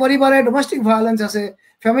 যে পরিবারে ডোমেস্টিক ভায়োলেন্স আছে,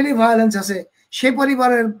 ফ্যামিলি ভায়োলেন্স আছে, সেই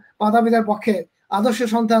পরিবারের মাতা পিতার পক্ষে আদর্শ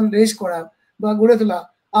সন্তান রেজ করা বা গড়ে তোলা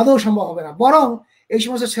আদৌ সম্ভব হবে না। বরং এই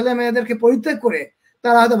সমস্ত ছেলে মেয়েদেরকে পরিত্যাগ করে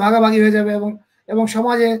তারা হয়তো ভাগাভাগি হয়ে যাবে এবং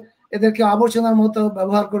সমাজে এদেরকে আবর্জনার মতো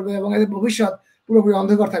ব্যবহার করবে এবং এদের ভবিষ্যৎ পুরোপুরি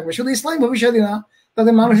অন্ধকার থাকবে। শুধু ইসলামিক ভবিষ্যৎই না,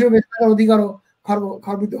 তাদের মানুষের বেঁচে থাকার অধিকারও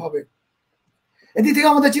খর্বিত হবে। এদিক থেকে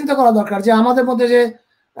আমাদের চিন্তা করা দরকার যে আমাদের মধ্যে যে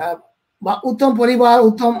উত্তম পরিবার,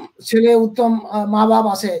 উত্তম ছেলে, উত্তম মা বাপ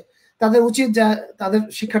আছে, তাদের উচিত যে তাদের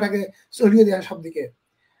শিক্ষাটাকে ছড়িয়ে দেওয়া সব দিকে।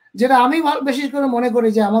 যেটা আমি বিশেষ করে মনে করি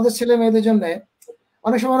যে আমাদের ছেলে মেয়েদের জন্য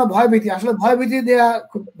অনেক সময় ভয় ভীতি, আসলে ভয় ভীতি দেওয়া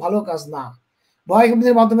খুব ভালো কাজ না। ভয়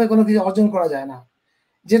ভীতির মাধ্যমে কোনো কিছু অর্জন করা যায় না।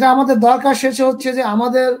 যেটা আমাদের দরকার সেটা হচ্ছে যে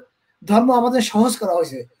আমাদের ধর্ম আমাদের সহজ করা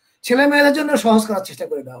হয়েছে, ছেলে মেয়েদের জন্য সহজ করার চেষ্টা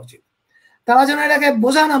করে দেওয়া উচিত। তারা যেন এটাকে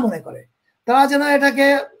বোঝা না মনে করে, তারা যেন এটাকে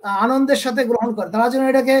আনন্দের সাথে গ্রহণ করে, তারা যেন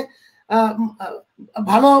এটাকে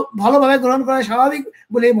ভালোভাবে গ্রহণ করে, স্বাভাবিক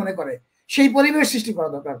বলেই মনে করে। সেই পরিবেশ সৃষ্টি করা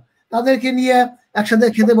দরকার। তাদেরকে নিয়ে একসাথে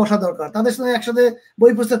খেতে বসা দরকার, তাদের সাথে একসাথে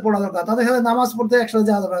বই পুস্তক পড়া দরকার, তাদের সাথে নামাজ পড়তে একসাথে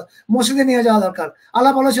যাওয়া দরকার, মসজিদে নিয়ে যাওয়া দরকার,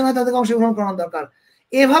 আলাপ আলোচনায় তাদেরকে অংশগ্রহণ করানো দরকার।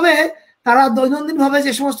 এভাবে তারা দৈনন্দিন ভাবে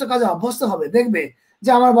যে সমস্ত কাজে অভ্যস্ত হবে, দেখবে যে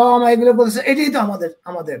আমার বাবা মা এগুলো বলেছে, এটাই তো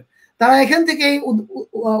আমাদের। তারা এখান থেকেই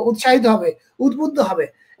উৎসাহিত হবে, উদ্বুদ্ধ হবে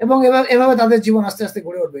এবং এভাবে তাদের জীবন আস্তে আস্তে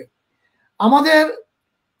গড়ে উঠবে। আমাদের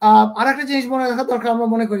আর একটা জিনিস মনে রাখা দরকার, আমরা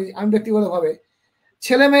মনে করি, আমি ব্যক্তিগতভাবে,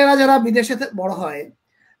 ছেলে মেয়েরা যারা বিদেশে বড় হয়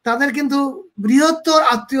তাদের কিন্তু বৃহত্তর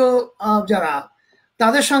আত্মীয় যারা,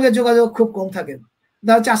 তাদের সঙ্গে যোগাযোগ খুব কম থাকে।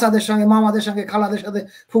 চাচাদের সঙ্গে, মামাদের সঙ্গে, খালাদের সাথে,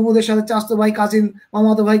 ফুফুদের সাথে, চাচতো ভাই, কাজিন,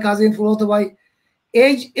 মামাতো ভাই, কাজিন, ফুফাতো ভাই।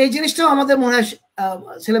 এই জিনিসটাও আমাদের মনে হয়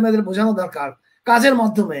ছেলে মেয়েদের বোঝানো দরকার কাজের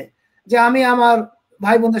মাধ্যমে, যে আমি আমার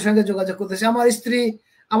ভাই বোনদের সঙ্গে যোগাযোগ করতেছি, আমার স্ত্রী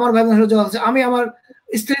আমার ভাই বোনের সঙ্গে যোগাযোগ করছে, আমি আমার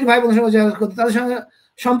স্ত্রীর ভাই বোনের সঙ্গে যোগাযোগ করতে, তাদের সঙ্গে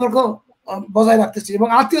সম্পর্ক বজায় রাখতেছি। এবং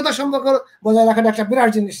আত্মীয়তার সম্পর্ক বজায় রাখাটা একটা বিরাট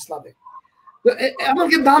জিনিস ইসলামে।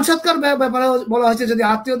 এমনকি দান সৎকার ব্যাপারে বলা হয়েছে, যদি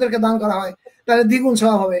আত্মীয়দেরকে দান করা হয় তাহলে দ্বিগুণ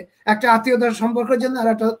স্বভাব হবে, একটা আত্মীয়তার সম্পর্কের জন্য আর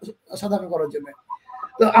একটা সাদাকা করার জন্য।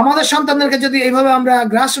 তো আমাদের সন্তানদেরকে যদি এইভাবে আমরা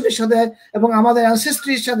গ্রাসরুটের সাথে এবং আমাদের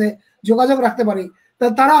অ্যানসেস্ট্রির সাথে যোগাযোগ রাখতে পারি,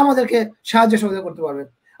 তারা আমাদেরকে সাহায্য সহযোগিতা করতে পারবে।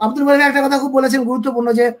 আব্দুল মালিক একটা কথা খুব বলেছেন, গুরুত্বপূর্ণ,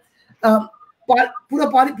 যে পুরো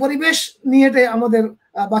পরিবেশ নিয়ে আমাদের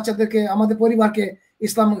বাচ্চাদেরকে, আমাদের পরিবারকে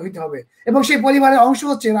ইসলাম হইতে হবে। এবং সেই পরিবারের অংশ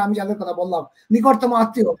হচ্ছে আমি যাদের কথা বললাম, নিকটতম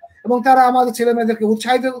আত্মীয়, এবং তারা আমাদের ছেলে মেয়েদেরকে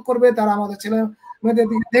উৎসাহিত করবে, তারা আমাদের ছেলে মেয়েদের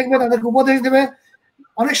দেখবে, তাদেরকে উপদেশ দেবে।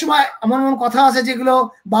 অনেক সময় এমন এমন কথা আছে যেগুলো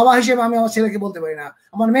বাবা হিসেবে আমি আমার ছেলেকে বলতে পারি না,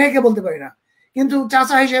 আমার মেয়েকে বলতে পারি না, কিন্তু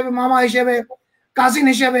চাচা হিসেবে, মামা হিসেবে, কাজিন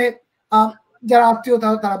হিসেবে যারা আত্মীয়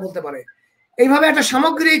তারা বলতে পারে। এইভাবে একটা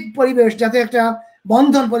সামগ্রিক পরিবেশ, যাতে একটা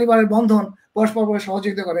বন্ধন, পরিবারের বন্ধন পরস্পর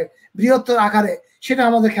সহযোগিতা করে বৃহত্তর আকারে, সেটা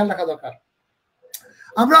আমাদের খেয়াল রাখা দরকার।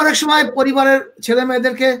 আমরা অনেক সময় পরিবারের ছেলে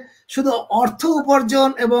মেয়েদেরকে শুধু অর্থ উপার্জন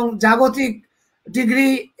এবং জাগতিক ডিগ্রি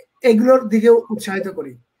এগুলোর দিকেও উৎসাহিত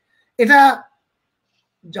করি। এটা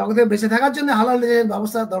জগতে বেঁচে থাকার জন্য হালাল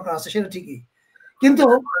ব্যবস্থা দরকার আছে, সেটা ঠিকই, কিন্তু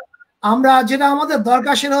আমরা যেটা আমাদের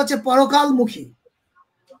দরকার সেটা হচ্ছে পরকালমুখী,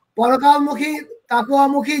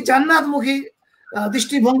 তাকওয়ামুখী, জান্নাতমুখী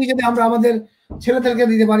দৃষ্টিভঙ্গি যদি আমরা আমাদের ছেলেদেরকে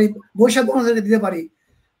দিতে পারি, ভবিষ্যৎদেরকে দিতে পারি,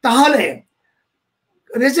 তাহলে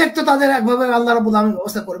রিজেক্ট তো তাদের একভাবে আল্লাহ রাব্বুল আলামিন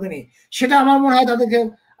ব্যবস্থা করবেনি। সেটা আমার মনে হয় তাদেরকে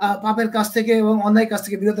পাপের কাছ থেকে এবং অন্যায় কাছ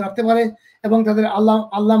থেকে বিরত রাখতে পারে এবং তাদের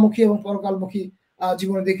আল্লাহমুখী এবং পরকালমুখী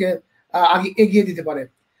জীবনের দিকে আগে এগিয়ে দিতে পারে।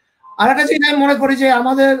 আর একটা জিনিস আমি মনে করি যে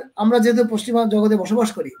আমরা যেহেতু পশ্চিমা জগতে বসবাস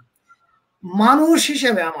করি, মানুষ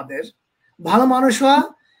হিসেবে আমাদের ভালো মানুষ হওয়া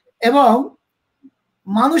এবং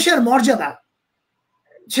মানুষের মর্যাদা,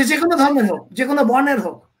 সে যে কোনো ধর্মের হোক, যে কোনো বর্ণের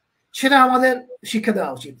হোক, সেটা আমাদের শিক্ষা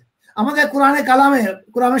দেওয়া উচিত। আমাদের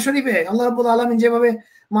কোরআনে শরীফে আল্লাহ রাব্বুল আলামিন যেভাবে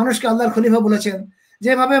মানুষকে আল্লাহর খলিফা বলেছেন,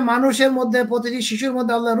 যেভাবে মানুষের মধ্যে, প্রতিটি শিশুর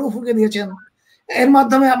মধ্যে আল্লাহ রূহ ফুঁকে দিয়েছেন, এর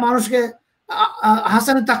মাধ্যমে মানুষকে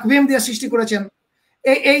হাসানের তাকবীম দিয়ে সৃষ্টি করেছেন,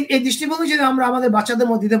 এই দৃষ্টিভঙ্গি যদি আমরা আমাদের বাচ্চাদের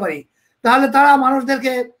মধ্যে দিতে পারি, তাহলে তারা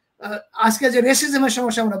মানুষদেরকে, আজকে যে রেসিজমের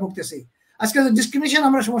সমস্যা আমরা ভুগতেছি, আজকে যে ডিসক্রিমিনেশন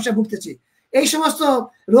আমরা সমস্যা ভুগতেছি, এই সমস্ত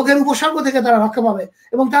রোগের উপসর্গ থেকে তারা রক্ষা পাবে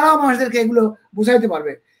এবং তারাও মানুষদেরকে এগুলো বুঝাইতে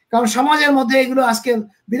পারবে। কারণ সমাজের মধ্যে এগুলো আজকে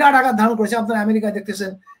বিরাট আকার ধারণ করেছে। আপনারা আমেরিকায়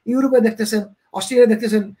দেখতেছেন, ইউরোপে দেখতেছেন, অস্ট্রেলিয়া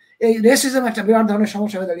দেখতেছেন, এই রেসিজম একটা বিরাট ধরনের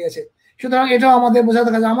সমস্যা হয়ে দাঁড়িয়েছে। সুতরাং এটাও আমাদের বোঝাতে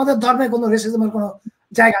হবে, আমাদের ধর্মে কোনো রেসিজমের কোনো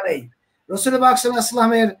জায়গা নেই। রাসূল পাক সাল্লাল্লাহু আলাইহি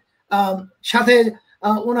ওয়াসাল্লামের সাথে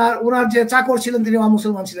ওনার যে চাকর ছিলেন, তিনি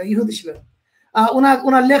মুসলমান ছিলেন, ইহুদি ছিলেন।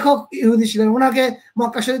 ওনার লেখক ইহুদি ছিলেন। ওনাকে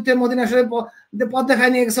মক্কা শরীফ থেকে মদিনা শরীফ পথ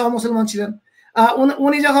দেখায় নিয়ে গেছে, মুসলমান ছিলেন।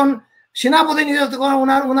 উনি যখন সেনাপতি নিযুক্ত করেন,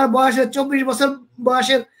 ওনার বয়সের 24 বছর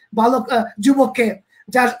বয়সের বালক যুবককে,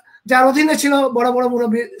 যার যার অধীনে ছিল বড় বড়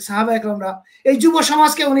মুরব্বী সাহাবা একরামরা, এই যুব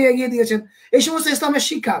সমাজকে উনি এগিয়ে দিয়েছেন। এই সমস্ত ইসলামের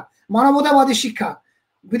শিক্ষা, মানবতাবাদী শিক্ষা,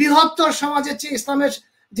 বৃহত্তর সমাজের চেয়ে ইসলামের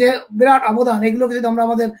যে বিরাট অবদান, এগুলোকে যদি আমরা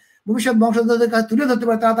আমাদের ভবিষ্যৎ বংশধরদের কাছে তুলে ধরতে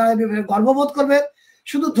পারি, তারা গর্ববোধ করবে।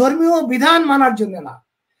 শুধু ধর্মীয় বিধান মানার জন্য না,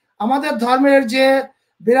 আমাদের ধর্মের যে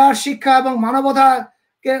বিরাট শিক্ষা এবং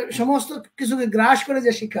মানবতাকে সমস্ত কিছুকে গ্রাস করে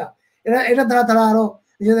যে শিক্ষা, এটা দ্বারা তারা আরো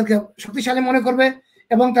নিজেদেরকে শক্তিশালী মনে করবে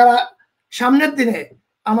এবং তারা সামনের দিনে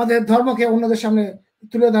আমাদের ধর্মকে অন্যদের সামনে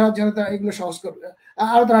তুলে ধরার জন্য তারা এগুলো সহজ করবে,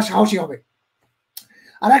 আরো তারা সাহসী হবে।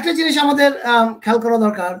 আর একটা জিনিস আমাদের খেয়াল করা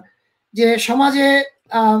দরকার, যে সমাজে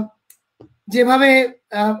যেভাবে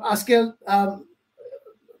আজকে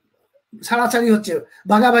ছাড়াছাড়ি হচ্ছে,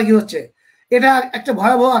 ভাগাভাগি হচ্ছে, এটা একটা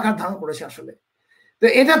ভয়াবহ আকার ধারণ করেছে আসলে। তো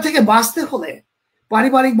এটা থেকে বাঁচতে হলে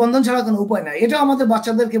পারিবারিক বন্ধন ছাড়া কোনো উপায় নাই, এটা আমাদের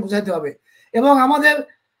বাচ্চাদেরকে বোঝাইতে হবে। এবং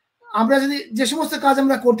আমরা যদি যে সমস্ত কাজ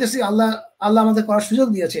আমরা করতেছি, আল্লাহ আমাদের করার সুযোগ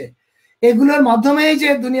দিয়েছে, এগুলোর মাধ্যমেই যে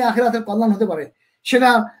দুনিয়া আখিরাতের কল্যাণ হতে পারে, সেটা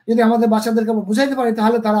যদি আমাদের বাচ্চাদেরকে আমরা বুঝাইতে পারি,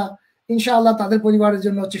 তাহলে তারা ইনশাআল্লাহ তাদের পরিবারের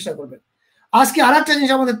জন্য চেষ্টা করবে। আজকে আর একটা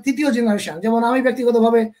জিনিস, আমাদের তৃতীয় জেনারেশন, যেমন আমি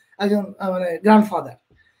ব্যক্তিগতভাবে একজন মানে গ্র্যান্ডফাদার,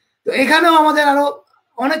 তো এখানেও আমাদের আরো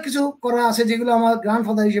অনেক কিছু করা আছে, যেগুলো আমার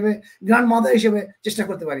গ্র্যান্ডফাদার হিসেবে, গ্র্যান্ডমাদার হিসেবে চেষ্টা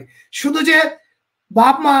করতে পারি। শুধু যে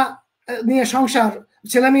বাপ মা নিয়ে সংসার,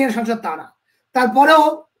 ছেলে মেয়ের সংসার তা না, তারপরেও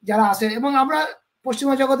যারা আছে, এবং আমরা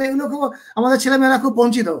পশ্চিমা জগতে এগুলো খুব, আমাদের ছেলেমেয়েরা খুব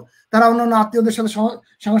বঞ্চিত, তারা অন্যান্য আত্মীয়দের সাথে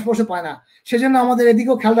সংস্পর্শ পায় না। সেজন্য আমাদের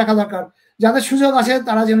এদিকেও খেয়াল রাখা দরকার, যাদের সুযোগ আছে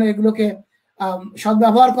তারা যেন এগুলোকে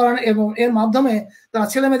সদ্ব্যবহার করেন এবং এর মাধ্যমে তারা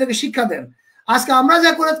ছেলে মেয়েদেরকে শিক্ষা দেন। আজকে আমরা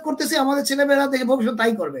যা করতেছি, আমাদের ছেলেমেয়েরা দেখে ভবিষ্যৎ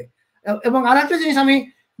তাই করবে। এবং আর একটা জিনিস আমি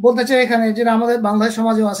বলতে চাই এখানে, যেটা আমাদের বাংলাদেশ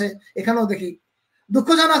সমাজেও আছে, এখানেও দেখি,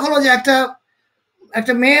 দুঃখজনক হলো যে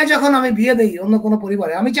একটা মেয়ে যখন আমি বিয়ে দেই অন্য কোনো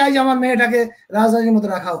পরিবারে, আমি চাই যে আমার মেয়েটাকে রাজধানীর মতো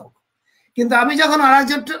রাখা হোক, কিন্তু আমি যখন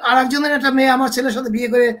আরেকজনের একটা মেয়ে আমার ছেলের সাথে বিয়ে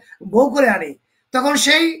করে বউ করে আনি, তখন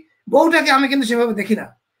সেই বউটাকে আমি কিন্তু সেভাবে দেখি না।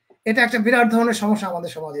 এটা একটা বিরাট ধরনের সমস্যা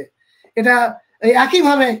আমাদের সমাজে। এটা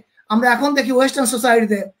একইভাবে আমরা এখন দেখি ওয়েস্টার্ন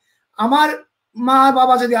সোসাইটিতে, আমার মা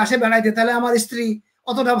বাবা যদি আসে বেড়াইতে, তাহলে আমার স্ত্রী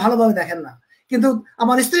অতটা ভালোভাবে দেখেন না, কিন্তু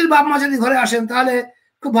আমার স্ত্রীর বাপ মা যদি ঘরে আসেন, তাহলে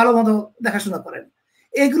খুব ভালো মতো দেখাশোনা করেন।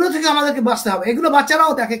 এগুলো থেকে আমাদেরকে বাঁচতে হবে, এগুলো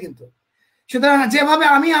বাচ্চারাও দেখে কিন্তু। সুতরাং যেভাবে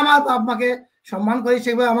আমি আমার বাপ মাকে সম্মান করি,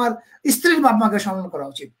 সেভাবে আমার স্ত্রীর বাপ মাকে সম্মান করা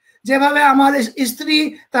উচিত। যেভাবে আমার স্ত্রী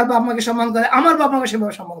তার বাপ মাকে সম্মান করে, আমার বাপ মাকে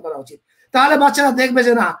সেভাবে সম্মান করা উচিত। তাহলে বাচ্চারা দেখবে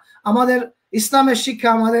যে না, আমাদের ইসলামের শিক্ষা,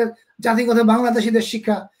 আমাদের জাতিগত বাংলাদেশিদের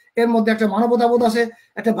শিক্ষা, এর মধ্যে একটা মানবতাবোধ আছে,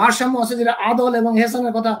 একটা ভারসাম্য আছে, যেটা আদল এবং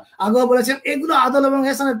হেসানের কথা আগেও বলেছেন। এগুলো আদল এবং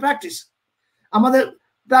হেসানের প্র্যাকটিস আমাদের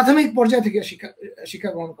প্রাথমিক পর্যায় থেকে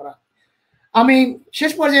শিক্ষা গ্রহণ করা। আমি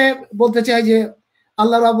শেষ পর্যায়ে বলতে চাই যে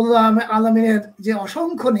আল্লাহ রাব্বুল আলামিনের যে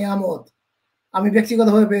অসংখ্য নিয়ামত আমি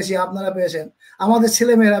ব্যক্তিগতভাবে পেয়েছি, আপনারা পেয়েছেন, আমাদের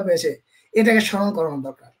ছেলে মেয়েরা পেয়েছে, এটাকে স্মরণ করানো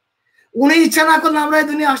দরকার। উনি ইচ্ছা না করলে আমরা এই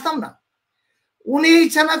দুনিয়া আসতাম না। উনি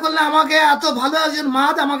ইচ্ছা না করলে আমাকে এত ভালো একজন মা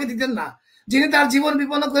আমাকে দিতেন না, যিনি তার জীবন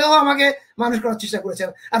বিপন্ন করেও আমাকে মানুষ করার চেষ্টা করেছেন,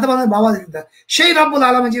 এত ভালো বাবা দিতেন। সেই রব্বুল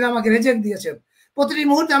আলামিন যিনি আমাকে রেজেক্ট দিয়েছেন, প্রতিটি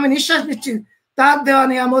মুহূর্তে আমি নিঃশ্বাস নিচ্ছি তার দেওয়া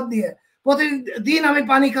নিয়ামত দিয়ে, প্রতিদিন আমি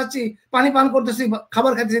পানি খাচ্ছি, পানি পান করতেছি,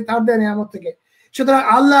 খাবার খাচ্ছি তার দেওয়া নিয়ামত থেকে। সুতরাং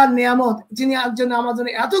আল্লাহর নিয়ামত, যিনি জন্য আমার জন্য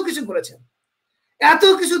এত কিছু করেছেন, এত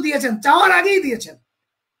কিছু দিয়েছেন, চাওয়ার আগেই দিয়েছেন,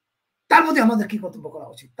 তার প্রতি আমাদের কি কর্তব্য করা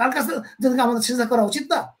উচিত? তার কাছে যদি আমাদের চেষ্টা করা উচিত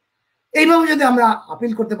না? এইভাবে যদি আমরা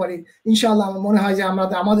আপিল করতে পারি, ইনশাআল্লাহ আমার মনে হয় যে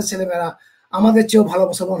আমাদের ছেলেমেয়েরা আমাদের চেয়েও ভালো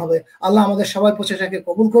মুসলমান হবে। আল্লাহ আমাদের সবাই প্রচেষ্টাকে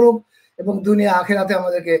কবুল করুক এবং দুনিয়া আখিরাতে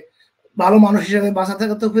আমাদেরকে ভালো মানুষ হিসেবে বাঁচা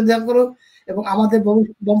থাকার তৌফিক দান করুক, এবং আমাদের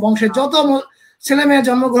বংশের যত ছেলে মেয়ে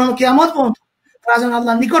জন্মগ্রহণ কিয়ামত পর্যন্ত তারা যেন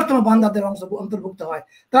আল্লাহ নিকটতম বান্দাদের অন্তর্ভুক্ত হয়,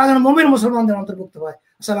 তারা যেন মুমিন মুসলমানদের অন্তর্ভুক্ত হয়।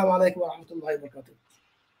 আসসালামু আলাইকুম ওয়া রাহমাতুল্লাহি ওয়া বারাকাতুহু।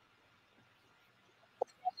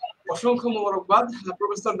 অসংখ্য মোবারকবাদ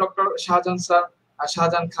প্রফেসর ডক্টর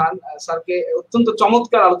শাহজাহান খান স্যারকে, অত্যন্ত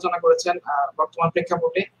চমৎকার আলোচনা করেছেন বর্তমান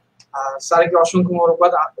প্রেক্ষাপটে। স্যারকে অসংখ্য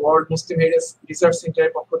মোবারকবাদ ওয়ার্ল্ড মুসলিম হেরিটেজ রিসার্চ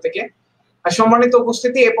সেন্টারের পক্ষ থেকে। সম্মানিত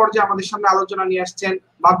উপস্থিতি, এ পর্যায়ে আমাদের সামনে আলোচনা নিয়ে আসছেন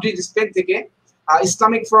মাদ্রিদ স্পেন থেকে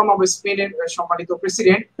ইসলামিক ফোরাম অফ স্পেনের সম্মানিত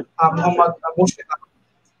প্রেসিডেন্ট মোহাম্মদ মুর্শেদ আলম।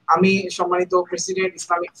 আমি সম্মানিত president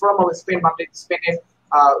Islamic forum of Spain Madrid স্পেনের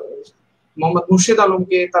মোহাম্মদ মুর্শেদ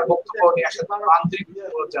আলমকে তার বক্তব্য নিয়ে আসার জন্য আন্তরিক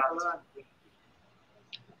অনুরোধ জানাচ্ছি।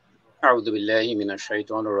 আউযু বিল্লাহি মিনাশ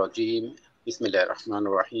শাইতানির রাজীম। বিসমিল্লাহির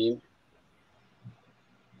রহমানির রহিম।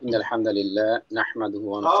 ইন্নাল হামদালিল্লাহ নাহমাদুহু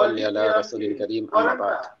ওয়া নুসাল্লি আলা রাসূলিল কারীম, আম্মা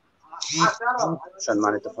বা'দ।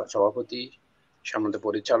 সম্মানিত সভাপতি, সম্মানিত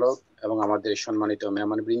পরিচালক এবং আমাদের সম্মানিত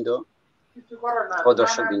মেহমানবৃন্দ ও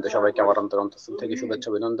দর্শকবৃন্দ, সবাইকে আমার অন্তঃস্থল থেকে শুভেচ্ছা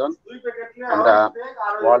অভিনন্দন। আমরা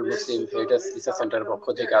ওয়ার্ল্ড মুসলিম হেরিটেজ রিসার্চ সেন্টারের পক্ষ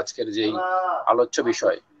থেকে আজকের যেই আলোচ্য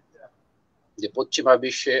বিষয় যে পশ্চিমা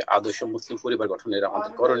বিশ্বে আদর্শ মুসলিম পরিবার গঠনের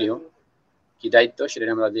আমাদের করণীয় কি দায়িত্ব, সেটা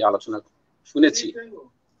আমরা যে আলোচনা শুনেছি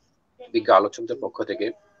বিজ্ঞ আলোচকদের পক্ষ থেকে।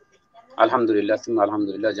 আলহামদুলিল্লাহ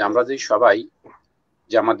আলহামদুলিল্লাহ যে আমরা যে সবাই,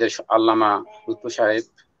 যে আমাদের আল্লামা লুৎফু সাহেব,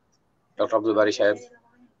 ডক্টর আব্দুল বারী সাহেব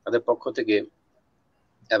তাদের পক্ষ থেকে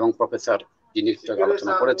এবং প্রফেসর যিনি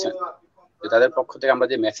আলোচনা করেছেন, তাদের পক্ষ থেকে আমরা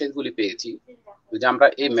যে মেসেজগুলি পেয়েছি, যদি আমরা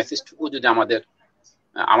এই মেসেজটুকু যদি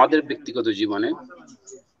আমাদের ব্যক্তিগত জীবনে,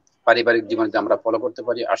 পারিবারিক জীবনে আমরা ফলো করতে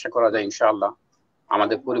পারি, আশা করা যায় ইনশাআল্লাহ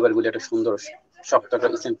আমাদের পরিবারগুলি একটা সুন্দর শক্ত একটা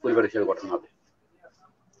ইসলাম পরিবার হিসেবে গঠন হবে।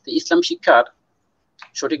 ইসলাম শিক্ষার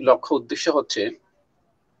সঠিক লক্ষ্য উদ্দেশ্য হচ্ছে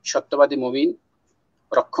সত্যবাদী মুমিন,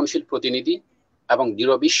 রক্ষণশীল প্রতিনিধি এবং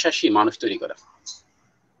দৃঢ় বিশ্বাসী মানুষ তৈরি করা,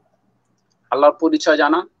 আল্লাহর পরিচয়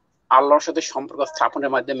জানা, আল্লাহর সাথে সম্পর্ক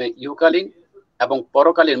স্থাপনের মাধ্যমে ইহকালীন এবং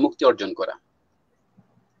পরকালীন মুক্তি অর্জন করা।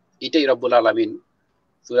 এটাই রব্বুল আলামিন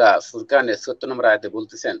সূরা ফুরকানের ৭০ নম্বর আয়াতে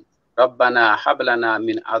বলতেছেন, রব্বানা হাবলানা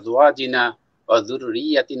মিন আজওয়াজিনা ওয়া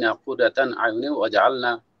যুররিয়াতিনা কুররাতান আয়ুনি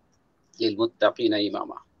ওয়াজআলনা লিল মুত্তাকিনা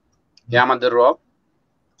ইমামা। হে আমাদের রব,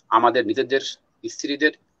 আমাদের নিজেদের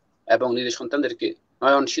স্ত্রীদের এবং নিজের সন্তানদেরকে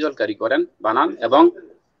নয়নশীলকারী বানান এবং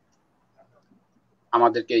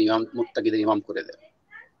আমাদেরকে মুত্তাকিদের ইমাম করে দেন।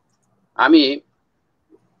 আমি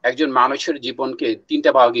একজন মানুষের জীবনকে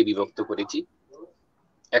 ৩টা ভাগে বিভক্ত করেছি।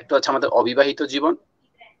 একটা হচ্ছে আমাদের অবিবাহিত জীবন,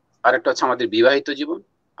 আর একটা হচ্ছে আমাদের বিবাহিত জীবন,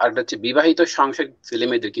 আর একটা হচ্ছে বিবাহিত সাংসারিক ছেলে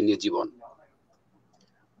মেয়েদেরকে নিয়ে জীবন।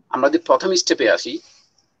 আমরা যদি প্রথম স্টেপে আসি,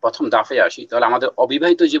 প্রথম ধাপে আসি, তাহলে আমাদের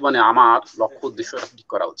অবিবাহিত জীবনে আমার লক্ষ্য উদ্দেশ্য ঠিক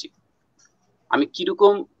করা উচিত। আমি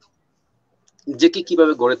কিরকম নিজেকে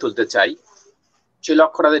কিভাবে গড়ে তুলতে চাই, সেই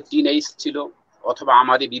লক্ষ্যটা টিনেজ ছিল অথবা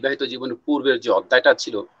আমার এই বিবাহিত জীবনের পূর্বের যে অধ্যায়টা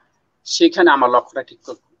ছিল, সেখানে আমার লক্ষ্যটা ঠিক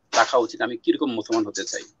রাখা উচিত। আমি কিরকম মুসলমান হতে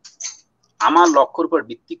চাই, আমার লক্ষ্যের উপর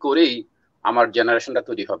ভিত্তি করেই আমার জেনারেশনটা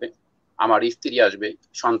তৈরি হবে, আমার স্ত্রী আসবে,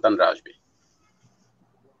 সন্তানরা আসবে।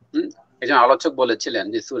 একজন আলোচক বলেছিলেন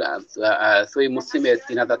যে সহিহ মুসলিমের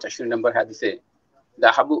 ৩০৬৪ নম্বর হাদিসে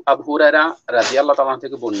আবু হুরায়রা রাদিয়াল্লাহু তাআলা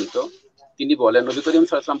থেকে বর্ণিত, তিনি বলেন নবী করিম সাল্লাল্লাহু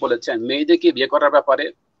আলাইহি ওয়াসাল্লাম বলেছেন, মেয়েদেরকে বিয়ে করার ব্যাপারে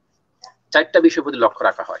 4টা বিষয়ের প্রতি লক্ষ্য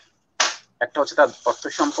রাখা হয়। একটা হচ্ছে তার অর্থ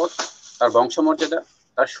সম্পদ, তার বংশমর্যাদা,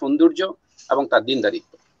 তার সৌন্দর্য এবং তার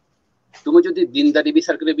দিনদারিত্ব। তুমি যদি দিনদারি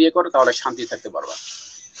বিচার করে বিয়ে করো তাহলে শান্তি থাকতে পারবা।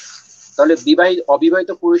 তাহলে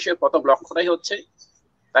অবিবাহিত পুরুষের প্রথম লক্ষ্যটাই হচ্ছে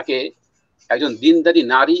তাকে একজন দিনদারি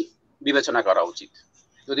নারী বিবেচনা করা উচিত।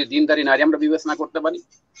 যদি দিনদারি নারী আমরা বিবেচনা করতে পারি,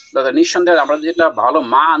 তাহলে নিঃসন্দেহে আমরা যেটা ভালো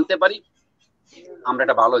মা আনতে পারি, আমরা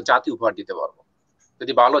একটা ভালো জাতি উপহার দিতে পারবো।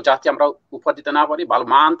 যদি ভালো জাতি আমরা উপহার দিতে না পারি, ভালো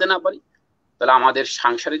মা আনতে না পারি, তাহলে আমাদের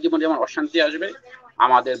সাংসারিক জীবনে যেমন অশান্তি আসবে,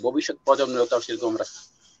 আমাদের ভবিষ্যৎ প্রজন্মটাও সেরকম আমরা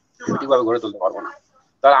সঠিকভাবে গড়ে তুলতে পারবো না।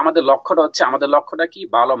 তাহলে আমাদের লক্ষ্যটা কি?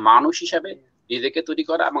 ভালো মানুষ হিসাবে নিজেকে তৈরি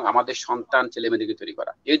করা এবং আমাদের সন্তান ছেলে মেয়েদেরকে তৈরি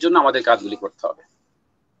করা। এর জন্য আমাদের কাজগুলি করতে হবে।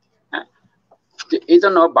 হ্যাঁ, এই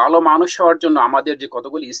জন্য ভালো মানুষ হওয়ার জন্য আমাদের যে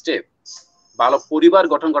কতগুলি স্টেপ, ভালো পরিবার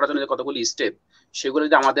গঠন করার জন্য যে কতগুলি স্টেপ, সেগুলো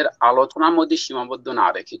যদি আমাদের আলোচনার মধ্যে সীমাবদ্ধ না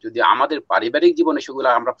রেখে যদি আমাদের পারিবারিক জীবনে সেগুলো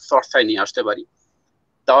আমরা চর্চায় নিয়ে আসতে পারি,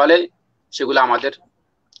 তাহলে সেগুলো আমাদের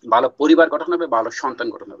ভালো পরিবার গঠন হবে, ভালো সন্তান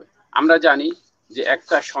গঠন হবে। আমরা জানি যে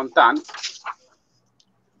একটা সন্তান,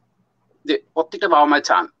 যে প্রত্যেকটা বাবা মা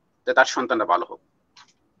চান যে তার সন্তানটা ভালো হোক,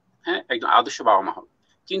 হ্যাঁ, একজন আদর্শ বাবা মা হোক।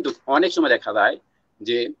 কিন্তু অনেক সময় দেখা যায়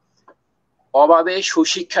যে অভাবে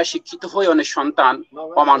সুশিক্ষা শিক্ষিত হয়ে অনেক সন্তান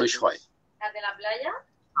অমানুষ হয়।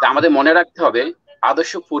 আমাদের মনে রাখতে হবে,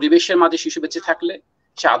 আদর্শ পরিবেশের মাঝে শিশু বেঁচে থাকলে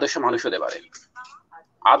সে আদর্শ মানুষ হতে পারে।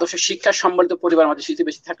 আদর্শ শিক্ষা সম্বলিত পরিবার মাঝে শিশু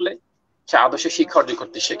বেঁচে থাকলে সে আদর্শ শিক্ষা অর্জন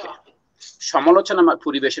করতে শেখে। সমালোচনা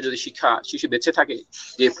পরিবেশে যদি শিশু বেঁচে থাকে,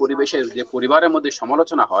 যে পরিবেশের যে পরিবারের মধ্যে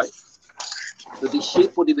সমালোচনা হয়, যদি সেই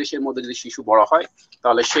পরিবেশের মধ্যে যদি শিশু বড় হয়,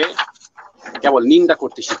 তাহলে সে কেবল নিন্দা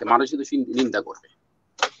করতে শিখে, মানুষ শুধু নিন্দা করবে।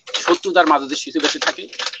 শত্রুতার মাঝে যদি শিশু বেঁচে থাকে,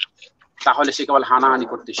 তাহলে সে কেবল হানাহানি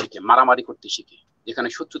করতে শিখে, মারামারি করতে শিখে, যেখানে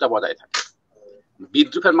শত্রুতা বজায় থাকে।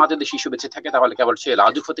 বিদ্রুপের মাঝে যদি শিশু বেঁচে থাকে, তাহলে কেবল সে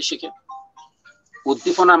লাজুক হতে শিখে।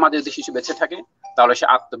 উদ্দীপনার মাঝে যদি শিশু বেঁচে থাকে, তাহলে সে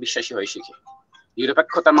আত্মবিশ্বাসী হয়ে শিখে।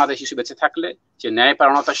 নিরপেক্ষতার মাঝে শিশু বেঁচে থাকলে সে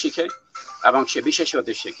ন্যায়পরায়ণতা শিখে এবং সে বিশ্বাসী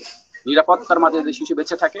হতে শেখে। নিরাপত্তার মাঝে যদি শিশু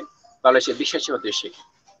বেঁচে থাকে, তাহলে সে বিশ্বাসী হতে শেখে।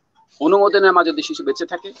 অনুমোদনের মাঝে যদি শিশু বেঁচে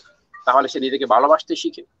থাকে, তাহলে সে নিজেকে ভালোবাসতে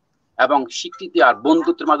শিখে। এবং স্বীকৃতি আর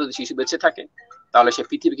বন্ধুত্বের মাঝে যদি শিশু বেঁচে থাকে, তাহলে সে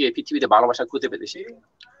পৃথিবীতে ভালোবাসা খুঁজে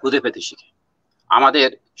পেতে শিখে। আমাদের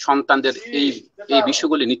সন্তানদের এই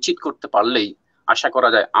বিষয়গুলি নিশ্চিত করতে পারলেই আশা করা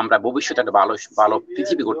যায় আমরা ভবিষ্যতে একটা ভালো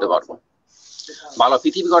পৃথিবী করতে পারবো। ভালো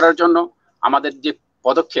পৃথিবী গড়ার জন্য আমাদের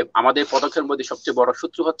পদক্ষেপের মধ্যে সবচেয়ে বড়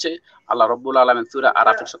সূত্র হচ্ছে আল্লাহ রাব্বুল আলামিন সূরা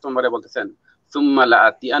আরাফের ৭ নম্বরে বলতেছেন, সুম্মা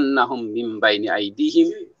লাআতিয়ান্নাহুম মিন বাইনি আইদিহিম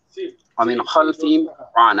ওয়া মিন খালফিহিম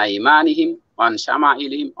ওয়া আন আইমানিহিম ওয়া আন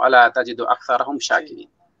শামাইলিহিম ওয়া লা তাজিদু আকসারাহুম শাকিরিন।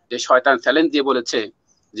 যে শয়তান চ্যালেঞ্জ দিয়ে বলেছে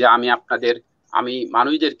যে আমি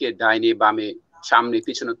মানুষদেরকে ডাইনে বামে সামনে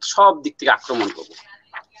পিছনে সব দিক থেকে আক্রমণ করব।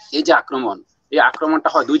 এই যে এই আক্রমণটা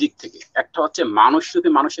হয় দুই দিক থেকে, একটা হচ্ছে মানুষ রূপী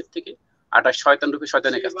মানুষের থেকে, আর একটা শয়তান রূপী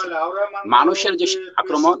শয়তানের কাছ থেকে। মানুষের যে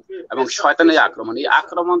আক্রমণ এবং শয়তানের আক্রমণ, এই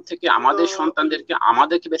আক্রমণ থেকে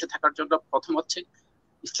আমাদেরকে বেঁচে থাকার জন্য প্রথম হচ্ছে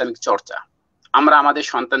ইসলামিক চর্চা। আমরা আমাদের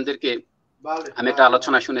সন্তানদেরকে, আমি একটা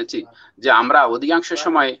আলোচনা শুনেছি যে আমরা অধিকাংশ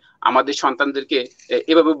সময় আমাদের সন্তানদেরকে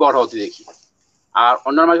এভাবে বড় হতে দেখি, আর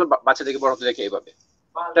অন্য বাচ্চাদেরকে বড় হতে দেখি এইভাবে।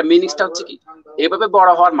 এটা মিনিংসটা হচ্ছে কি, এভাবে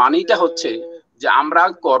বড় হওয়ার মানেটা হচ্ছে যে আমরা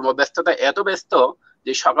কর্মব্যস্ততায় এত ব্যস্ত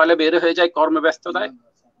যে সকালে বের হয়ে যায় কর্মব্যস্ততায়,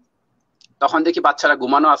 তখন দেখি বাচ্চারা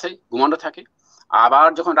ঘুমানো থাকে। আবার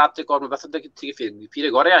যখন রাত্রে কর্মব্যস্ততা থেকে ফিরে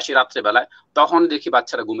ঘরে আসি রাত্রে বেলায়, তখন দেখি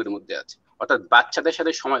বাচ্চারা ঘুমের মধ্যে আছে। অর্থাৎ বাচ্চাদের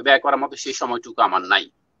সাথে সময় ব্যয় করার মতো সেই সময়টুকু আমার নাই,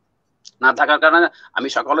 না থাকার কারণে আমি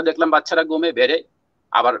সকালে দেখলাম বাচ্চারা ঘুমে বেড়ে,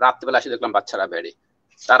 আবার রাত্রেবেলা এসে দেখলাম বাচ্চারা বেড়ে,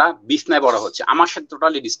 তারা বিছনায় বড় হচ্ছে, আমার সাথে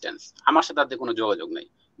টোটালি ডিস্টেন্স, আমার সাথে তাদের কোনো যোগাযোগ নেই।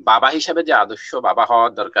 বাবা হিসাবে যে আদর্শ বাবা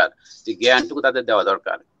হওয়ার দরকার, যে জ্ঞানটুকু তাদের দেওয়া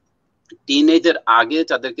দরকার, টিনেজের আগে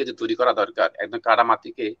তাদেরকে যে তৈরি করা দরকার, একদম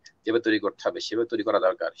কারামাতিকে যেভাবে তৈরি করতে হবে সেভাবে তৈরি করা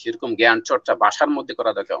দরকার, সেরকম জ্ঞান চর্চা বাসার মধ্যে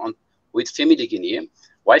করা দরকার উইথ ফ্যামিলিকে নিয়ে,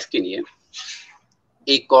 ওয়াইফকে নিয়ে।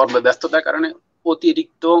 এই কর্মব্যস্ততার কারণে,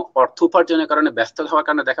 অতিরিক্ত অর্থ উপার্জনের কারণে, ব্যস্ত হওয়ার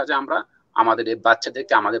কারণে দেখা যায় আমরা আমাদের এই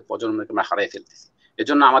বাচ্চাদেরকে, আমাদের প্রজন্মকে আমরা হারিয়ে ফেলতেছি।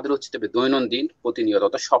 এজন্য আমাদের উচিত হবে দৈনন্দিন,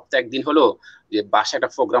 প্রতিনিয়ত, সপ্তাহে একদিন হলো যে বাসায় একটা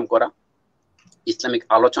প্রোগ্রাম করা, ইসলামিক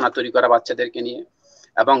আলোচনা তৈরি করা বাচ্চাদেরকে নিয়ে,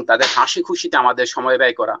 এবং তাদের হাসি খুশিতে আমাদের সময়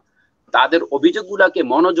ব্যয় করা, তাদের অভিযোগগুলোকে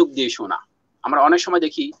মনোযোগ দিয়ে শোনা। আমরা অনেক সময়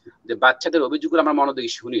দেখি যে বাচ্চাদের অভিযোগগুলো আমরা মনোযোগ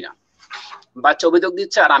দিয়ে শুনি না। বাচ্চা অভিযোগ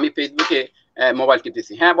দিচ্ছে আর আমি ফেসবুকে মোবাইল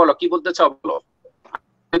টিপতেছি। হ্যাঁ বলো, কি বলতে চাও বলো।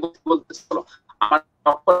 আমার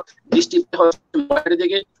দৃষ্টি মোবাইলের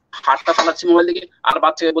দিকে, হাতটা চালাচ্ছি মোবাইল দিকে, আর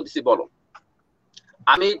বাচ্চাকে বলতেছি বলো।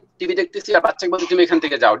 আমি টিভি দেখতেছি আর বাচ্চাকে বলছি তুমি এখান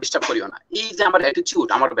থেকে যাও, ডিস্টার্ব করিও না। এই যে আমার অ্যাটিটিউড,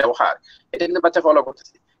 আমার ব্যবহার, এটা কিন্তু বাচ্চা ফলো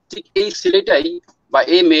করতেছে। ঠিক এই ছেলেটাই বা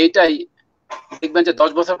এই মেয়েটাই দেখবেন যে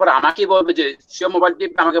 10 বছর পরে আমাকেই বলবে যে সে মোবাইল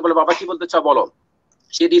টিপে আমাকে বলে বাবা কি বলতে চাও বলো,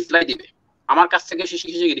 সে রিপ্লাই দিবে, আমার কাছ থেকে সে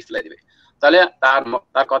শিখে শিখে রিপ্লাই দিবে। তাহলে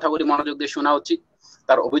তার কথাগুলি মনোযোগ দিয়ে শোনা উচিত,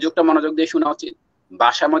 তার অভিযোগটা মনোযোগ দিয়ে শোনা উচিত,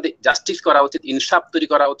 বাসার মধ্যে জাস্টিস করা উচিত, ইনসাফ তৈরি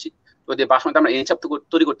করা উচিত। যদি বাসার মধ্যে আমরা ইনসাফ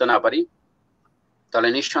তৈরি করতে না পারি, তাহলে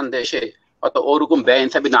নিঃসন্দেহে সে অত ওরকম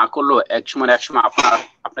বেইনসাফি না করলেও এক সময়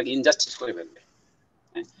আপনাকে ইনজাস্টিস করে ফেলবে।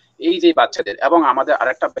 এই যে বাচ্চাদের, এবং আমাদের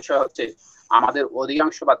আরেকটা বিষয় হচ্ছে আমাদের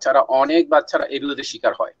অধিকাংশ অনেক বাচ্চারা এবিউজের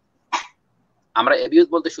শিকার হয়। আমরা এবিউজ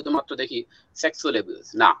বলতে শুধুমাত্র দেখি সেক্সুয়াল এবিউজ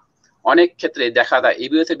না, অনেক ক্ষেত্রে দেখা যায়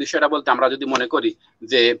এবিউজের বিষয়টা বলতে আমরা যদি মনে করি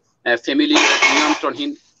যে ফ্যামিলি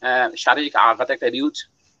নিয়ন্ত্রণহীন শারীরিক আঘাত একটা এবিউজ,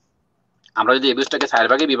 আমরা যদি এবিউজটাকে 4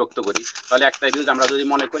 ভাগে বিভক্ত করি, তাহলে একটা এবিউজ আমরা যদি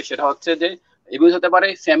মনে করি সেটা হচ্ছে যে এবিউজ হতে পারে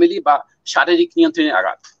ফ্যামিলি বা শারীরিক নিয়ন্ত্রণের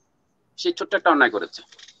আঘাত। সে ছোট্ট একটা অন্যায় করেছে,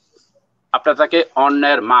 আপনার তাকে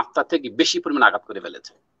অন্যায়ের মাত্রা থেকে বেশি পরিমাণ আঘাত করে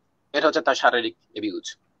ফেলেছে, এটা হচ্ছে তার শারীরিক এবিউজ।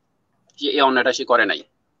 এই অন্যায়টা সে করে নাই,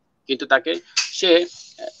 কিন্তু তাকে সে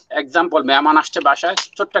এক্সাম্পল, মেহমান আসছে বাসায়,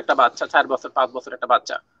 ছোট্ট একটা বাচ্চা, 4 বছর 5 বছর একটা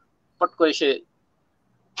বাচ্চা, পট করে সে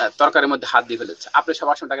তরকারির মধ্যে হাত দিয়ে ফেলেছে, আপনি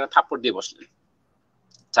সবার সময় তাকে থাপ্পড় দিয়ে বসলেন।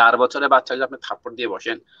 4 বছরের বাচ্চা যদি আপনি থাপ্পড় দিয়ে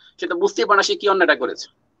বসেন, সে তো বুঝতেই পারে না সে কি অন্যায়টা করেছে,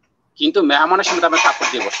 কিন্তু মেহমানের সামনে আপনি থাপ্পড়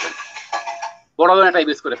দিয়ে বসলেন, বড় ধরনের একটা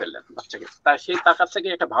ইউজ করে ফেললেন বাচ্চাকে। তার কাছ থেকে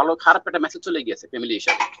একটা ভালো খারাপ একটা মেসেজ চলে গিয়েছে ফ্যামিলি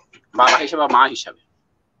হিসাবে, বাবা হিসাবে, মা হিসাবে।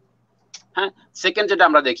 হ্যাঁ, সেকেন্ড যেটা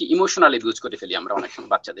আমরা দেখি, ইমোশনাল ইউজ করে ফেলি আমরা অনেক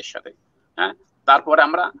সময় বাচ্চাদের সাথে। হ্যাঁ, তারপরে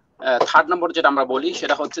আমরা 3rd নম্বর যেটা আমরা বলি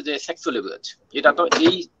সেটা হচ্ছে যে সেক্সুয়াল এবিউজ। এটা তো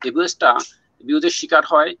এই এবিউজের শিকার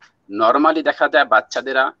হয় নরমালি দেখা যায়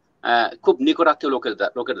বাচ্চাদেরা খুব নিকটাত্মীয়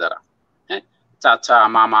লোকের দ্বারা। হ্যাঁ, চাচা,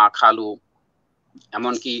 মামা, খালু,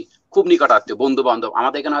 এমনকি খুব নিকটাত্মীয় বন্ধু বান্ধব।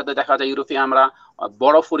 আমাদের এখানে হয়তো দেখা যায় ইউরোপে আমরা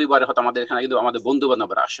বড় পরিবারে হয়তো আমাদের এখানে কিন্তু আমাদের বন্ধু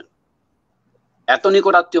বান্ধবরা আসেন, এত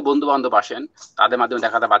নিকটাত্মীয় বন্ধু বান্ধব আসেন, তাদের মাধ্যমে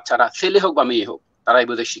দেখা যায় বাচ্চারা, ছেলে হোক বা মেয়ে হোক, তারা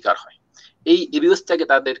এবিউজের শিকার হয়। এই এবিউজ থেকে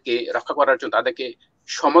তাদেরকে রক্ষা করার জন্য তাদেরকে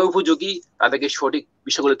সময় উপযোগী, তাদেরকে সঠিক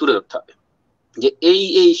বিষয়গুলি তুলে ধরতে হবে যে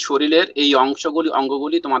এই শরীরের এই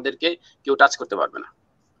অঙ্গগুলি তোমাদেরকে কেউ টাচ করতে পারবে না।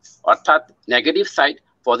 অর্থাৎ নেগেটিভ সাইড,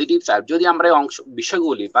 পজিটিভ সাইড, যদি আমরা এই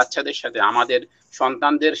বিষয়গুলি বাচ্চাদের সাথে আমাদের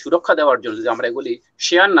সন্তানদের সুরক্ষা দেওয়ার জন্য যদি আমরা এগুলি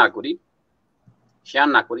শেয়ার না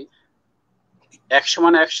করি, এক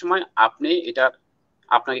সময়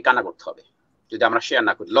আপনাকে কান্না করতে হবে যদি আমরা শেয়ার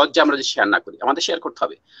না করি। লজ্জা আমরা যদি শেয়ার না করি, আমাদের শেয়ার করতে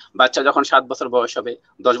হবে। বাচ্চা যখন 7 বছর বয়স হবে,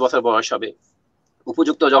 10 বছর বয়স হবে,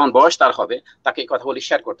 উপযুক্ত যখন বয়স তার হবে, তাকে কথা বলি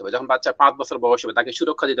শেয়ার করতে হবে। যখন বাচ্চা 5 বছর বয়স হবে, তাকে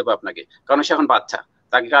সুরক্ষা দিতে হবে আপনাকে, কারণ সে এখন বাচ্চা,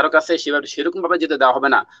 তাকে কারো কাছে সেরকম ভাবে যেতে দেওয়া হবে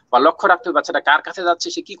না, বা লক্ষ্য রাখতে হবে বাচ্চাটা কার কাছে যাচ্ছে,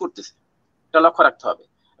 সে কি করতেছে, এটা লক্ষ্য রাখতে হবে।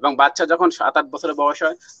 এবং বাচ্চা যখন 7-8 বছরের বয়স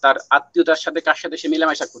হয়, তার আত্মীয়তার সাথে কার সাথে সে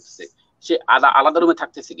মেলামেশা করতেছে, সে আলাদা রুমে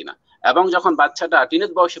থাকতেছে কিনা। এবং যখন বাচ্চাটা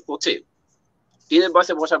টিনেজ বয়সে পৌঁছে, টিনেজ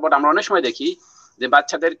বয়সে বসার পর আমরা অনেক সময় দেখি যে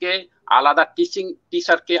বাচ্চাদেরকে আলাদা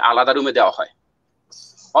টিচারকে আলাদা রুমে দেওয়া হয়,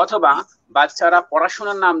 অথবা বাচ্চারা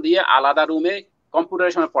পড়াশোনার নাম দিয়ে আলাদা রুমে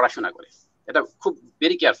কম্পিউটারের সময় পড়াশোনা করে। এটা খুব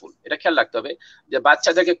ভেরি কেয়ারফুল, এটা খেয়াল রাখতে হবে যে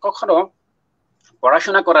বাচ্চাদেরকে কখনো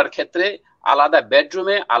পড়াশোনা করার ক্ষেত্রে আলাদা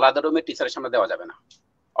বেডরুমে আলাদা রুমে টিচারের সামনে দেওয়া যাবে না।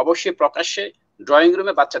 অবশ্যই প্রকাশ্যে ড্রয়িং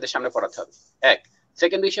রুমে বাচ্চাদের সামনে পড়াতে হবে। এক।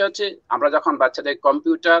 সেকেন্ড বিষয় হচ্ছে, আমরা যখন বাচ্চাদের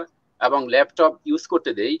কম্পিউটার এবং ল্যাপটপ ইউজ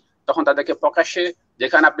করতে দেই তখন তাদেরকে প্রকাশ্যে,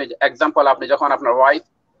 যেখানে আপনি এক্সাম্পল, আপনি যখন আপনার ওয়াইফ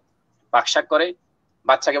পাকশাক করে,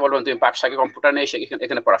 বাচ্চাকে বলবেন তুমি পাকশাকে কম্পিউটার নিয়ে এসে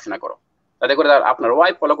এখানে পড়াশোনা করো, তাতে করে আপনার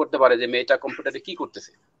ওয়াইফ ফলো করতে পারে যে মেয়েটা কম্পিউটারে কি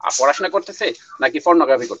করতেছে, আর পড়াশোনা করতেছে নাকি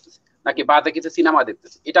পর্নোগ্রাফি করতেছে নাকি বাদে কিছু সিনেমা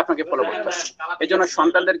দেখতেছে, এটা আপনাকে ফলো করতে হবে। এই জন্য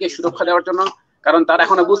সন্তানদেরকে সুরক্ষা দেওয়ার জন্য, কারণ তারা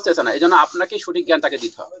এখনো বুঝতেছে না, এই জন্য আপনাকে সঠিক জ্ঞান তাকে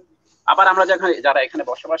দিতে হবে। আবার আমরা যারা এখানে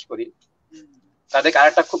বসবাস করি তাদেরকে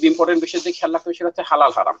আরেকটা খুব ইম্পর্টেন্ট বিষয় দিয়ে খেয়াল রাখতে হবে, সেটা হচ্ছে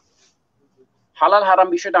হালাল হারাম। হালাল হারাম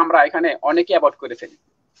বিষয়টা আমরা এখানে অনেকে অ্যাভয়েড করে ফেলি,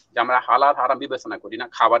 যে আমরা হালাল হারাম বিবেচনা করি না।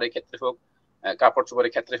 খাবারের ক্ষেত্রে হোক, কাপড়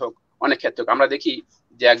চোপড়ের ক্ষেত্রে হোক, অনেক ক্ষেত্রে আমরা দেখি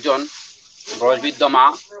যে একজন বয়সবৃদ্ধ মা,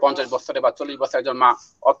 50 বছরের বা 40 বছরের একজন মা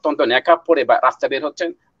অত্যন্ত নেকাব পরে রাস্তা বের হচ্ছেন,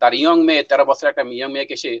 তার ইয়ং মেয়ে 13 বছরের একটা ইয়ং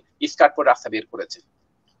মেয়েকে সে স্কার্ট পরে রাস্তা বের করেছে,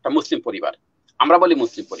 একটা মুসলিম পরিবার, আমরা বলি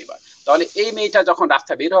মুসলিম পরিবার। তাহলে এই মেয়েটা যখন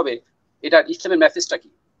রাস্তা বের হবে, এটা ইসলামের মেসেজটা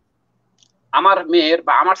কি? আমার মেয়ের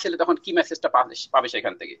বা আমার ছেলে তখন কি মেসেজটা পাবে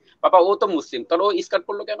সেখান থেকে? বাবা ও তো মুসলিম, তাহলে ও স্কার্ট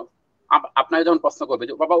পরলো কেন? আপনাকে যখন প্রশ্ন করবে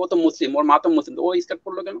যে বাবা ও তো মুসলিম, ওর মা তো মুসলিম, ও স্কার্ট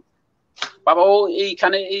পরলো কেন? বাবা ও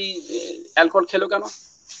এইখানে এই অ্যালকোহল খেলো কেন?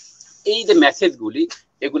 এই যে মেসেজগুলি,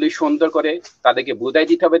 এগুলি সুন্দর করে তাদেরকে বুঝাই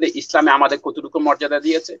দিতে হবে যে ইসলামে আমাদের কতটুকু মর্যাদা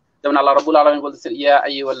দিয়েছে। যেমন আল্লাহ রাব্বুল আলামিন বলতেছেন, ইয়া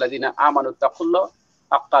আইয়ুহাল্লাযিনা আমানু তাকুল্লাহ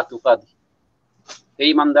হাক্কা তুকাতিহি, এই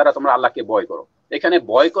ইমানদাররা তোমরা আল্লাহকে ভয় করো। এখানে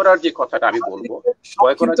ভয় করার যে কথাটা আমি বলবো,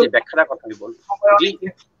 ভয় করার যে ব্যাখ্যাটার কথা আমি বলবো, জি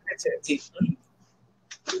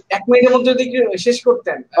এক মিনিটের মধ্যে যদি শেষ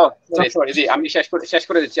করতেন। জি আমি শেষ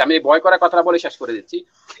করে দিচ্ছি। আমি ভয় করার কথাটা বলে শেষ করে দিচ্ছি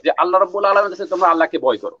যে আল্লাহ রাব্বুল আলামিন বলেছেন তোমরা আল্লাহকে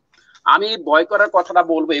ভয় করো। আমি ভয় করার কথাটা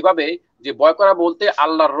বলবো এইভাবে যে ভয় করা বলতে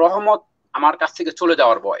আল্লাহর রহমত আমার কাছ থেকে চলে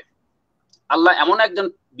যাওয়ার ভয়। আল্লাহ এমন একজন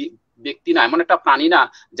ব্যক্তি না, এমন একটা প্রাণী না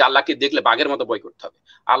যে আল্লাহকে দেখলে বাঘের মতো ভয় করতে হবে।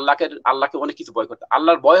 আল্লাহকে অনেক কিছু ভয় করতে।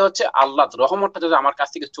 আল্লাহর ভয় হচ্ছে আল্লাহর রহমতটা যদি আমার কাছ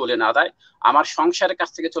থেকে চলে না যায়, আমার সংসারের কাছ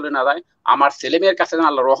থেকে চলে না যায়, আমার ছেলে মেয়ের কাছ থেকে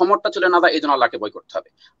আল্লাহর রহমতটা চলে না যায়, এই জন্য আল্লাহকে ভয় করতে হবে।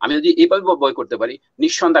 আমি যদি এইভাবে ভয় করতে পারি,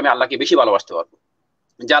 নিঃসন্দেহে আমি আল্লাহকে বেশি ভালোবাসতে পারবো।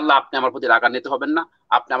 যে আল্লাহ আপনি আমার প্রতি রাগান্বিত হবেন না,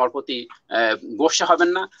 আপনি আমার প্রতি গোসা হবেন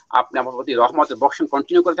না, আপনি আমার প্রতি রহমতের বর্ষণ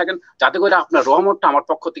কন্টিনিউ করে থাকেন, যাতে করে আপনার রহমতটা আমার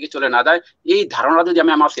পক্ষ থেকে চলে না যায়। এই ধারণা যদি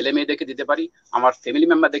আমি আমার ছেলে মেয়েদেরকে দিতে পারি, আমার ফ্যামিলি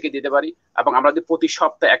মেম্বারদেরকে দিতে পারি, এবং আমরা যদি প্রতি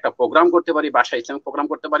সপ্তাহে একটা প্রোগ্রাম করতে পারি, বাসায় ইসলামিক প্রোগ্রাম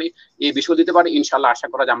করতে পারি, এই বিষয় দিতে পারি, ইনশাআল্লাহ আশা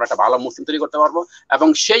করা যে আমরা একটা ভালো মুসলিম তৈরি করতে পারবো। এবং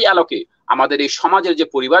সেই আলোকে আমাদের এই সমাজের যে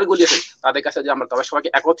পরিবারগুলি আছে তাদের কাছে যে আমরা তাদের সবাইকে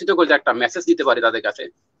একত্রিত করে যে একটা মেসেজ দিতে পারি তাদের কাছে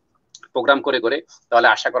প্রোগ্রাম করে, তাহলে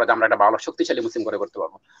আশা করা যে আমরা একটা ভালো শক্তিশালী মুসলিম করে করতে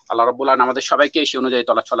পারবো। আল্লাহ রাব্বুল আলামিন আমাদের সবাইকে সেই অনুযায়ী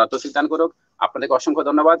চলার তৌফিক দান করুক। আপনাদেরকে অসংখ্য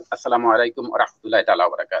ধন্যবাদ। আসসালামু আলাইকুম ওয়া রাহমাতুল্লাহি তাআলা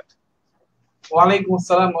ওয়া বারাকাতুহু। ওয়া আলাইকুম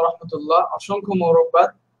আসসালাম ওয়া রাহমাতুল্লাহ। অসংখ্য মোবারকবাদ।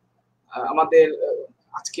 আমাদের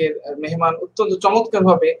আজকের মেহমান অত্যন্ত চমৎকার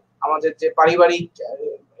ভাবে আমাদের যে পারিবারিক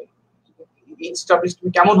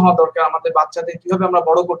এস্টাবলিশমেন্ট কেমন হওয়া দরকার, আমাদের বাচ্চাদের কিভাবে আমরা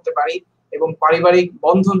বড় করতে পারি এবং পারিবারিক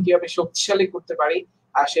বন্ধন কিভাবে শক্তিশালী করতে পারি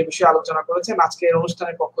সে বিষয়ে আলোচনা করেছেন আজকের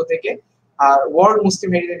অনুষ্ঠানের পক্ষ থেকে। আর ওয়ার্ল্ড মুসলিম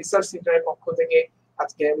হেরিটেজ রিসার্চ সেন্টারের পক্ষ থেকে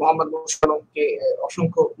আজকে মোহাম্মদ মুশাররফকে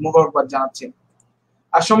অসংখ্য মোবারকবাদ জানাচ্ছি।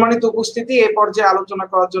 আর সম্মানিত উপস্থিতি, এই পর্যায়ে আলোচনা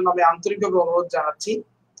করার জন্য আমি আন্তরিকভাবে অনুরোধ জানাচ্ছি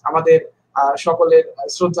আমাদের সকলের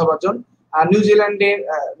শ্রদ্ধাভাজন নিউজিল্যান্ড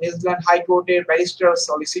হাইকোর্টের ব্যারিস্টার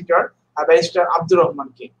সলিসিটর ব্যারিস্টার আব্দুর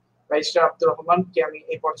রহমানকে। ব্যারিস্টার আব্দুর রহমানকে আমি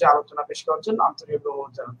এই পর্যায়ে আলোচনা পেশ করার জন্য আন্তরিকভাবে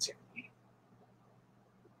অনুরোধ জানাচ্ছি।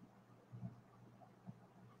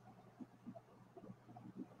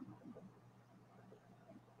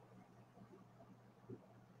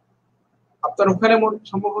 আপনার ওখানে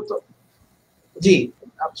সম্ভবত জি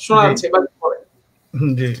শোনা যাচ্ছে, এবার বলেন।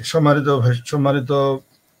 জি, সম্মানিত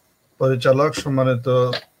পরিচালক, সম্মানিত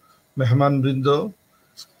মেহমানবৃন্দ,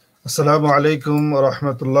 আসসালামু আলাইকুম ওয়া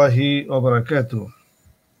রাহমাতুল্লাহি ওয়া বারাকাতুহু।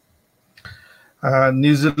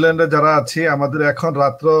 নিউজিল্যান্ডে যারা আছি, আমাদের এখন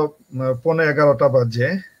রাত্র 11:15 বাজে,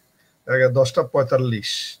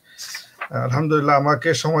 10:45। আলহামদুলিল্লাহ আমাকে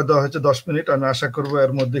সময় দেওয়া হয়েছে 10 মিনিট। আমি আশা করবো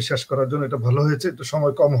এর মধ্যে শেষ করার জন্য। এটা ভালো হয়েছে একটু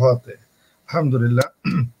সময় কম হওয়াতে, আলহামদুলিল্লাহ।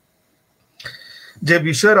 যে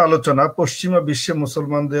বিষয়ের আলোচনা, পশ্চিমা বিশ্বে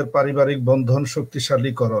মুসলমানদের পারিবারিক বন্ধন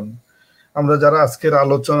শক্তিশালীকরণ। আমরা যারা আজকের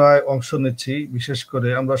আলোচনায় অংশ নিচ্ছি, বিশেষ করে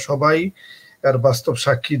আমরা সবাই এর বাস্তব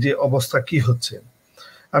সাক্ষী যে অবস্থা কি হচ্ছে।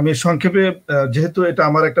 আমি সংক্ষেপে, যেহেতু এটা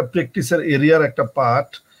আমার একটা প্র্যাকটিসের এরিয়ার একটা পার্ট,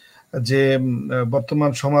 যে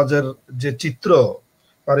বর্তমান সমাজের যে চিত্র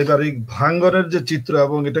পারিবারিক ভাঙ্গনের যে চিত্র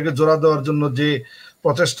এবং এটাকে জোড়া দেওয়ার জন্য যে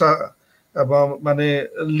প্রচেষ্টা এবং মানে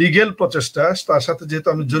লিগেল প্রচেষ্টা, তার সাথে যেহেতু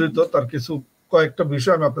আমি জড়িত, তার কিছু কয়েকটা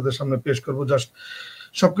বিষয় আমি আপনাদের সামনে পেশ করবো। জাস্ট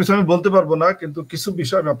সবকিছু আমি বলতে পারবো না, কিন্তু কিছু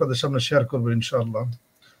বিষয় আমি আপনাদের সামনে শেয়ার করবো ইনশাআল্লাহ।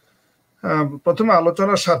 প্রথমে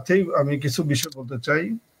আলোচনার সাথেই আমি কিছু বিষয় বলতে চাই।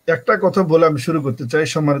 একটা কথা বলে আমি শুরু করতে চাই,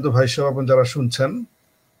 সম্মানিত ভাই সব এবং যারা শুনছেন,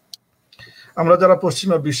 আমরা যারা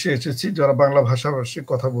পশ্চিমা বিশ্বে এসেছি, যারা বাংলা ভাষাভাষী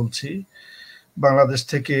কথা বলছি, বাংলাদেশ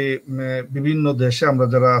থেকে বিভিন্ন দেশে আমরা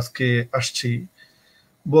যারা আজকে আসছি,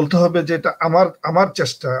 বলতে হবে যে এটা আমার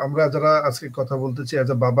চেষ্টা। আমরা যারা আজকে কথা বলতেছি এজ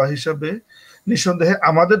এ বাবা হিসাবে, নিঃসন্দেহে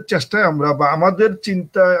আমাদের চেষ্টায় আমরা বা আমাদের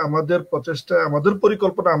চিন্তায়, আমাদের প্রচেষ্টায়, আমাদের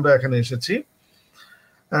পরিকল্পনা আমরা এখানে এসেছি।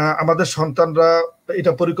 আমাদের সন্তানরা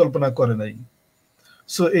এটা পরিকল্পনা করে নাই।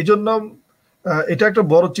 সো এই জন্য এটা একটা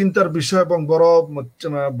বড় চিন্তার বিষয় এবং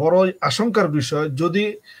বড় আশঙ্কার বিষয়। যদি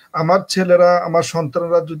আমার ছেলেরা, আমার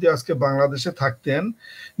সন্তানরা যদি আজকে বাংলাদেশে থাকতেন,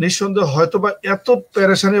 নিঃসন্দেহে হয়তোবা এত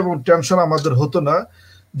পেরেশানি এবং টেনশন আমাদের হতো না,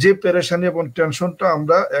 যে পেরেশানি এবং টেনশনটা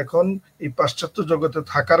আমরা এখন এই পাশ্চাত্য জগতে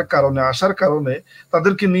থাকার কারণে, আসার কারণে,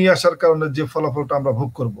 তাদেরকে নিয়ে আসার কারণে যে ফলাফলটা আমরা ভোগ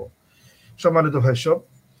করব। সম্মানিত ভাই সব,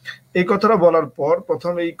 এই কথাটা বলার পর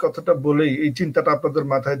প্রথম এই কথাটা বলেই এই চিন্তাটা আপনাদের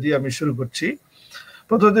মাথায় দিয়ে আমি শুরু করছি।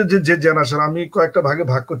 প্রথমত যে জেনারেশন, আমি কয়েকটা ভাগে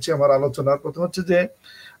ভাগ করছি আমার আলোচনার। প্রথম হচ্ছে যে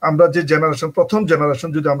আমরা যে জেনারেশন, প্রথম জেনারেশন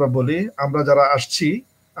যদি আমরা বলি, আমরা যারা আসছি,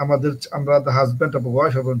 আমরা হাজব্যান্ড এবং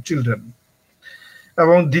ওয়াইফ এবং চিলড্রেন।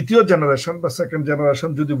 এবং দ্বিতীয় জেনারেশন বা সেকেন্ড জেনারেশন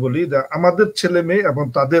যদি বলি, আমাদের ছেলে মেয়ে এবং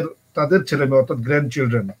তাদের ছেলে মেয়ে, অর্থাৎ গ্র্যান্ড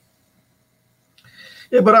চিলড্রেন।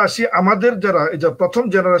 এবারে আসি আমাদের যারা এই যে প্রথম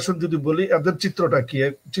জেনারেশন যদি বলি, এদের চিত্রটা কি?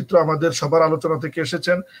 চিত্র আমাদের সবার আলোচনা থেকে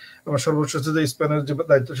এসেছেন। আমার সর্বশেষ যে স্পেনের যে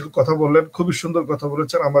দায়িত্বশীল কথা বললেন, খুবই সুন্দর কথা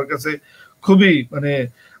বলেছেন। আমার কাছে খুবই মানে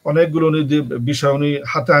অনেকগুলো বিষয় উনি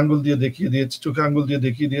হাতে আঙ্গুল দিয়ে দেখিয়ে দিয়েছে, চোখে আঙ্গুল দিয়ে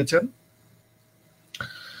দেখিয়ে দিয়েছেন।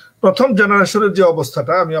 প্রথম জেনারেশনের যে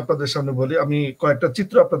অবস্থাটা আমি আপনাদের সামনে বলি, আমি কয়েকটা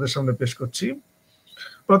চিত্র আপনাদের সামনে পেশ করছি।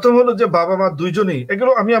 প্রথম হলো যে বাবা মা দুইজনেই,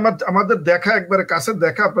 এগুলো আমি আমাদের দেখা, একবারে কাছের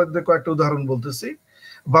দেখা, আপনাদের কয়েকটা উদাহরণ বলতেছি।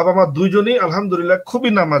 বাবা মা দুইজনই আলহামদুলিল্লাহ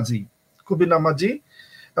খুবই নামাজি,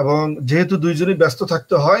 এবং যেহেতু দুইজনই ব্যস্ত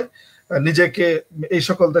থাকতে হয়, নিজেকে এই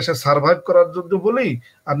সকল দেশে সার্ভাইভ করার জন্য বলি,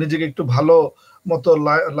 আর নিজেকে একটু ভালো মতো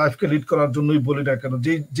লাইফকে লিড করার জন্যই বলি না কেন,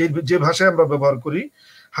 যে ভাষায় আমরা ব্যবহার করি,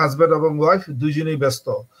 হাজব্যান্ড এবং ওয়াইফ দুইজনেই ব্যস্ত।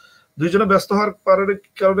 দুইজনে ব্যস্ত হওয়ার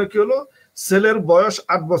কারণে কি হলো, ছেলের বয়স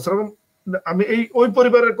 8 বছর, এবং আমি ওই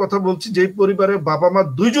পরিবারের কথা বলছি যে পরিবারে বাবা মা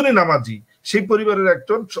দুইজনই নামাজি, সেই পরিবারের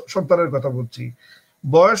একজন সন্তানের কথা বলছি।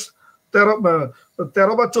 বয়স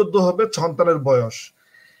 13 বা 14 হবে সন্তানের বয়স।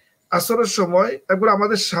 আসরের সময়, একবার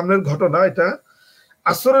আমাদের সামনের ঘটনা এটা,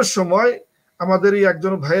 আসরের সময় আমাদের এই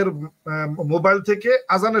একজন ভাইয়ের মোবাইল থেকে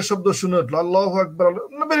আজানের শব্দ শুনে উঠলো, আল্লাহু আকবার,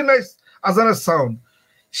 ভেরি নাইস আজানের সাউন্ড।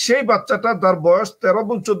 সেই বাচ্চাটা, তার বয়স 13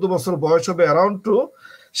 এবং 14 বছর বয়স হবে, অ্যারাউন্ড টু,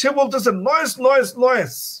 সে বলতেছে noise noise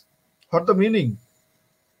noise. What the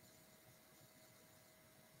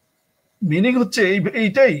meaning হচ্ছে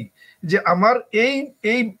এইটাই যে আমার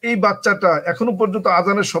এই বাচ্চাটা এখনো পর্যন্ত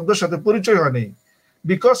আজানের শব্দের সাথে পরিচয় হয়নি,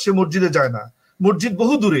 বিকজ সে মসজিদে যায় না। মসজিদ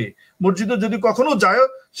বহু দূরে, মসজিদে যদি কখনো যায়,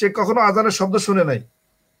 সে কখনো আজানের শব্দ শুনে নাই,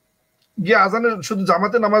 গিয়ে আজানের শুধু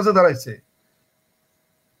জামাতে নামাজে দাঁড়াইছে।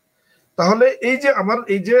 তাহলে এই যে আমার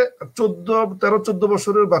এই যে 13-14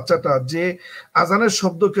 বছরের বাচ্চাটা যে আজানের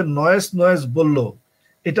শব্দকে নয়েস নয়েস বলল,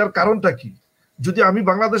 এটার কারণটা কি? যদি আমি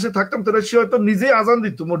বাংলাদেশে থাকতাম তাহলে সে হয়তো নিজেই আজান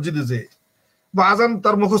দিত মসজিদে, যে বা আজান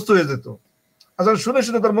তার মুখস্থ হয়ে যেত, আজান শুনে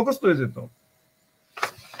শুনে তার মুখস্থ হয়ে যেত।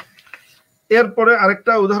 এরপরে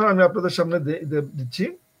আরেকটা উদাহরণ আমি আপনাদের সামনে দিচ্ছি।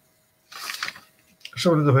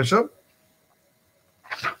 সম্মানিত ভাই সব,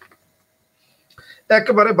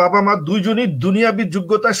 একেবারে বাবা মা দুইজনই দুনিয়াবী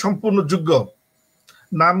যোগ্যতায় সম্পূর্ণ যোগ্য।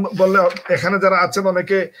 নাম বললে এখানে যারা আছেন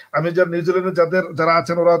অনেকে, আমি যারা নিউজিল্যান্ডে যারা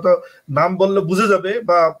আছেন, ওরা তো নাম বললে বুঝে যাবে,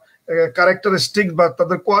 বা ক্যারেক্টারিস্টিক বা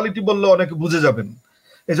তাদের কোয়ালিটি বললে অনেকে বুঝে যাবেন।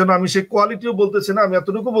 এই জন্য আমি সেই কোয়ালিটিও বলতেছি না, আমি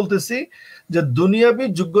এতটুকু বলতেছি যে দুনিয়াবী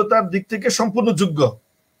যোগ্যতার দিক থেকে সম্পূর্ণ যোগ্য,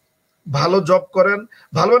 ভালো জব করেন,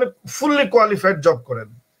 ভালো মানে ফুললি কোয়ালিফাইড জব করেন।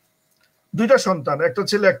 2টা সন্তান, একটা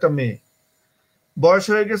ছেলে একটা মেয়ে। বয়স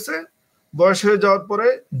হয়ে গেছে, বয়স হয়ে যাওয়ার পরে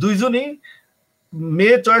দুইজনই,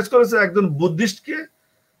 মেয়ে চয়েস করেছে একজন বুদ্ধিস্টকে,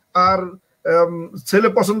 আর ছেলে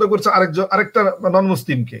পছন্দ করছে আরেকটা নন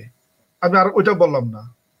মুসলিমকে। আমি আর ওইটা বললাম না।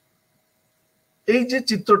 এই যে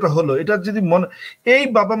চিত্রটা হলো, এটা যদি এই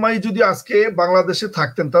বাবা মাই যদি আজকে বাংলাদেশে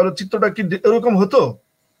থাকতেন, তাহলে চিত্রটা কি এরকম হতো?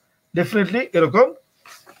 ডেফিনেটলি এরকম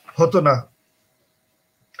হতো না।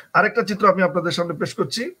 আরেকটা চিত্র আমি আপনাদের সামনে পেশ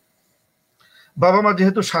করছি। বাবা মা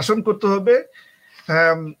যেহেতু শাসন করতে হবে,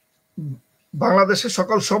 বাংলাদেশের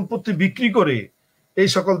সকল সম্পত্তি বিক্রি করে এই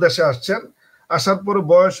সকল দেশে আসছেন, আসার পরে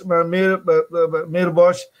মেয়ের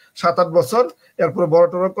বয়স 7-8 বছর, এরপরে বড়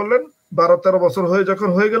টড় করলেন, 12-13 বছর যখন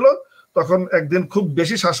হয়ে গেল, তখন একদিন খুব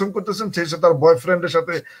বেশি শাসন করতেছেন, সেই সাথে তার বয়ফ্রেন্ডের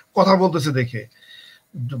সাথে কথা বলতেছে দেখে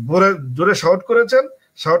জোরে শাউট করেছেন।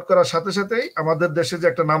 শাউট করার সাথে সাথেই আমাদের দেশে যে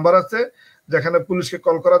একটা নাম্বার আছে যেখানে পুলিশকে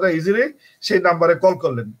কল করা যায় ইজিলি, সেই নাম্বারে কল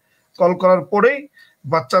করলেন। কল করার পরেই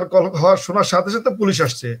বাচ্চার কল হওয়ার শোনার সাথে সাথে পুলিশ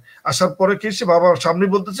আসছে। আসার পরে কি সে বাবার সামনে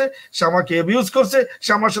বলতেছে সে আমাকে অ্যাবিউজ করছে,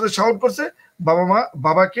 সে আমার সাথে শাউট করছে।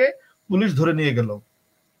 বাবাকে পুলিশ ধরে নিয়ে গেল।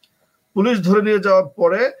 পুলিশ ধরে নিয়ে যাওয়ার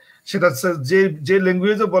পরে সেটা যে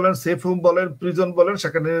ল্যাঙ্গুয়েজে বলেন, সেফ হোম বলেন, প্রিজন বলেন,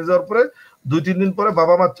 সেখানে নিয়ে যাওয়ার পরে 2-3 দিন পরে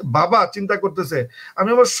বাবা চিন্তা করতেছে আমি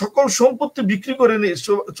আমার সকল সম্পত্তি বিক্রি করে নিয়ে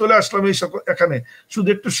চলে আসলাম এখানে শুধু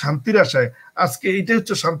একটু শান্তির আশায়। আজকে এইটাই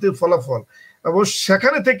হচ্ছে শান্তির ফলাফল। এবং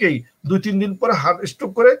সেখানে থেকেই 2-3 দিন পরে হার্ট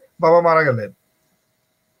স্ট্রোক করে বাবা মারা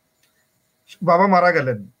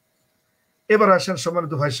গেলেন। এবার আসেন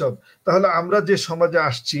সম্মানিত ভাই সব, তাহলে আমরা যে সমাজে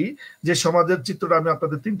আসছি, যে সমাজের চিত্রটা আমি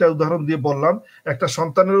আপনাদের 3টা উদাহরণ দিয়ে বললাম, একটা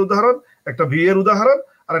সন্তানের উদাহরণ, একটা বিয়ের উদাহরণ,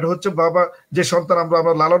 আর এটা হচ্ছে বাবা যে সন্তান আমরা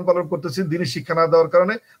লালন পালন করতেছি দিনই শিক্ষা না দেওয়ার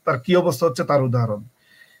কারণে তার কি অবস্থা হচ্ছে তার উদাহরণ।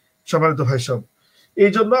 সম্মানিত ভাই সব,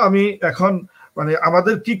 এই জন্য আমি এখন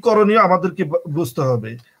আমাদের কি করণীয় আমাদেরকে বুঝতে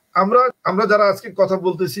হবে। আমরা যারা আজকে কথা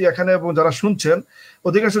বলতেছি এখানে এবং যারা শুনছেন,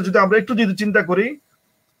 অধিকাংশ যদি আমরা একটু যদি চিন্তা করি,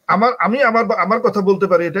 আমার কথা বলতে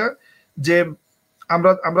পারি এটা যে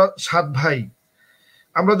আমরা 7 ভাই।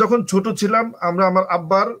 আমরা যখন ছোট ছিলাম আমরা আমার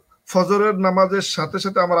আব্বার ফজরের নামাজের সাথে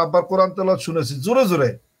সাথে আমার আব্বার কোরআন তেলাওয়াত শুনেছি জোরে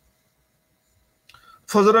জোরে।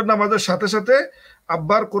 ফজরের নামাজের সাথে সাথে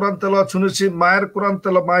আব্বার কোরআন তেলাওয়াত শুনেছি, মাকে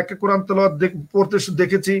কোরআন তেলাওয়াত পড়তে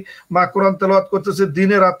দেখেছি, মা কোরআন তেলাওয়াত করতেছে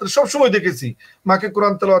দিনে রাত্রে সবসময় দেখেছি, মাকে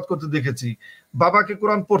কোরআন তেলাওয়াত করতে দেখেছি, বাবাকে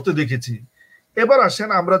কোরআন পড়তে দেখেছি। এবার আসেন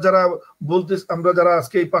আমরা যারা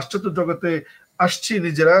আজকে এই পাশ্চাত্য জগতে আসছি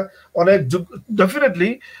নিজেরা অনেক ডেফিনেটলি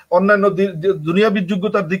অন্যান্য দুনিয়াবী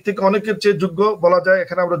যোগ্যতার দিক থেকে অনেকের চেয়ে যোগ্য বলা যায়।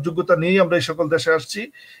 এখানে আমরা যোগ্যতা নিয়েই আমরা এই সকল দেশে আসছি।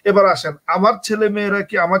 এবার আসেন আমার ছেলে মেয়েরা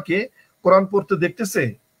কি আমাকে কোরআন পড়তে দেখতেছে?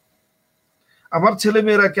 আমার ছেলে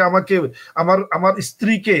মেয়েরা কি আমাকে আমার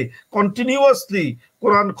স্ত্রীকে কন্টিনিউয়াসলি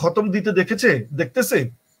কোরআন খতম দিতে দেখতেছে?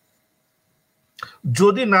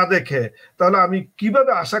 যদি না দেখে তাহলে আমি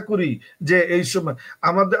কিভাবে আশা করি যে এই সময়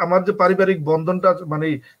আমার যে পারিবারিক বন্ধনটা মানে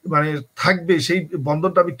থাকবে, সেই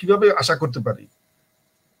বন্ধনটা আমি কিভাবে আশা করতে পারি?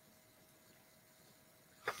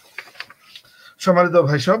 সম্মানিত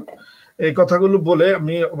ভাই সব, এই কথাগুলো বলে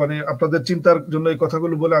আমি আপনাদের চিন্তার জন্য এই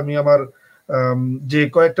কথাগুলো বলে আমি আমার যে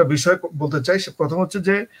কয়েকটা বিষয় বলতে চাই। প্রথম হচ্ছে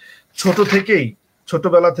যে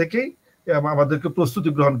ছোটবেলা থেকেই আমাদেরকে প্রস্তুতি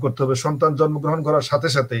গ্রহণ করতে হবে। সন্তান জন্মগ্রহণ করার সাথে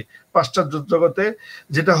সাথে পাশ্চাত্য জগতে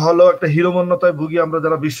যেটা হলো একটা হিরোমন্যতায় ভুগি আমরা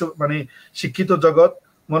যারা শিক্ষিত জগৎ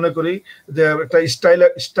মনে করি যে একটা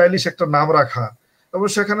স্টাইলিশ একটা নাম রাখা, এবং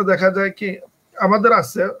সেখানে দেখা যায় কি আমাদের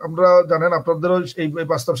আছে, আমরা জানেন আপনাদেরও এই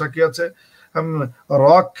বাস্তব সাক্ষী আছে,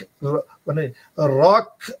 রক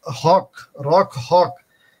হক,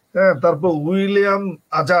 হ্যাঁ, তারপর উইলিয়াম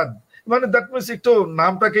আজাদ, দ্যাট মিনস একটু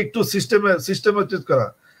নামটাকে একটু সিস্টেমেটিক করা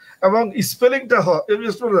এবং স্পেলিংটা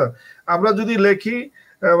আমরা যদি লেখি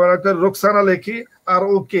রোকসানা লেখি আর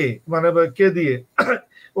ওকে কে দিয়ে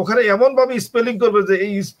ওখানে এমন ভাবে স্পেলিং করবে যে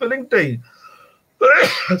এই স্পেলিংটাই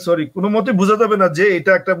কোনো মতে বোঝা যাবে না যে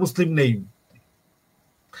এটা একটা মুসলিম নেই।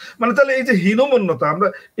 তাহলে এই যে হীনমন্যতা, আমরা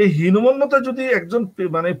এই হীনমন্যতা যদি একজন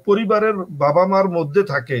পরিবারের বাবা মার মধ্যে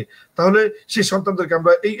থাকে তাহলে সেই সন্তানদেরকে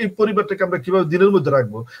আমরা এই পরিবারটাকে আমরা কিভাবে দিনের মধ্যে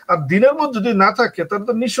রাখবো? আর দিনের মধ্যে যদি না থাকে তাহলে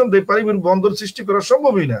তো নিঃসন্দেহে পারিবারিক বন্ধন সৃষ্টি করা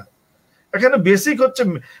সম্ভবই না। এখানে বেসিক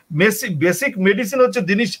মেডিসিন হচ্ছে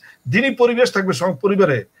দিনই পরিবেশ থাকবে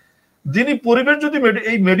পরিবারে। দিনই পরিবেশ যদি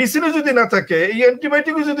এই মেডিসিনে যদি না থাকে, এই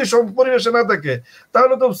অ্যান্টিবায়োটিক যদি পরিবেশে না থাকে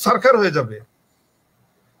তাহলে তো সারখার হয়ে যাবে।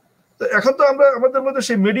 এখন তো আমাদের মধ্যে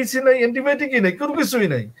সেই মেডিসিন নাই, অ্যান্টিবায়োটিকই নেই, কোনো কিছুই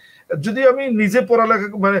নাই। যদি আমি নিজে পড়ালেখা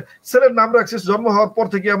ছেলের নাম রাখছি জন্ম হওয়ার পর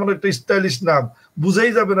থেকে এমন একটা স্টাইলিশ নাম,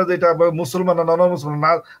 বুঝাই যাবে না যে এটা মুসলমান না নন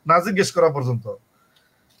মুসলমান না জিজ্ঞেস করা পর্যন্ত।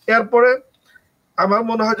 এরপরে আমার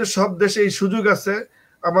মনে হয় যে সব দেশে এই সুযোগ আছে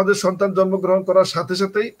আমাদের সন্তান জন্মগ্রহণ করার সাথে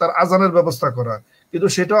সাথেই তার আজানের ব্যবস্থা করা, কিন্তু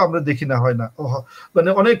সেটাও আমরা দেখি না, হয় না।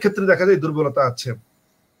 অনেক ক্ষেত্রে দেখা যায় দুর্বলতা আছে।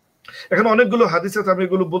 এখন অনেকগুলো হাদিস আছে, আমি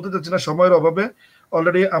এগুলো বলতে চাচ্ছি না সময়ের অভাবে,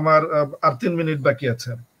 অলরেডি আমার আর 3 মিনিট বাকি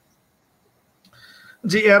আছে।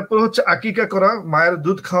 যে এরপর হচ্ছে আকিকা করা, মায়ের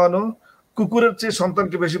দুধ খাওয়ানো, কুকুরের চেয়ে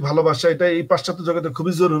সন্তানকে বেশি ভালোবাসা, এটা এই পাশ্চাত্য জগতে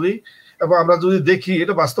খুবই জরুরি। এবং আমরা যদি দেখি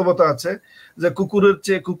এটা বাস্তবতা আছে যে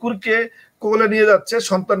কুকুরকে কোলে নিয়ে যাচ্ছে,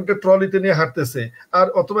 সন্তানকে ট্রলিতে নিয়ে হাঁটতেছে, আর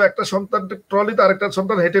অথবা একটা সন্তান ট্রলিতে আরেকটা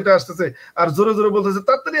সন্তান হেঁটে হেঁটে আসতেছে আর জোরে জোরে বলতেছে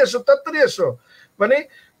তাড়াতাড়ি এসো তাড়াতাড়ি এসো।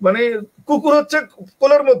 কুকুর হচ্ছে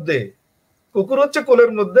কোলের মধ্যে, কুকুর হচ্ছে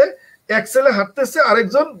কোলের মধ্যে, এক ছেলে হাঁটতেছে,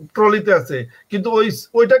 আরেকজন ট্রলিতে আছে, কিন্তু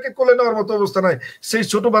ওইটাকে কোলে নেওয়ার মতো অবস্থা নাই। সেই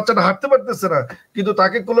ছোট বাচ্চাটা হাঁটতে পারতেছে না, কিন্তু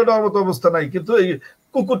তাকে কোলে নেওয়ার মতো অবস্থা নাই, কিন্তু এই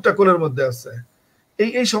কুকুরটা কোলের মধ্যে আছে।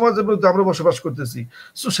 এই সমাজের মধ্যে আমরা বসবাস করতেছি।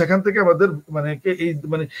 সো সেখান থেকে আমাদের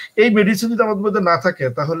এই মেডিসিন যদি আমাদের মধ্যে না থাকে,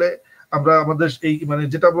 তাহলে আমরা আমাদের এই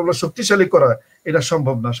যেটা বলবো শক্তিশালী করা, এটা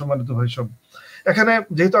সম্ভব না। সম্মানিত ভাই সব, এখানে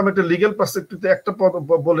যেহেতু আমি একটা লিগ্যাল পার্সপেক্টিভে একটা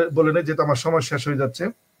বলে নেই, যেহেতু আমার সময় শেষ হয়ে যাচ্ছে।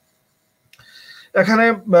 এখানে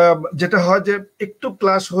যেটা হয় যে একটু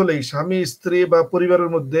ক্লাশ হলেই, স্বামী স্ত্রী বা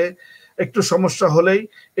পরিবারের মধ্যে একটু সমস্যা হলেই,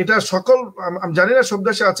 এটা সকল, আমি জানি না সব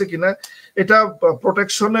দেশে আছে কিনা, এটা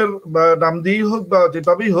প্রোটেকশনের নাম দিয়েই হোক বা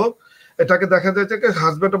যেভাবেই হোক, এটাকে দেখা যায় যে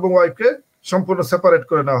হাজব্যান্ড এবং ওয়াইফকে সম্পূর্ণ সেপারেট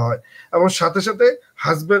করে নেওয়া হয়, এবং সাথে সাথে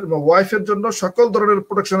হাজব্যান্ড ওয়াইফের জন্য সকল ধরনের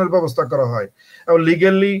প্রোটেকশনের ব্যবস্থা করা হয়, এবং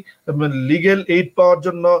লিগেল এইড পাওয়ার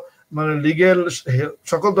জন্য, লিগেল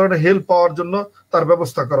সকল ধরনের হেল্প পাওয়ার জন্য তার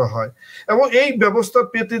ব্যবস্থা করা হয়। এবং এই ব্যবস্থা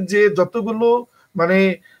পেতে যে যতগুলো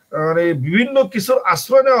বিভিন্ন কিছুর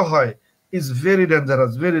আশ্রয় নেওয়া হয়, ইজ ভেরি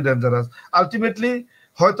ডেঞ্জারাস। আলটিমেটলি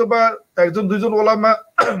হয়তোবা একজন দুইজন ওলামা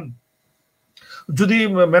যদি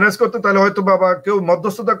ম্যানেজ করতে, তাহলে হয়তো বা কেউ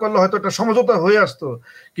মধ্যস্থতা করলে হয়তো একটা সমঝোতা হয়ে আসতো,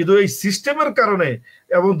 কিন্তু এই সিস্টেমের কারণে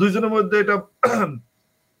এবং দুইজনের মধ্যে এটা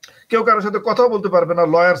কেউ কারোর সাথে কথাও বলতে পারবে না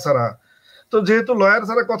লয়ার ছাড়া। তো যেহেতু লয়ার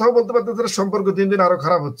ছাড়া কথাও বলতে পারতে, সম্পর্ক দিন দিন আরো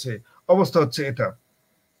খারাপ হচ্ছে, অবস্থা হচ্ছে এটা।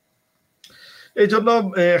 এই জন্য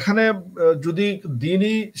এখানে যদি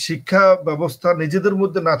দিনই শিক্ষা ব্যবস্থা নিজেদের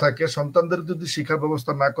মধ্যে না থাকে, সন্তানদের যদি শিক্ষা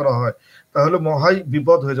ব্যবস্থা না করা হয়, তাহলে মহা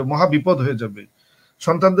বিপদ হয়ে যাবে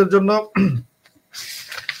সন্তানদের জন্য।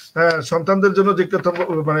 সন্তানদের জন্য যে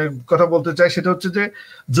কথা বলতে চাই, সেটা হচ্ছে যে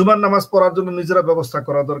জুমার নামাজ পড়ার জন্য নিজেরা ব্যবস্থা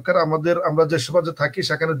করা দরকার। আমরা যে সমাজে থাকি,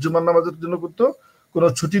 সেখানে জুমার নামাজের জন্য কিন্তু কোনো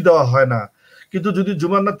ছুটি দেওয়া হয় না, কিন্তু যদি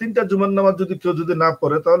তিনটা জুমার নামাজ যদি কেউ যদি না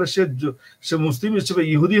পড়ে, তাহলে সে মুসলিম হিসেবে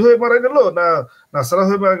ইহুদি হয়ে মারা গেল না নাসারা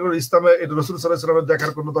হয়ে মারা গেল, ইসলামে এটা রাসূল সাল্লাল্লাহু আলাইহি ওয়াসাল্লামের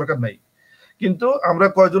দেখার কোনো দরকার নাই। কিন্তু আমরা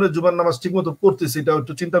কয়জনের জুমার নামাজ ঠিক মতো পড়তেছি, এটা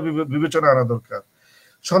একটু চিন্তা বিবেচনা আনা দরকার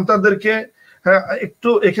সন্তানদেরকে। হ্যাঁ, একটু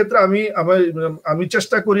এক্ষেত্রে আমি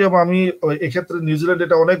চেষ্টা করি, এবং আমি এক্ষেত্রে নিউজিল্যান্ডে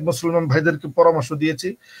এটা অনেক মুসলমান ভাইদেরকে পরামর্শ দিয়েছি,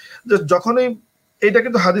 যে যখনই এটা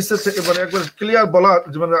কিন্তু হাদিসে একবার ক্লিয়ার বলা,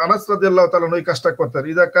 আনাস রাদিয়াল্লাহু তাআলা ওই কাজটা করতেন,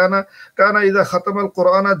 ইদা ইদা খাতামাল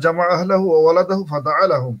কুরআনা জামা আহলাহু ওয়া ওয়ালাদাহু ফাদাআ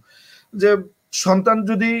লাহুম, যে সন্তান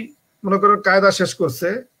যদি মনে করেন কায়দা শেষ করছে,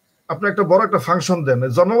 আপনি একটা বড় একটা ফাংশন দেন,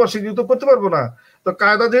 জন্মবার্ষিকী তো করতে পারবো না, তো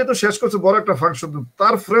কায়দা যেহেতু শেষ করছে, বড় একটা ফাংশন দেন,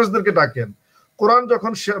 তার ফ্রেন্ডসদেরকে ডাকেন।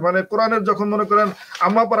 কোরআনের যখন মনে করেন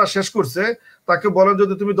আম্মা পারা শেষ করছে, তাকে বলেন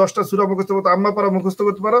যদি তুমি 10টা সূরা মুখস্থ করতে, আম্মা পারা মুখস্থ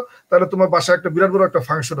করতে পারো, তাহলে তোমার বাসায় একটা বিরাট বড় একটা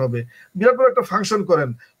ফাংশন হবে। বিরাট বড় একটা ফাংশন করেন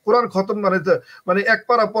কোরআন খতম এক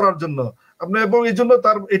পারা পড়ার জন্য আপনি, এবং এই জন্য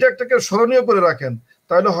তার এটা একটাকে স্মরণীয় করে রাখেন,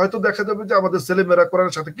 তাহলে হয়তো দেখা যাবে যে আমাদের ছেলেমেয়েরা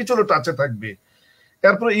কোরআনের সাথে কিছু টাচে থাকবে।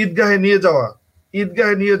 এরপরে ঈদগাহে নিয়ে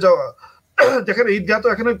যাওয়া যেখানে ঈদগাহ তো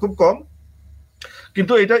এখানে খুব কম,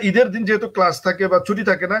 কিন্তু এটা ঈদের দিন যেহেতু ক্লাস থাকে বা ছুটি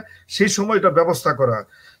থাকে না, সেই সময় এটা ব্যবস্থা করা।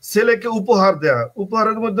 ছেলেকে উপহার দেয়া,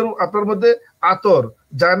 উপহারের মধ্যে আপনার মধ্যে আতর,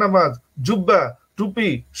 জায়নামাজ, জুব্বা, টুপি,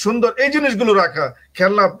 সুন্দর এই জিনিসগুলো রাখা,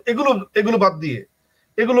 খেলনা, এগুলো বাদ দিয়ে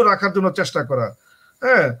এগুলো রাখার জন্য চেষ্টা করা।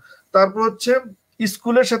 হ্যাঁ, তারপর হচ্ছে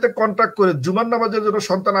স্কুলের সাথে কন্ট্যাক্ট করে জুমার নামাজের জন্য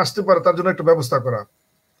সন্তান আসতে পারে, তার জন্য একটা ব্যবস্থা করা।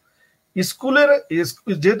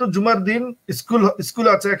 যেহেতু জুমার দিন স্কুল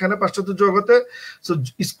আছে এখানে পাশ্চাত্য জগতে,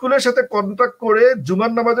 স্কুলের সাথে কন্ট্যাক্ট করে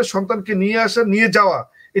জুমার নামাজের সন্তানকে নিয়ে যাওয়া,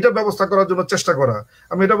 এটা ব্যবস্থা করার জন্য চেষ্টা করা।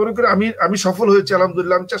 আমি এটা মনে করি আমি সফল হয়েছি,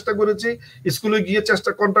 আলহামদুলিল্লাহ। আমি চেষ্টা করেছি, স্কুলে গিয়ে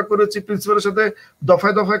কন্ট্যাক্ট করেছি, প্রিন্সিপালের সাথে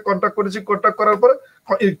দফায় কন্ট্যাক্ট করেছি। কন্ট্যাক্ট করার পরে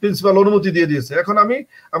প্রিন্সিপাল অনুমতি দিয়ে দিয়েছে, এখন আমি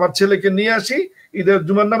আমার ছেলেকে নিয়ে আসি ঈদের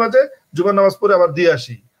জুমার নামাজ পড়ে আবার দিয়ে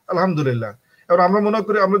আসি, আলহামদুলিল্লাহ। এবং আমরা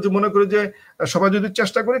মনে করি যে সবাই যদি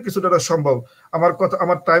চেষ্টা করি কিছুটা সম্ভব।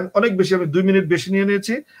 আমার টাইম অনেক বেশি, আমি 2 মিনিট বেশি নিয়ে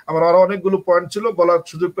নিয়েছি, আমার আরো অনেকগুলো পয়েন্ট ছিল, বলার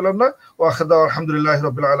সুযোগ পেলাম না। আলহামদুলিল্লাহি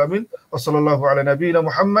রাব্বিল আলামিন ওয়া সাল্লাল্লাহু আলা নাবিয়িনা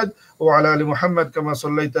মুহাম্মদ ওয়া আলা আলি মুহাম্মদ কামা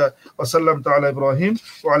সাল্লাইতা ওয়া সাল্লামতা আলা ইব্রাহিম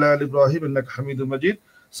ওয়া আলা আলি ইব্রাহিম ইন্নাকা হামিদুম মাজিদ।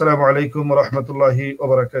 আসসালামু আলাইকুম ওয়া রাহমাতুল্লাহি ওয়া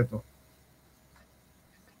বারাকাতুহু।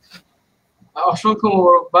 অসংখ্য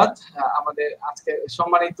মোবারকবাদ আমাদের আজকে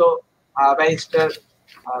সম্মানিত ব্যারিস্টার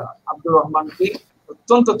আব্দুর রহমানকে।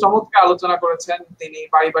 অত্যন্ত চমৎকার আলোচনা করেছেন তিনি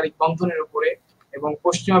পারিবারিক বন্ধনের উপরে, এবং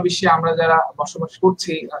পশ্চিমা বিশ্বে আমরা যারা বসবাস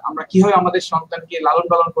করছি, আমরা কিভাবে আমাদের সন্তানকে লালন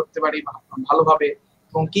পালন করতে পারি ভালোভাবে,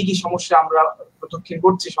 এবং কি কি সমস্যা আমরা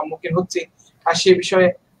সম্মুখীন হচ্ছি, আর সে বিষয়ে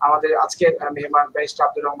আমাদের আজকের মেহমান ব্যারিস্টার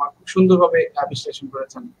আব্দুর রহমান খুব সুন্দরভাবে বিশ্লেষণ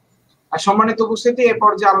করেছেন। আর সম্মানিত উপস্থিতি, এ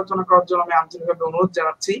পর্যায়ে আলোচনা করার জন্য আমি আন্তরিকভাবে অনুরোধ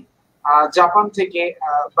জানাচ্ছি জাপান থেকে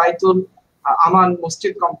বাইতুল আমান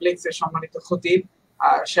মসজিদ কমপ্লেক্সের সম্মানিত খতিব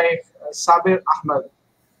শেখ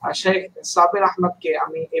সাবের আহমদকে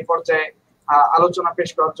আমি এই পর্যায়ে আলোচনা পেশ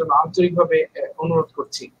করার জন্য আন্তরিকভাবে অনুরোধ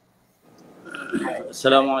করছি।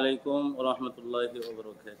 আসসালামু আলাইকুম ওয়া রাহমাতুল্লাহি ওয়া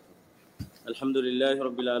বারাকাতুহু। আলহামদুলিল্লাহি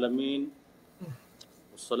রাব্বিল আলামিন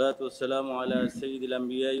ওয়াসসালাতু ওয়াসসালামু আলা সাইয়্যিদিল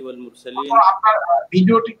আমবিয়াই ওয়াল মুরসালিন। আপনার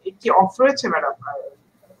ভিডিওটি কি অফ রয়েছে ম্যাডাম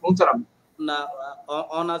মুহতারাম? না,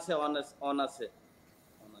 অন আছে, অন আছে।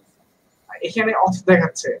 এখানে অফ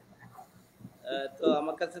দেখাচ্ছে। তো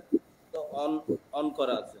আমার কাছে তো অন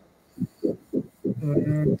করা আছে।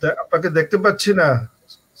 আপনাকে দেখতে পাচ্ছি না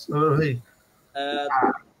ভাই।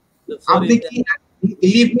 আপনি কি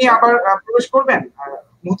লিভ নিয়ে আবার প্রবেশ করবেন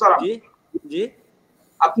মুহতারাম? জি জি,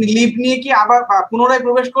 আপনি লিভ নিয়ে কি আবার পুনরায়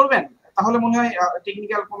প্রবেশ করবেন? তাহলে মনে হয়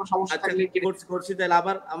টেকনিক্যাল কোনো সমস্যা থাকলে করছি। তাহলে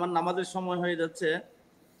আবার আমার নামাজের সময় হয়ে যাচ্ছে,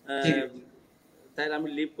 তাই আমি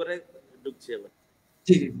লিভ করে ঢুকছি এবার।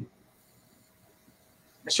 জি জি।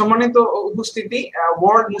 সম্মানিত উপস্থিতি,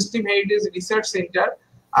 ওয়ার্ল্ড মুসলিম হেরিটেজ রিসার্চ সেন্টার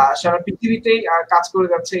সারা পৃথিবীতেই কাজ করে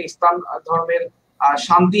যাচ্ছে, ইসলাম ধর্মের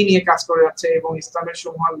শান্তি নিয়ে কাজ করে যাচ্ছে এবং ইসলামের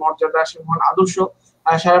সুমহান মর্যাদা, সুমহান আদর্শ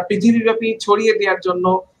সারা পৃথিবীব্যাপী ছড়িয়ে দেওয়ার জন্য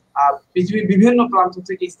পৃথিবীর বিভিন্ন প্রান্ত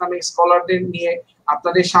থেকে ইসলামিক স্কলারদের নিয়ে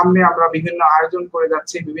আপনাদের সামনে আমরা বিভিন্ন আয়োজন করে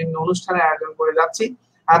যাচ্ছি, বিভিন্ন অনুষ্ঠানের আয়োজন করে যাচ্ছি।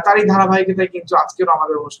 তারই ধারাবাহিকতায় কিন্তু আজকেরও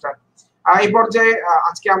আমাদের অনুষ্ঠান। এই পর্যায়ে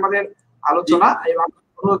আজকে আমাদের আলোচনা এবং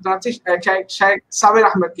অনুরোধ জানাচ্ছি শেখ সাবের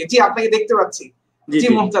আহমেদকে। জি, আপনাকে দেখতে পাচ্ছি। জি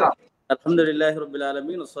মুহতারাম। আলহামদুলিল্লাহি রাব্বিল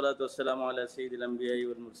আলামিন ওয়াসসালাতু ওয়াসসালামু আলা সাইয়্যিদিল আমবিয়াই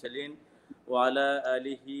ওয়াল মুরসালিন ওয়া আলা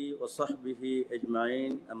আলিহি ওয়া সাহবিহি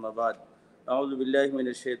আজমাইন, আম্মা বাদ। আউযু বিল্লাহি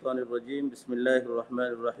মিনাশ শাইতানির রাজীম। বিসমিল্লাহির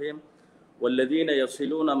রহমানির রহিম। والذين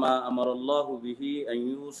يصلون ما أمر الله به أن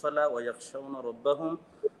يوصل ويخشون ربهم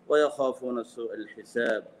ويخافون سوء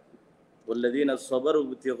الحساب والذين صبروا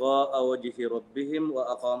ابتغاء وجه ربهم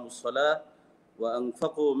وأقاموا الصلاة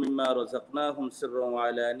وأنفقوا مما رزقناهم سرا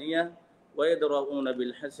وعلانية ويدرؤون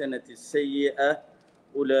بالحسنة السيئة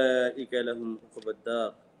أولئك لهم عقبى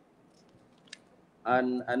الدار. عن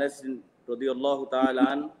أنس رضي الله تعالى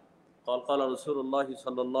عنه قال قال رسول الله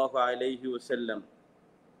صلى الله عليه وسلم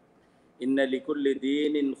إن لكل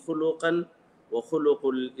دين خلقا وخلق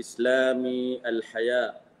الإسلام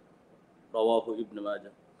الحياء رواه ابن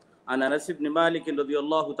ماجه. عن أنس بن مالك رضي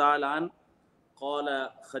الله تعالى عنه قال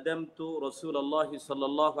خدمت رسول الله صلى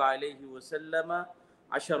الله عليه وسلم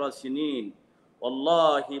 10 سنين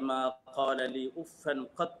والله ما قال لي أفا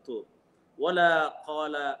قط ولا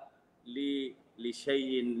قال لي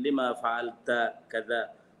لشيء لما فعلت كذا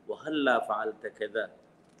وهلا فعلت كذا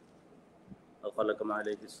وقال كما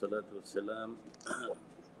عليه الصلاة والسلام.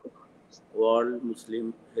 ওয়ার্ল্ড মুসলিম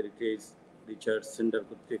হেরিটেজ রিসার্চ সেন্টার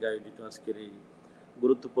কর্তৃক আয়োজিত আজকের এই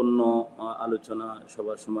গুরুত্বপূর্ণ আলোচনা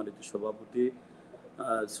সভার সম্মানিত সভাপতি,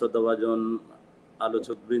 শ্রদ্ধাভাজন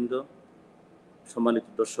আলোচকবৃন্দ, সম্মানিত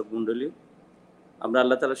দর্শক মণ্ডলী, আমরা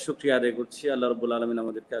আল্লাহ তাআলার শুকরিয়া আদায় করছি। আল্লাহ রাব্বুল আলামিন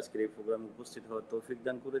আমাদেরকে আজকের এই প্রোগ্রামে উপস্থিত হওয়ার তৌফিক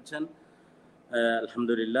দান করেছেন,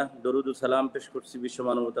 আলহামদুলিল্লাহ। দরুদ ও সালাম পেশ করছি বিশ্ব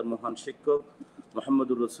মানবতার মহান শিক্ষক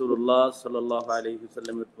মুহাম্মদুর রাসূলুল্লাহ সাল্লাল্লাহু আলাইহি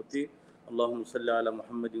ওয়াসাল্লামের প্রতি। আল্লাহুম্মা সাল্লি আলা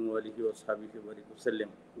মুহাম্মাদিন ওয়া আলিহি ওয়া সাহবিহি ওয়া বারিক ওয়াসাল্লাম।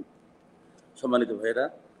 সম্মানিত ভাইরা,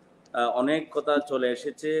 অনেক কথা চলে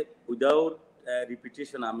এসেছে, উইদাউট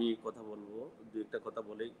রিপিটেশন আমি কথা বলবো, দু একটা কথা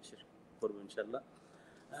বলেই শেষ করবো ইনশাআল্লাহ।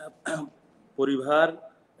 পরিবার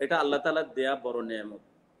এটা আল্লাহ তাআলার দেয়া বড় নেয়ামত,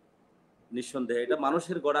 নিঃসন্দেহে এটা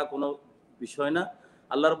মানুষের গড়া কোনো বিষয় না।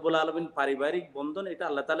 আল্লাহ রাব্বুল আলামিন পারিবারিক বন্ধন এটা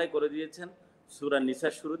আল্লাহ তাআলাই করে দিয়েছেন। সূরা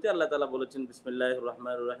নিসার শুরুতে আল্লাহ তাআলা বলেছেন বিসমিল্লাহির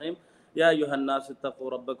রহমানির রহিম, ইয়া আইয়ুহান নাস ইত্তাকু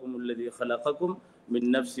রাব্বাকুমুল্লাযী খালাকাকুম মিন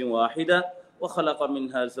নাফসিন ওয়াহিদা ওয়া খালাকা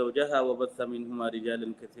মিনহা যাওজাহা ওয়া বাথা মিনহুমা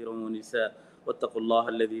রিজালান কাসীরান ওয়া নিসা ওয়াত্তাকুল্লাহা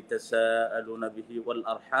আল্লাযী তাসাআলুনা বিহি ওয়াল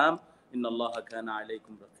আরহাম ইন্নাল্লাহা কানা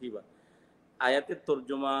আলাইকুম রাকিবা। আয়াতের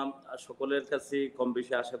তরজমা সকলের কাছে কম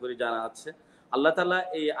বেশি আশা করি জানা আছে। আল্লাহ তাআলা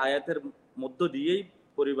এই আয়াতের মধ্য দিয়েই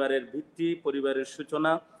পরিবারের ভিত্তি, পরিবারের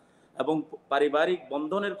সূচনা এবং পারিবারিক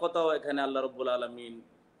বন্ধনের কথাও এখানে আল্লাহ রাব্বুল আলামিন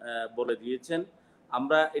বলে দিয়েছেন।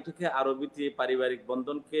 আমরা এটাকে আরবিতে পারিবারিক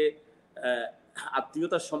বন্ধনকে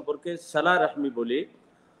আত্মীয়তার সম্পর্কে সালা রাহমি বলি।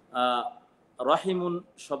 রাহিমুন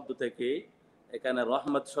শব্দ থেকে এখানে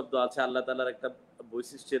রহমত শব্দ আছে। আল্লাহ তাআলার একটা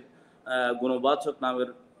বৈশিষ্ট্যের গুণবাচক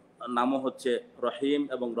নামও হচ্ছে রহিম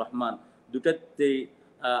এবং রহমান, দুটাতেই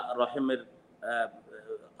রহিমের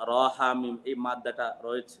রহামিম এই মাদ্দাটা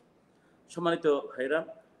রয়েছে। সম্মানিত ভাইরা,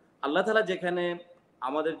 আল্লাহ তাআলা যেখানে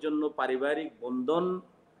আমাদের জন্য পারিবারিক বন্ধন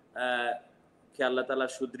কে আল্লাহ তাআলা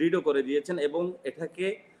সুদৃঢ় করে দিয়েছেন এবং এটাকে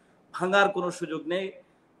ভাঙার কোনো সুযোগ নেই,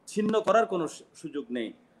 ছিন্ন করার কোনো সুযোগ নেই।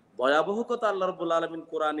 ভয়াবহ কথা আল্লাহ রাব্বুল আলামিন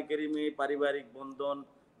কোরআনে কারীমে পারিবারিক বন্ধন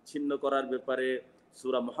ছিন্ন করার ব্যাপারে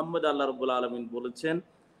সূরা মুহাম্মদ আল্লাহ রাব্বুল আলামিন বলেছেন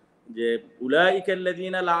যে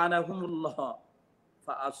উলাইকাল্লাযীনা লাআনাহুমুল্লাহ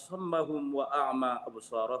ফাআসাম্মাহুম ওয়া আ'মা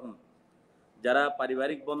আবসারাহুম, যারা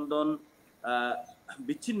পারিবারিক বন্ধন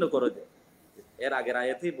বিচ্ছিন্ন করে দেয়, এর আগের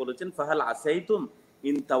আয়াতেই বলেছেন ফাহাল আসাইতুম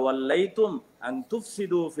ইন তাওয়াল্লাইতুম আন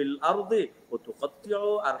তুফসিদু ফিল আরদি ওয়া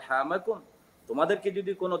তুকাত্তিউ আরহামাকুম, তোমাদেরকে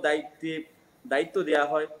যদি কোনো দায়িত্ব দেয়া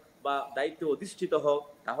হয় বা দায়িত্বে অধিষ্ঠিত হও,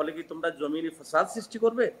 তাহলে কি তোমরা জমিনে ফাসাদ সৃষ্টি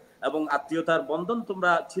করবে এবং আত্মীয়তার বন্ধন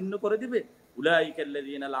তোমরা ছিন্ন করে দিবে?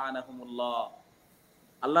 উলাইকাল্লাযীনা লাআনাহুমুল্লাহ,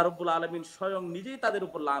 আল্লাহ রাব্বুল আলামিন স্বয়ং নিজেই তাদের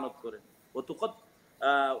উপর লানত করেন। ওয়া তুকাত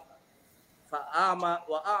ফাআমা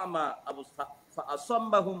ওয়া আ'মা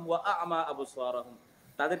ফাআসাম্মাহুম ওয়া আ'মা আবসারাহুম,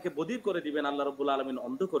 তাদেরকে বধির করে দিবেন আল্লাহ রাব্বুল আলামিন,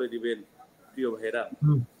 অন্ধ করে দিবেন। প্রিয় ভাইরা,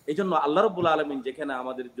 এই জন্য আল্লাহ রাব্বুল আলামিন যেখানে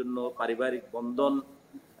আমাদের জন্য পারিবারিক বন্ধন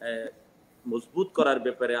মজবুত করার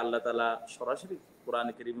ব্যাপারে আল্লাহ তাআলা সরাসরি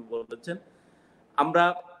কোরআনে কারীমে বলেছেন, আমরা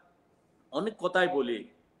অনেক কথাই বলি,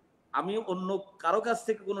 আমি অন্য কারো কাছ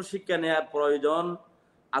থেকে কোনো শিক্ষা নেওয়ার প্রয়োজন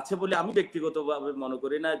আছে বলে আমি ব্যক্তিগতভাবে মনে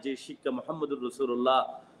করি না। যে শিক্ষা মুহাম্মদুর রাসূলুল্লাহ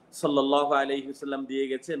সাল্লাল্লাহু আলাইহি ওয়াসাল্লাম দিয়ে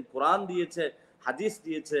গেছেন, কোরআন দিয়েছে, হাদিস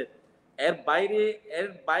দিয়েছে, এর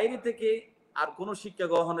বাইরে থেকে আর কোনো শিক্ষা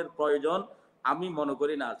গ্রহণের প্রয়োজন আমি মনে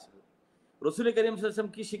করি না আছে। রাসূল করিম সাল্লাল্লাহু আলাইহি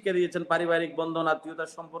ওয়াসাল্লাম কি শিক্ষা দিয়েছেন? পারিবারিক বন্ধন,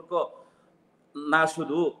 আত্মীয়তার সম্পর্ক না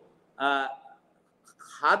শুধু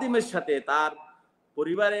খাদিমের সাথে, তার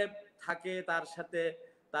পরিবারে থাকে, তার সাথে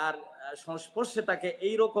তার সংস্পর্শে থাকে,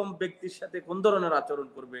 এইরকম ব্যক্তির সাথে কোন ধরনের আচরণ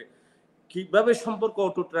করবে, কিভাবে সম্পর্ক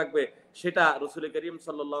অটুট রাখবে, সেটা রাসূল করিম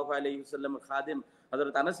সাল্লাল্লাহু আলাইহি ওয়াসাল্লামের খাদিম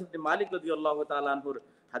হযরত আনাস ইবনে মালিক রাদিয়াল্লাহু তাআলা আনহুর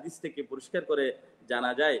হাদিস থেকে পরিষ্কার করে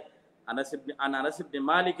জানা যায়। আনাস ইবনে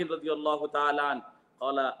মালিক রাদিয়াল্লাহু তাআলা আন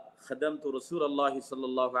قال خدمت رسول الله صلى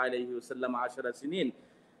الله عليه وسلم 10 سنين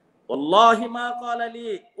والله ما قال لي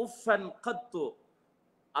উফান قط,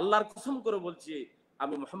 আল্লাহর কসম করে বলছি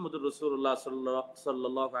আমি মুহাম্মদুর রাসূলুল্লাহ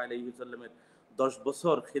সাল্লাল্লাহু আলাইহি ওয়াসাল্লামের 10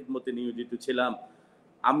 বছর খিদমতে নিয়োজিত ছিলাম,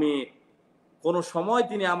 আমি কোন সময়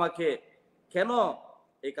তিনি আমাকে কেন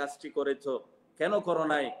এই কাজটি করেছো, কেন করো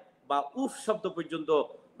নাই, বা উফ শব্দ পর্যন্ত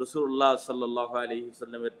রাসূলুল্লাহ সাল্লাল্লাহু আলাইহি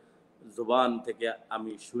ওয়াসাল্লামের জবান থেকে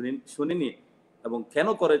আমি শুনিনি, এবং কেন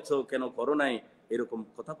করেছো, কেন করো নাই, এরকম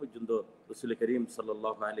কথা পর্যন্ত রাসূল করিম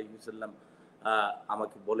সাল্লাল্লাহু আলাইহি ওয়াসাল্লাম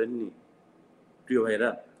আমাকে বলেননি। প্রিয় ভাইরা,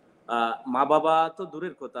 মা বাবা তো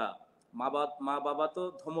দূরের কথা, মা বাবা তো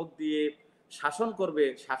ধমক দিয়ে শাসন করবে,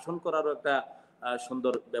 শাসন করারও একটা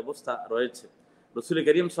সুন্দর ব্যবস্থা রয়েছে। রাসূল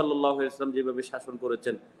করিম সাল্লাল্লাহু আলাইহি ওয়াসাল্লাম যেভাবে শাসন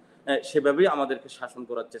করেছেন সেভাবেই আমাদেরকে শাসন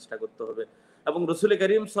করার চেষ্টা করতে হবে, এবং রাসূল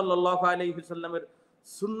করিম সাল্লাল্লাহু আলাইহি ওয়াসাল্লামের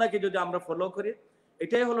সুন্নাহকে যদি আমরা ফলো করি,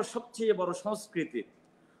 এটাই হলো সবচেয়ে বড় সংস্কৃতি।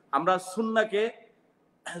 আমরা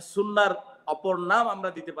সুন্নাহর অপর নাম আমরা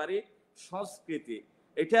দিতে পারি সংস্কৃতি,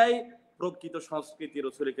 এটাই প্রকৃত সংস্কৃতি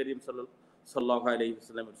রাসূল করিম সাল্লাল্লাহু আলাইহি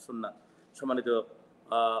ওয়াসাল্লামের সুন্নাহ। সম্মানিত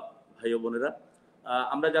ভাই ও বোনেরা,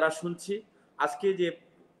 আমরা যারা শুনছি, আজকে যে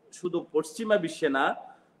শুধু পশ্চিমা বিশ্বে না,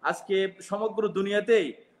 আজকে সমগ্র দুনিয়াতেই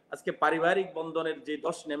আজকে পারিবারিক বন্ধনের যে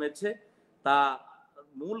দোষ নেমেছে, তা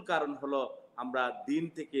মূল কারণ হলো আমরা দিন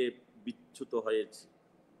থেকে বিচ্যুত হয়েছি।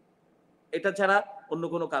 এটা ছাড়া অন্য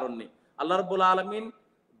কোনো কারণ নেই। আল্লাহ রাব্বুল আলামিন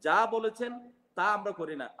যা বলেছেন তা আমরা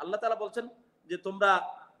করি না। আল্লাহ তাআলা বলছেন যে তোমরা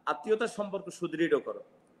আত্মীয়তার সম্পর্ক সুদৃঢ় করো।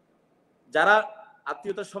 যারা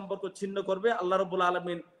আত্মীয়তার সম্পর্ক ছিন্ন করবে, আল্লাহ রাব্বুল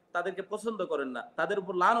আলামিন তাদেরকে পছন্দ করেন না, তাদের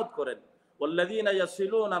উপর লানত করেন। ওয়াল্লাযীনা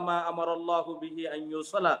ইয়াসিলুনা মা আমারাল্লাহু বিহি আন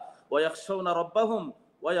ইউসালা ওয়া ইয়াখশাউনা রাব্বাহুম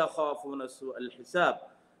ওয়া ইয়াখাফুনা সুআল হিসাব,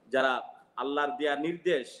 যারা আল্লাহর দেয়া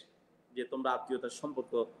নির্দেশ যে তোমরা আত্মীয়তার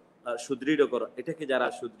সম্পর্ক সুদৃঢ় করো, এটাকে যারা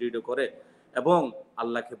সুদৃঢ় করে এবং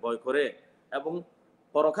আল্লাহকে ভয় করে, এবং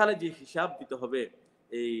পরকালে যে হিসাব দিতে হবে,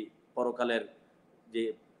 এই পরকালের যে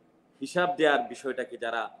হিসাব দেওয়ার বিষয়টাকে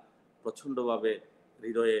যারা প্রচন্ডভাবে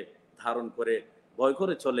হৃদয়ে ধারণ করে ভয়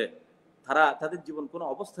করে চলে, তাদের জীবন কোনো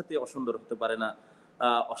অবস্থাতে অসুন্দর হতে পারে না,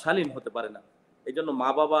 অশালীন হতে পারে না। এই জন্য মা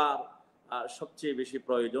বাবার সবচেয়ে বেশি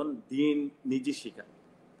প্রয়োজন দিন নিজে শিখা।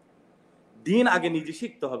 দিন আগে নিজে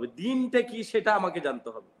শিখতে হবে, দিনটা কি সেটা আমাকে জানতে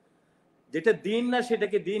হবে। যেটা দিন না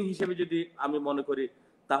সেটাকে দিন হিসেবে যদি আমি মনে করি,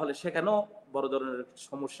 তাহলে সেখানেও বড় ধরনের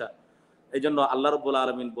সমস্যা। এই জন্য আল্লাহ রাব্বুল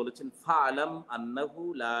আলামিন বলেছেন ফাআলাম আন্নাহু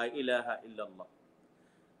লা ইলাহা ইল্লাল্লাহ,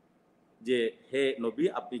 যে হে নবী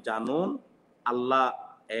আপনি জানুন আল্লাহ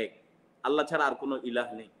এক, আল্লাহ ছাড়া আর কোনো ইলাহ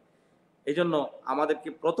নেই। এই জন্য আমাদেরকে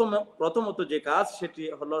প্রথমত যে কাজ, সেটি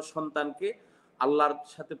হলো সন্তানকে আল্লাহর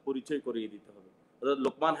সাথে পরিচয় করিয়ে দিতে হবে।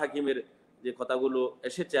 লোকমান হাকিমের যে কথাগুলো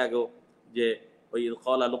এসেছে আগেও, যে ওই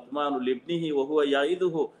ক্বালা লুকমানু লিবনিহি ওয়া হুয়া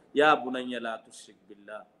ইয়াইদুহু ইয়া বুনাইয়া লা তুশরিক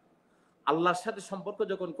বিল্লাহ, আল্লাহর সাথে সম্পর্ক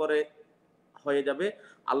যখন হয়ে যাবে,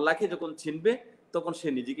 আল্লাহকে যখন চিনবে, তখন সে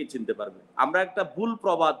নিজেকে চিনতে পারবে। আমরা একটা ভুল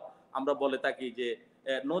প্রবাদ আমরা বলে থাকি যে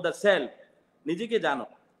নো দ্য সেলফ,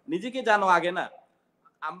 নিজেকে জানো আগে না।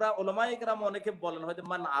 আমরা উলামায়ে কেরাম অনেকে বলেন হয়তো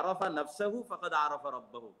মান আরাফা নাফসাহু ফাকাদ আরাফা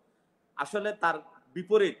রাব্বাহু, আসলে তার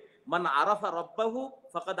বিপরীত, মান আরাফা রাব্বাহু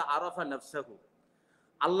ফাকাদ আরাফা নাফসাহু।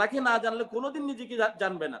 আল্লাহকে না জানলে কোনোদিন নিজেকে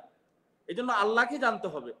জানবে না। এই জন্য আল্লাহকে জানতে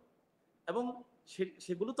হবে, এবং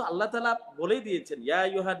সেগুলো তো আল্লাহ তাআলা বলেই দিয়েছেন, ইয়া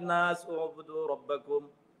আইয়ুহান নাস উবুদু রাব্বাকুম।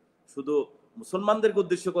 শুধু মুসলমানদেরকে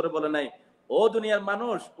উদ্দেশ্য করে বলে নাই, ও দুনিয়ার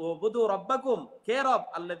মানুষ উবুদু রাব্বাকুম, কে রব?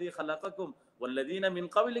 আল্লাযী খালাকাকুম ওয়াল্লাযীনা মিন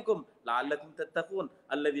ক্বাবলিকুম লাআল্লাকুম তাত্তাকুন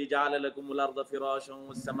আল্লাযী জাআলা লাকুমুল আরদা ফিরাশান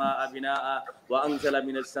ওয়াস সামাআ বিনাআ ওয়া আনজালা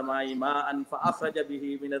মিনাস সামাই মাআন ফাআখরাজা বিহি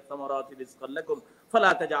মিনাস সামারাতি রিজকান লাকুম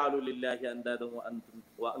ফালা তাজআলু লিল্লাহি আনদাদা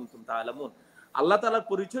ওয়া আনতুম তা'লামুন। আল্লাহ তাআলার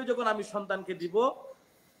পরিচয় যখন আমি সন্তানকে দিব,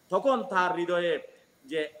 তখন তার হৃদয়ে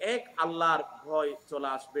যে এক আল্লাহর ভয় চলে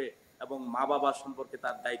আসবে এবং মা বাবা সম্পর্কে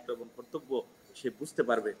তার দায়িত্ব এবং কর্তব্য সে বুঝতে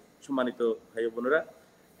পারবে। সম্মানিত ভাই বোনেরা,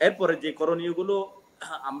 এরপরে যে করণীয়গুলো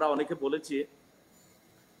আমরা অনেকে বলেছি,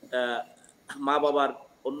 মা বাবার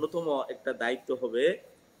অন্যতম একটা দায়িত্ব হবে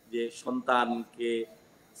যে সন্তানকে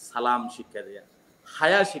সালাম শিক্ষা দেয়া,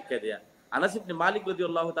 হায়া শিক্ষা দেয়া। আনাস ইবনে মালিক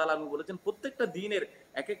রাদিয়াল্লাহু তাআলা আনহু বলেছেন, প্রত্যেকটা দিনের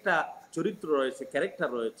এক একটা চরিত্র রয়েছে, ক্যারেক্টার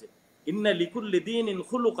রয়েছে। ইন্না লিকুল্লি দীনিন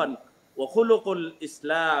খুলুকান ওয়া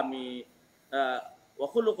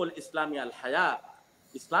খুলুকুল ইসলামি আল হায়া।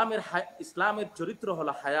 ইসলামের চরিত্র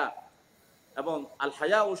হলো হায়া, এবং আল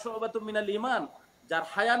হায়া উশুবাতুম মিনাল ঈমান। যার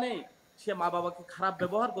হায়া নেই সে মা বাবাকে খারাপ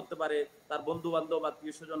ব্যবহার করতে পারে, তার বন্ধু বান্ধব,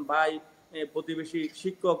 আত্মীয় স্বজন, ভাই, প্রতিবেশী,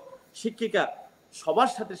 শিক্ষক, শিক্ষিকা,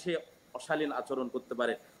 সবার সাথে সে অশালীন আচরণ করতে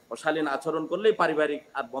পারে। অশালীন আচরণ করলেই পারিবারিক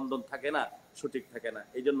আর বন্ধন থাকে না, সঠিক থাকে না।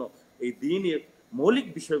 এই জন্য এই দ্বীনের মৌলিক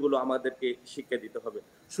বিষয়গুলো আমাদেরকে শিক্ষা দিতে হবে,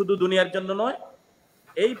 শুধু দুনিয়ার জন্য নয়।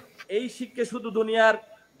 এই শিক্ষা শুধু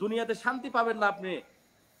দুনিয়াতে শান্তি পাবেন না আপনি,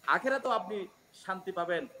 আখিরাতেও আপনি শান্তি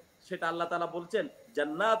পাবেন। সেটা আল্লাহ তাআলা বলছেন,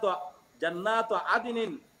 জান্নাতু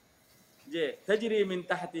আদিনিন, যে তাজরি মিন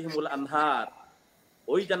তাহতিহিমুল আনহার,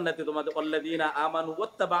 ওই জান্নাতে তোমাদের আল্লাযীনা আমানু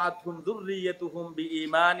ওয়াত্তাবাআতহুম যুররিয়াতুহুম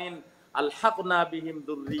বিঈমানিন আলহাকনা বিহিম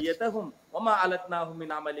যুররিয়াতাহুম ওয়া মা আলাতনাহুম মিন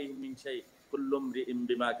আমালিহিম মিন শাই কুল্লু ইমরিইন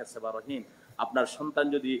বিমা কাসাবা রহিন। আপনার সন্তান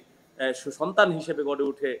যদি সুসন্তান হিসেবে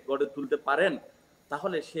গড়ে তুলতে পারেন,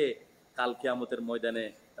 তাহলে সে কাল কিয়ামতের ময়দানে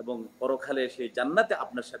এবং পরকালে সে জান্নাতে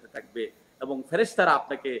আপনার সাথে থাকবে, এবং ফেরেশতারা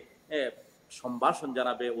আপনাকে সম্ভাষণ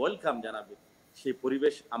জানাবে, ওয়েলকাম জানাবে। সেই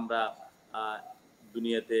পরিবেশ আমরা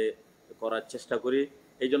দুনিয়াতে করার চেষ্টা করি।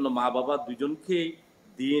 এই জন্য মা বাবা দুজনকেই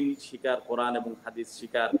দিন শিকার, কোরআন এবং হাদিস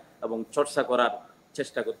শিকার এবং চর্চা করার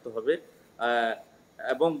চেষ্টা করতে হবে।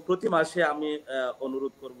 এবং প্রতি মাসে আমি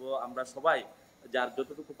অনুরোধ করব, আমরা সবাই যার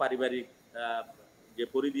যতটুকু পারিবারিক যে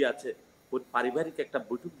পরিধি আছে, পারিবারিক একটা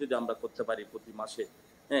বৈঠক যদি আমরা করতে পারি প্রতি মাসে,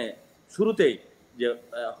 শুরুতেই যে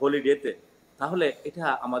হলিডেতে, তাহলে এটা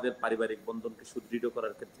আমাদের পারিবারিক বন্ধনকে সুদৃঢ়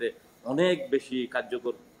করার ক্ষেত্রে অনেক বেশি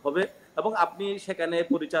কার্যকর হবে। এবং আপনি সেখানে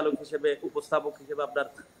পরিচালক হিসেবে, উপস্থাপক হিসেবে আপনার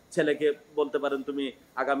ছেলেকে বলতে পারেন, তুমি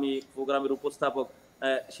আগামী প্রোগ্রামের উপস্থাপক,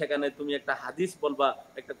 সেখানে তুমি একটা হাদিস বলবা,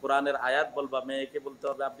 একটা কোরআনের আয়াত বলবা। মেয়েকে বলতে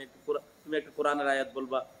হবে তুমি একটা কোরআনের আয়াত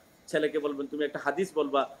বলবা, ছেলেকে বলবেন তুমি একটা হাদিস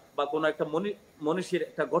বলবা, বা কোনো একটা মনীষীর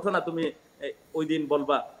একটা ঘটনা তুমি ওই দিন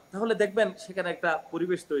বলবা। তাহলে দেখবেন সেখানে একটা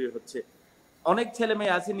পরিবেশ তৈরি হচ্ছে। অনেক ছেলে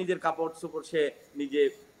মেয়ে আছে নিজের কাপড় চোপড় সে নিজে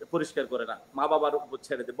পরিষ্কার করে না, মা বাবার উপর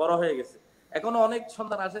ছেড়ে দেয়, বড় হয়ে গেছে। এখনো অনেক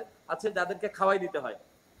সন্তান আছে যাদেরকে খাওয়াই দিতে হয়।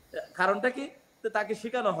 কারণটা কি? তাকে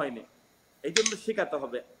শেখানো হয়নি, এই জন্য শেখাতে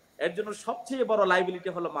হবে। এর জন্য সবচেয়ে বড় লাইবিলিটি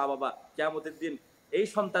হলো মা বাবা। কিয়ামতের দিন এই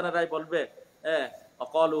সন্তানেরাই বলবে,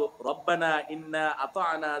 অকালু রব্বানা ইন্না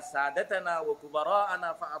আতা'না সাদাতানা ওয়া কুবারা'না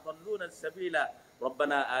ফাআদাল্লুনা আস-সাবিলা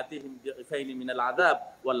রব্বানা আতিহিম বিফাইনি মিনাল আযাব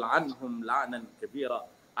ওয়াল আনহুম লা'নান কাবীরা।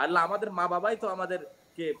 আল্লাহ, আমাদের মা বাবাই তো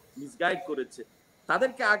আমাদেরকে মিসগাইড করেছে,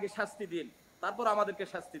 তাদেরকে আগে শাস্তি দিন, তারপর আমাদেরকে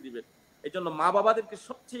শাস্তি দিবেন। এই জন্য মা বাবাদেরকে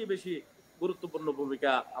সবচেয়ে বেশি গুরুত্বপূর্ণ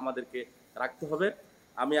ভূমিকা আমাদেরকে রাখতে হবে।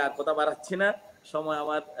 আমি আর কথা বাড়াচ্ছি না, সময়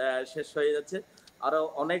আমার শেষ হয়ে যাচ্ছে। আরো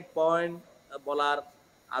অনেক পয়েন্ট বলার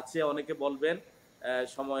আছে, অনেকে বলবেন।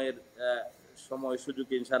 সময়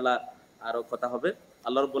সুযোগে ইনশাল্লাহ আরো কথা হবে।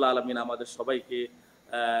 আল্লাহ রাব্বুল আলামিন আমাদের সবাইকে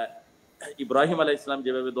ইব্রাহিম আলাইহিস সালাম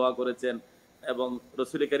যেভাবে দোয়া করেছেন এবং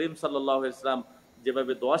রাসূল করিম সাল্লাল্লাহু আলাইহি ওয়াসাল্লাম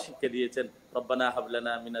যেভাবে দোয়া শিক্ষা দিয়েছেন, রব্বানা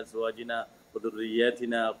হাবলানা মিন আজওয়াজিনা ওয়া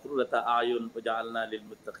যুররিয়াতিনা কুররাতা আয়ুন ওয়াজআলনা লিল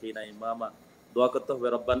মুত্তাকিনা ইমামা। দোয়া করতে হবে,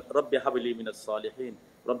 রব্বি হাবলি মিনাস সালিহিন,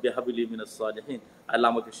 রব্বি হাবলি মিনাস সালিহিন। আল্লাহ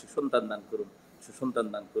আমাকে সুসন্তান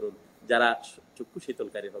দান করুন যারা চক্ষু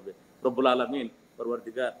শীতলকারী হবে। রব্বুল আলামিন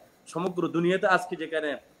পরওয়ারদিগার, সমগ্র দুনিয়াতে আজকে যেখানে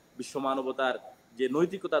বিশ্ব মানবতার যে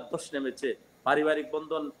নৈতিকতার দোষ নেমেছে, পারিবারিক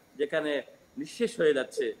বন্ধন যেখানে নিঃশেষ হয়ে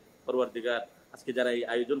যাচ্ছে, পরওয়ারদিগার আজকে যারা এই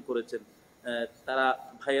আয়োজন করেছেন, তারা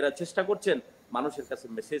ভাইয়েরা চেষ্টা করছেন মানুষের কাছে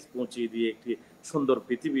মেসেজ পৌঁছিয়ে দিয়ে একটি সুন্দর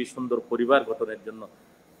পৃথিবী, সুন্দর পরিবার গঠনের জন্য।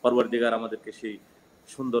 পরওয়ারদিগার আমাদেরকে সেই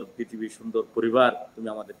সুন্দর পৃথিবী, সুন্দর পরিবার তুমি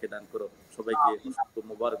আমাদেরকে দান করো। সবাইকে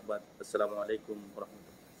মোবারকবাদ। আসসালামু আলাইকুম ওয়া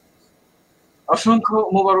রাহমাতুল্লাহ। অসংখ্য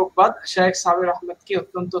মোবারকবাদ শেখ সাবির আহমেদকে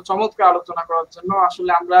অত্যন্ত চমৎকার আলোচনা করার জন্য।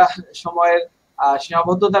 আসলে আমরা সময়ের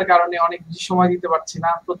সীমাবদ্ধতার কারণে অনেক বেশি সময় দিতে পারছি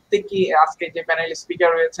না। প্রত্যেকেই আজকে যে প্যানেল স্পিকার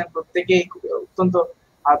রয়েছেন প্রত্যেকেই অত্যন্ত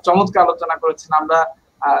চমৎকার আলোচনা করেছেন। আমরা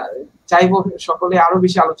চাইবো সকলে আরো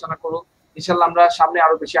বেশি আলোচনা করুক, ইনশাল্লাহ আমরা সামনে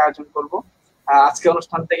আরো বেশি আয়োজন করব। আজকে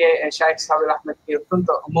অনুষ্ঠান থেকে শেখ সাবির আহমেদকে অত্যন্ত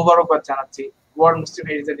মোবারকবাদ জানাচ্ছি ওয়ার্ল্ড মুসলিম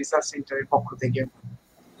হেরিটেজ রিসার্চ সেন্টারের পক্ষ থেকে।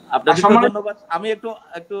 আপনাকে ধন্যবাদ। আমি একটু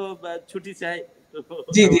ছুটি চাই।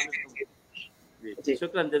 জি জি জি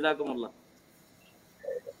শুকরান, জাযাকুমুল্লাহ।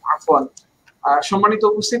 আফওয়ান। সম্মানিত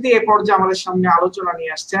উপস্থিতি, এই পর্যায়ে আমাদের সামনে আলোচনা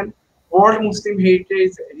নিয়ে আসছেন ওয়ার্ল্ড মুসলিম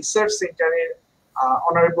হেরিটেজ রিসার্চ সেন্টারের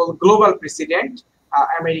honourable global president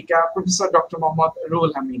America professor doctor Mohammad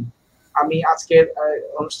Ruhul Amin. আমি আজকের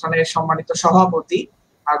অনুষ্ঠানের সম্মানিত সভাপতি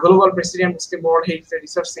গ্লোবাল প্রেসিডেন্ট মুসলিম ওয়ার্ল্ড হেরিটেজ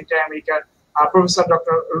রিসার্চ সেন্টার আমেরিকার প্রফেসর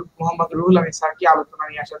ডক্টর মোহাম্মদ রুহুল আমিন স্যারকে আলোচনা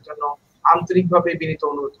নিয়ে আসার জন্য আন্তরিকভাবে বিনীত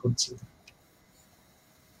অনুরোধ করছি।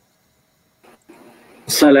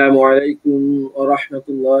 আসসালামু আলাইকুম ওয়া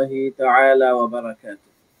রাহমাতুল্লাহি তাআলা ওয়া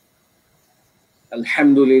বারাকাতুহু।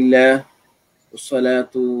 আলহামদুলিল্লাহ ওয়াস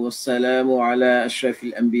সালাতু ওয়াস সালামু আলা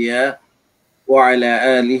আশরাফিল আম্বিয়া ওয়া আলা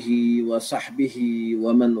আলিহি ওয়া সাহবিহি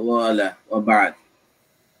ওয়া মান ওয়ালা ওয়া বা'দ।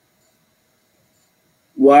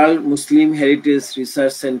 ওয়ার্ল্ড মুসলিম হেরিটেজ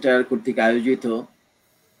রিসার্চ সেন্টার কর্তৃক আয়োজিত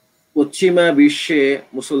পশ্চিমা বিশ্বে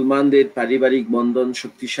মুসলমানদের পারিবারিক বন্ধন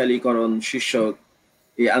শক্তিশালীকরণ শীর্ষক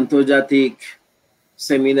এই আন্তর্জাতিক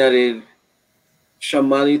সেমিনারের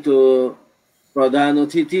সম্মানিত প্রধান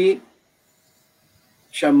অতিথি,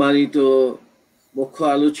 সম্মানিত মুখ্য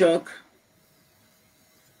আলোচক,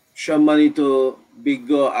 সম্মানিত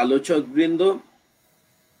বিজ্ঞ আলোচক বৃন্দ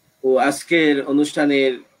ও আজকের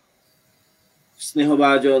অনুষ্ঠানের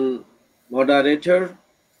স্নেহভাজন মডারেটর,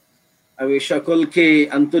 আমি সকলকে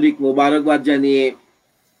আন্তরিক মোবারকবাদ জানিয়ে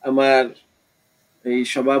আমার এই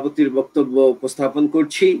সভাপতির বক্তব্য উপস্থাপন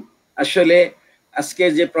করছি। আসলে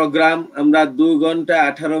আজকের যে প্রোগ্রাম আমরা 2 ঘন্টা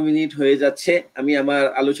 18 মিনিট হয়ে যাচ্ছে, আমি আমার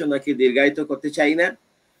আলোচনাকে দীর্ঘায়িত করতে চাই না।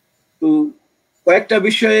 তো কয়েকটা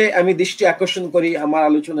বিষয়ে আমি দৃষ্টি আকর্ষণ করি, আমার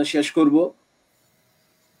আলোচনা শেষ করব।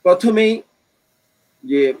 প্রথমেই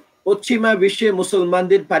যে পশ্চিমা বিশ্বে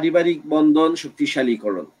মুসলমানদের পারিবারিক বন্ধন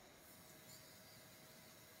শক্তিশালীকরণ,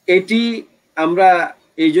 এটি আমরা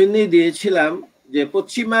এই জন্যই দিয়েছিলাম যে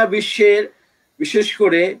পশ্চিমা বিশ্বের বিশেষ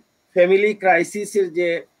করে ফ্যামিলি ক্রাইসিসের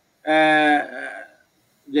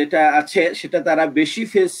যেটা আছে সেটা তারা বেশি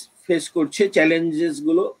ফেস করছে চ্যালেঞ্জেস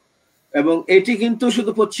গুলো, এবং এটি কিন্তু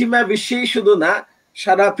শুধু পশ্চিমা বিশ্বেই শুধু না,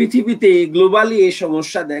 সারা পৃথিবীতে গ্লোবালি এই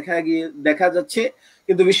সমস্যা দেখা যাচ্ছে।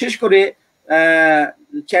 কিন্তু বিশেষ করে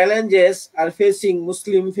challenges are facing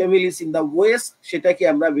Muslim families in the West, সেটাকে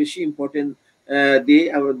আমরা বেশি ইম্পর্টেন্ট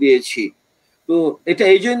দিয়েছি। তো এটা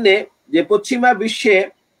এই জন্যে যে পশ্চিমা বিশ্বে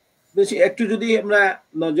একটু যদি আমরা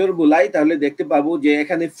নজর বুলাই তাহলে দেখতে পাবো যে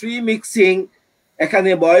এখানে ফ্রি মিক্সিং,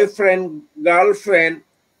 এখানে বয়ফ্রেন্ড গার্লফ্রেন্ড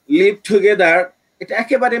লিভ টুগেদার, এটা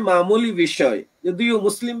একেবারে মামুলি বিষয়। যদিও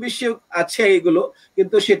মুসলিম বিশ্বে আছে এগুলো,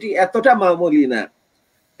 কিন্তু সেটি এতটা মামুলি না।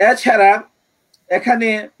 এছাড়া এখানে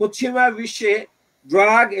পশ্চিমা বিশ্বে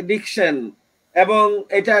ড্রাগ এডিকশন, এবং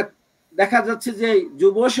এটা দেখা যাচ্ছে যে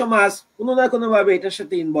যুব সমাজ কোনো না কোনো ভাবে এটার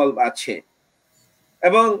সাথে ইনভলভ আছে,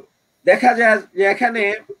 এবং দেখা যায় যে এখানে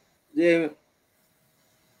যে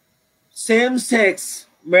সেম সেক্স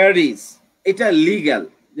ম্যারেজ এটা লিগ্যাল,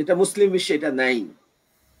 যেটা মুসলিম বিশ্বে এটা নাই।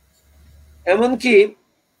 এমনকি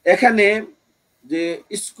এখানে যে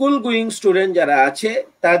স্কুল গোয়িং স্টুডেন্ট যারা আছে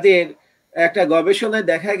তাদের একটা গবেষণায়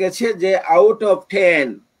দেখা গেছে যে out of 10,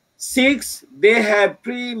 6 they have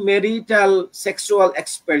premarital sexual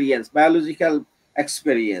experience, biological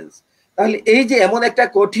experience। তাহলে এই যে এমন একটা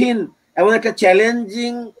কঠিন, এমন একটা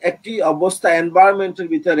চ্যালেঞ্জিং একটি অবস্থা, এনভায়রনমেন্টের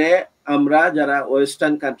ভিতরে আমরা যারা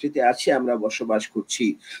ওয়েস্টার্ন কান্ট্রিতে আছি আমরা বসবাস করছি।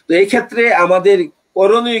 তো এই ক্ষেত্রে আমাদের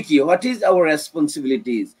করণীয় কি? What is our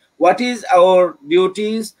responsibilities, what is our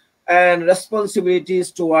duties and responsibilities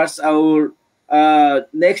towards our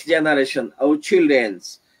next generation, our children's।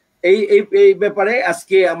 এই ব্যাপারে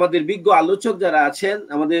আজকে আমাদের বিজ্ঞ আলোচক যারা আছেন,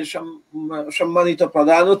 আমাদের সম্মানিত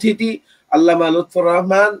প্রধান অতিথি আল্লামা লুৎফর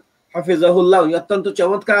রহমান হাফিজাহুল্লাহ, উনি অত্যন্ত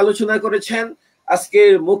চমৎকার আলোচনা করেছেন।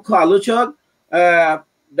 আজকের মুখ্য আলোচক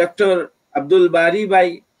ডক্টর আব্দুল বারি ভাই,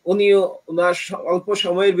 উনিও ওনার অল্প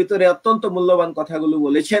সময়ের ভিতরে অত্যন্ত মূল্যবান কথাগুলো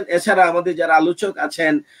বলেছেন। এছাড়া আমাদের যারা আলোচক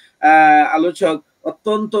আছেন, আলোচক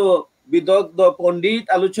অত্যন্ত বিদগ্ধ পণ্ডিত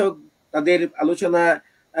আলোচক, তাদের আলোচনা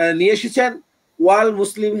নিয়ে এসেছেন। ওয়ার্ল্ড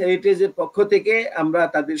মুসলিম হেরিটেজের পক্ষ থেকে আমরা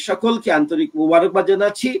তাদের সকলকে আন্তরিক মুবারকবাদ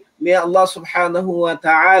জানাচ্ছি। মে আল্লাহ সুবহানাহু ওয়া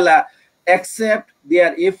তাআলা accept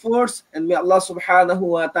their efforts and may Allah subhanahu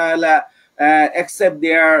wa ta'ala accept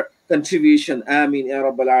their contribution. Amin ya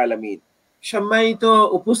rabbal alamin. সম্মানিত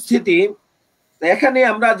উপস্থিতি, এখানে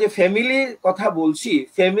আমরা যে ফ্যামিলির কথা বলছি,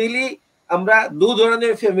 ফ্যামিলি আমরা দু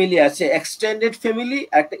ধরনের ফ্যামিলি আছে, এক্সটেন্ডেড ফ্যামিলি,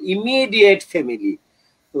 একটা ইমিডিয়েট ফ্যামিলি।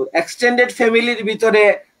 তো এক্সটেন্ডেড ফ্যামিলির ভিতরে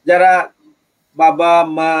যারা বাবা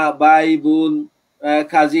মা ভাই বোন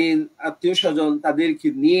কাজিন আত্মীয় স্বজন তাদেরকে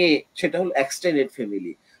নিয়ে, সেটা হলো এক্সটেন্ডেড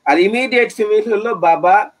ফ্যামিলি। আর ইমিডিয়েট ফ্যামিলি হলো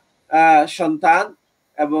বাবা সন্তান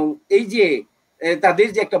এবং এই যে তাদের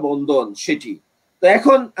যে একটা বন্ধন সেটি। তো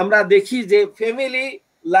এখন আমরা দেখি যে ফ্যামিলি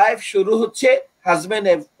লাইফ শুরু হচ্ছে হাজব্যান্ড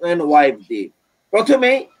এন্ড ওয়াইফ দিয়ে।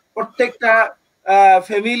 প্রথমেই প্রত্যেকটা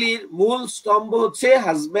ফ্যামিলির মূল স্তম্ভ হচ্ছে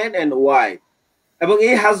হাজব্যান্ড এন্ড ওয়াইফ, এবং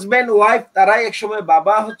এই হাজব্যান্ড ওয়াইফ তারাই একসময়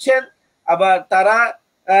বাবা হচ্ছেন, আবার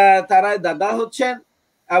তারাই দাদা হচ্ছেন,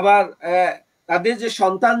 আবার তাদের যে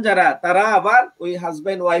সন্তান যারা তারা আবার ওই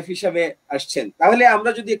হাজব্যান্ড ওয়াইফ হিসাবে আসছেন। তাহলে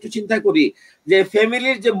আমরা যদি একটু চিন্তা করি যে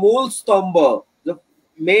ফ্যামিলির যে মূল স্তম্ভ,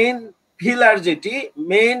 মেইন পিলার যেটি,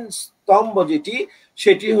 মেইন স্তম্ভ যেটি,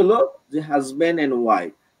 সেটি হলো যে হাজব্যান্ড এন্ড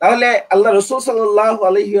ওয়াইফ। তাহলে আল্লাহ রাসূল সাল্লাল্লাহু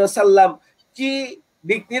আলাইহি ওয়াসাল্লাম কি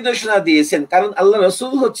দিক নির্দেশনা দিয়েছেন? কারণ আল্লাহ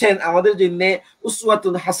রাসূল হচ্ছেন আমাদের জন্য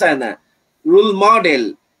উসওয়াতুন হাসানা, রোল মডেল,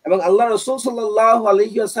 এবং আল্লাহ রাসূল সাল্লাল্লাহু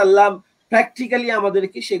আলাইহি ওয়াসাল্লাম প্র্যাকটিক্যালি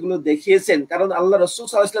আমাদেরকে সেগুলো দেখিয়েছেন। কারণ আল্লাহ রাসূল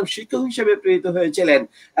সাল্লাল্লাহু আলাইহি ওয়াসাল্লাম শিক্ষক হিসেবে প্রেরিত হয়েছিলেন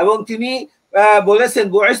এবং তিনি বলেছেন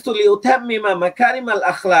বুইসতু লিউতাম্মিমা মাকারিমাল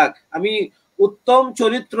আখলাক, আমি উত্তম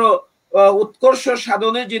চরিত্র উৎকর্ষ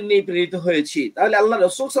সাধনের জন্য প্রেরিত হয়েছি। তাহলে আল্লাহ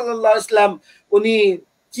রাসূল সাল্লাল্লাহু আলাইহি ওয়াসাল্লাম উনি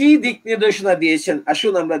কি দিক নির্দেশনা দিয়েছেন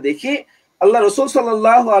আসুন আমরা দেখি। আল্লাহ রাসূল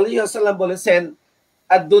সাল্লাল্লাহু আলাইহি ওয়াসাল্লাম বলেছেন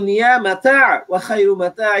আদ-দুনিয়া মাতা' ওয়া খায়রু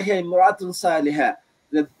মাতা'iহা ইমরাতুন সালিহা,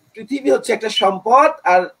 পৃথিবী হচ্ছে একটা সম্পদ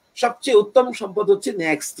আর সবচেয়ে উত্তম সম্পদ হচ্ছে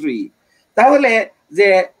নেক স্ত্রী। তাহলে যে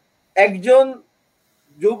একজন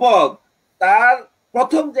যুবক তার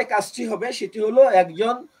প্রথম যে কাজটি হবে সেটি হলো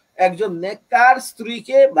একজন নেককার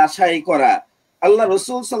স্ত্রীকে বাছাই করা। আল্লাহ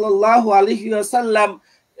রাসূল সাল্লাল্লাহু আলাইহি ওয়াসাল্লাম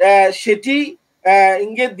সেটি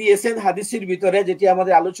ইঙ্গিত দিয়েছেন হাদিসের ভিতরে, যেটি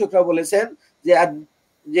আমাদের আলোচকরা বলেছেন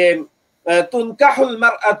যে তুনকাহুল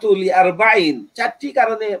মারআতু লিআরবাইন, চারটি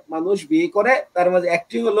কারণে মানুষ বিয়ে করে। তার মাঝে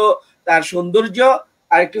একটি হলো তার সৌন্দর্য,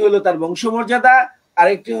 আরেকটি হলো তার বংশমর্যাদা,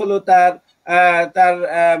 আরেকটি হলো তার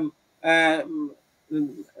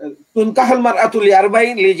তুনকাহুল মারআতু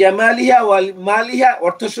লিআরবাইন লিজামালিহা ওয়া মালিহা,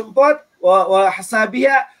 অর্থ সম্পদ, ওয়া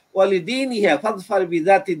হাসাবিহা ওয়া লিদীনিহা ফাযফার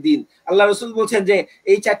বিযাতিদ্দীন। আল্লাহ রাসূল বলেন যে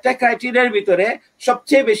এই চারটি ক্রাইটেরিয়ার ভিতরে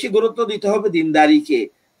সবচেয়ে বেশি গুরুত্ব দিতে হবে দিনদারিকে।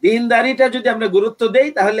 দিনদারিটা যদি আমরা গুরুত্ব দেই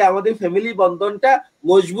তাহলে আমাদের ফ্যামিলি বন্ধনটা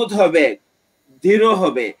মজবুত হবে, দৃঢ়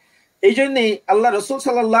হবে। এই জন্যই আল্লাহ রাসূল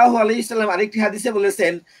সাল্লাল্লাহু আলাইহি সাল্লাম আরেকটি হাদিসে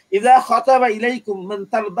বলেছেন ইযা খাতাবা ইলাইকুম মান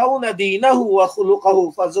তারদাউনা দীনাহু ওয়া খুলুকাহু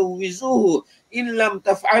ফাযাওয়িজুহু ইন লাম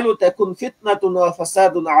তাফআলু তাকুন ফিতনাতুন ওয়া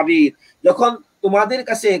ফাসাদুন আরীদ। যখন তোমাদের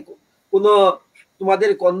কাছে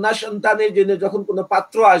তোমাদের কন্যা সন্তানের জন্য যখন কোনো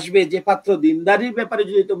পাত্র আসবে, যে পাত্র দিনদারির ব্যাপারে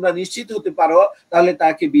যদি তোমরা নিশ্চিত হতে পারো তাহলে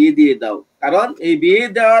তাকে বিয়ে দিয়ে দাও। কারণ এই বিয়ে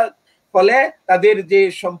দেওয়ার ফলে তাদের যে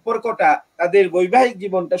সম্পর্কটা, তাদের বৈবাহিক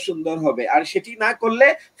জীবনটা সুন্দর হবে, আর সেটি না করলে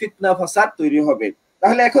ফিতনা ফাসাদ তৈরি হবে।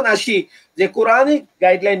 তাহলে এখন আসি যে কোরআনিক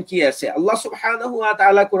গাইডলাইন কি আছে। আল্লাহ সুবহানাহু ওয়া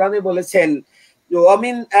তাআলা কোরআনে বলেছেন ওয়া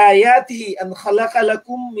মিন আয়াতিহি আন খালাকা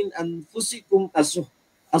লাকুম মিন আনফুসিকুম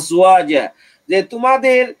আজওয়াজা, যে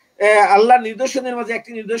তোমাদের আল্লাহর নিদর্শনের মাঝে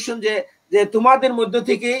একটি নিদর্শন যে তোমাদের মধ্য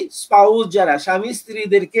থেকে স্পাউস যারা স্বামী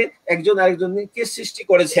স্ত্রীদেরকে একজন আরেকজনকে সৃষ্টি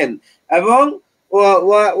করেছেন, এবং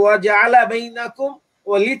ওয়া জাআলা বাইনাকুম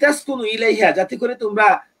ওয়া লিতাসকুনু ইলাইহা, যাতে করে তোমরা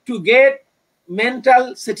to get mental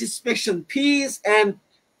satisfaction, piece and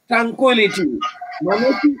tranquility,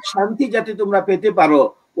 মানসিক শান্তি যাতে তোমরা পেতে পারো।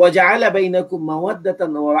 ওয়া জাআলা বাইনাকুম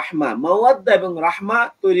মাওয়াদ্দাতান ওয়া রাহমা, মাওয়াদ্দা এবং রাহমা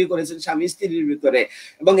তৈরি করেছেন স্বামী স্ত্রীর ভিতরে।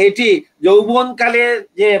 এবং এটি যৌবনকালে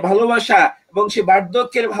যে ভালোবাসা এবং সে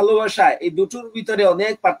বার্ধক্যের ভালোবাসা, এই দুটোর ভিতরে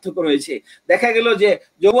অনেক পার্থক্য রয়েছে। দেখা গেল যে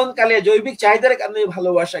যৌবনকালে জৈবিক চাহিদার কারণে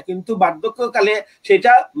ভালোবাসা, কিন্তু বার্ধক্যকালে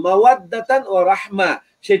সেটা মাওয়াদ্দাতান ও রাহমা,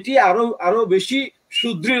 সেটি আরো বেশি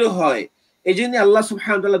সুদৃঢ় হয়। এই জন্য আল্লাহ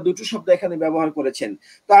সুবহানাহু ওয়া তাআলা দুটো শব্দ এখানে ব্যবহার করেছেন।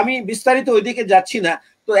 তো আমি বিস্তারিত ওইদিকে যাচ্ছি না।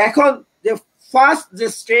 তো এখন যে ফার্স্ট যে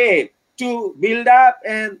step to build up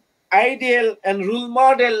an ideal and roll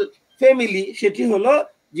model family, সেটি হলো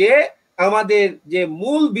যে আমাদের যে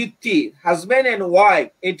মূল ভিত্তি হাজব্যান্ড এন্ড ওয়াইফ,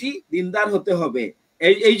 এটি দিনদার হতে হবে।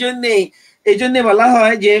 এই জন্য বলা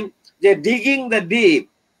হয় যে ডিগিং দ্য ডিপ।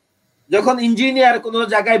 যখন ইঞ্জিনিয়ার কোন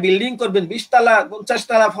জায়গায় বিল্ডিং করবেন, 20 তলা 50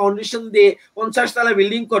 তলা ফাউন্ডেশন দিয়ে 50 তলা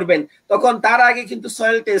বিল্ডিং করবেন, তখন তার আগে কিন্তু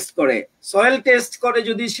সয়েল টেস্ট করে। সয়েল টেস্ট করে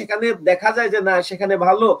যদি সেখানে দেখা যায় যে না সেখানে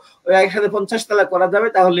ভালো, একসাথে 50 তলা করা যাবে,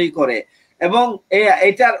 তাহলেই করে। এবং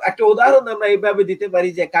এটার একটা উদাহরণ আমরা এইভাবে দিতে পারি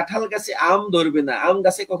যে কাঁঠাল গাছে আম ধরবে না, আম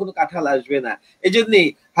গাছে কখনো কাঁঠাল আসবে না। এই জন্যই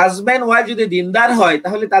হাজব্যান্ড ওয়াইফ যদি দিনদার হয়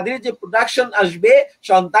তাহলে তাদের যে প্রোডাকশন আসবে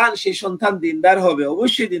সন্তান, সেই সন্তান দিনদার হবে,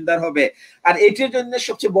 অবশ্যই দিনদার হবে। আর এটির জন্য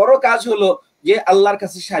সবচেয়ে বড় কাজ হলো যে আল্লাহর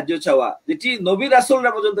কাছে সাহায্য চাওয়া, যেটি নবী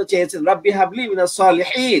রাসূলরা পর্যন্ত চেয়েছেন, রাব্বি হাবলি মিনাস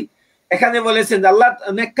সালিহিন। এখানে বলেছেন যে আল্লাহ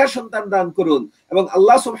নেককার সন্তান দান করুন, এবং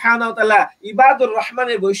আল্লাহ সুবহানাহু ওয়া তাআলা ইবাদুর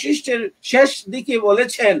রহমানের বৈশিষ্ট্যের শেষ দিকে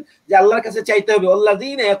বলেছেন যে আল্লাহর কাছে চাইতে হবে,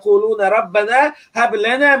 আল্লাযীনা ইয়াকুলুনা রাব্বানা হাব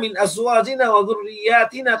লানা মিন আজওয়াজিনা ওয়া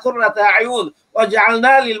যুররিয়াতিনা কুররাতা আয়ুন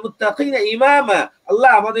ওয়াজআলনা লিল মুত্তাকিনা ইমামা।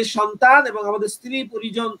 আল্লাহ আমাদের সন্তান এবং আমাদের স্ত্রী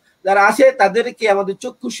পরিজন যারা আছে তাদেরকে আমাদের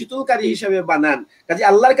চক্ষু শীতলকারী হিসেবে বানান। কাজে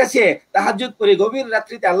আল্লাহর কাছে তাহাজ্জুদ করে গভীর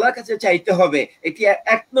রাত্রিতে আল্লাহর কাছে চাইতে হবে, এটি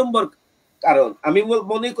এক নম্বর কারণ। আমি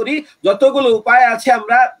মনে করি যতগুলো উপায় আছে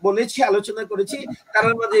আমরা বলেছি, আলোচনা করেছি, তার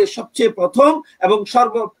মধ্যে সবচেয়ে প্রথম এবং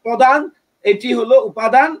সর্বপ্রধান এটি হলো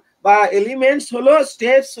উপাদান বা এলিমেন্টস হলো,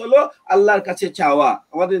 স্টেপস হলো আল্লাহর কাছে চাওয়া।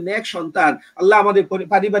 আমাদের নেক সন্তান, আল্লাহ আমাদের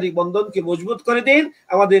পারিবারিক বন্ধনকে মজবুত করে দিন,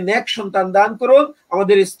 আমাদের নেক সন্তান দান করুন,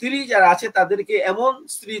 আমাদের স্ত্রী যারা আছে তাদেরকে এমন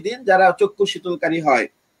স্ত্রী দিন যারা চক্ষু শীতলকারী হয়,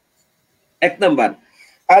 এক নাম্বার।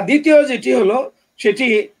 আর দ্বিতীয় যেটি হলো সেটি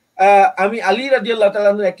আমি আলী রাদিয়াল্লাহু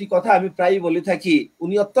তাআলা আনহুর একটি কথা আমি প্রায় বলে থাকি,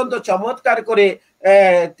 উনি অত্যন্ত চমৎকার করে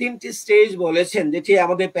 3টি স্টেজ বলেছেন, যেটি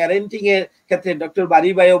আমাদের প্যারেন্টিং এর ক্ষেত্রে ডক্টর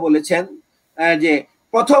বারী ভাইও বলেছেন। যে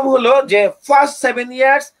প্রথম হলো যে first 7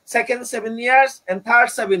 years, second 7 years and third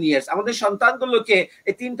 7 years. আমাদের সন্তানগুলোকে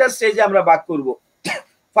এই 3টা স্টেজে আমরা ভাগ করব।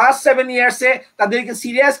 ফার্স্ট 7 ইয়ার্সে তাদেরকে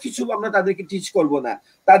সিরিয়াস কিছু আমরা তাদেরকে টিচ করব না,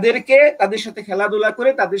 তাদেরকে তাদের সাথে খেলাধুলা করে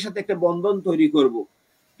তাদের সাথে একটা বন্ধন তৈরি করব,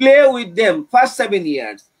 play with them first 7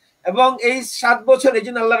 years. এবং এই 7 বছর, এই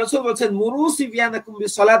জন্য আল্লাহ রাসূল বলেছেন মুরু সিবিয়ানাকুম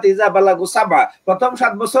বিসসালাতি ইযা বালাগু সাবা, প্রথম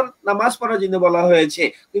 7 বছর নামাজ পড়ার জন্য বলা হয়েছে,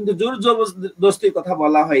 কিন্তু জোর জবরদস্তির কথা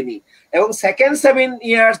বলা হয়নি। এবং সেকেন্ড 7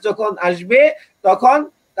 ইয়ার্স যখন আসবে তখন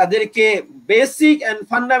তাদেরকে বেসিক এন্ড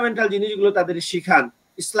ফান্ডামেন্টাল জিনিসগুলো তাদের শিখান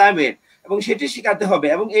ইসলামের, এবং সেটি শিখাতে হবে।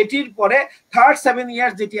 এবং এটির পরে থার্ড 7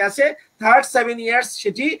 ইয়ার্স যেটি আছে, থার্ড 7 ইয়ার্স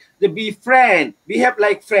সেটি যে be friend, behave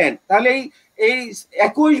like friend. তাহলে এই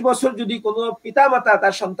 21 বছর যদি কোনো পিতামাতা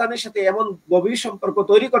তার সন্তানের সাথে এমন গভীর সম্পর্ক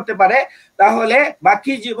তৈরি করতে পারে, তাহলে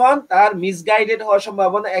বাকি জীবন তার মিসগাইডেড হওয়ার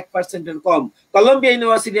সম্ভাবনা 1%-এর কম। কলম্বিয়া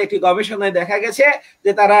ইউনিভার্সিটির একটি গবেষণায় দেখা গেছে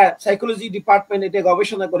যে তারা সাইকোলজি ডিপার্টমেন্ট এটা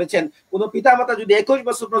গবেষণা করেছেন, কোনো পিতামাতা যদি 21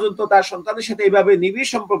 বছর পর্যন্ত তার সন্তানের সাথে এইভাবে নিবিড়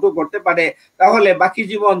সম্পর্ক করতে পারে, তাহলে বাকি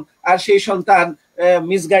জীবন আর সেই সন্তান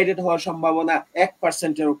মিসগাইডেড হওয়ার সম্ভাবনা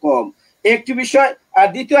 1%-এরও কম। একটি বিষয়। আর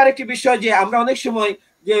দ্বিতীয় আরেকটি বিষয় যে আমরা অনেক সময়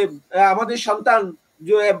যে আমাদের সন্তান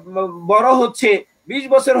বড় হচ্ছে, 20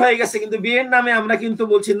 বছর হয়ে গেছে, কিন্তু বিয়ের নামে আমরা কিন্তু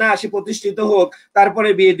বলছি না সে প্রতিষ্ঠিত হোক তারপরে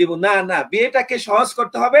বিয়ে দিব। না না, বিয়েটাকে সহজ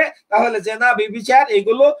করতে হবে, তাহলে জেনা ব্যভিচার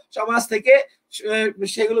এগুলো সমাজ থেকে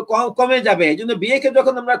সেগুলো কমে যাবে। এই জন্য বিয়েকে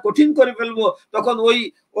যখন আমরা কঠিন করে ফেলবো তখন ওই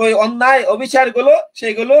অন্যায় অবিচার গুলো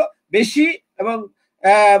সেগুলো বেশি,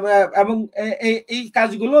 এবং এই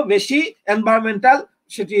কাজগুলো বেশি এনভায়রনমেন্টাল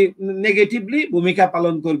সেটি নেগেটিভলি ভূমিকা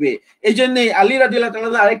পালন করবে। এই জন্যই আলী রাদিয়াল্লাহু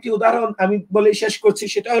তাআলা আরেকটি উদাহরণ আমি বলে শেষ করছি,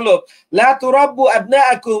 সেটা হলো লা তুরাব্বু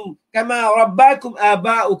আবনাআকুম কামা রাব্বাকুম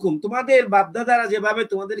আবাউকুম। তোমাদের বাপদাদারা যেভাবে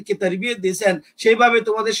তোমাদেরকে তারবিয়ত দিয়েছেন সেইভাবে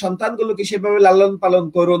তোমাদের সন্তানগুলোকে সেভাবে লালন পালন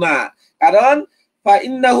করো না, কারণ ফা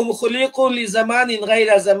ইন্নাহুম খুলিকু লিজামানিন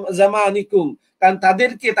গায়রা জামানিকুম। কারণ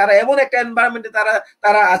তারা এমন একটা এনভায়রনমেন্টে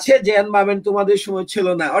তারা আছে যে এনভায়রনমেন্ট তোমাদের সময় ছিল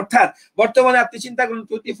না। অর্থাৎ বর্তমানে আপনি চিন্তা করুন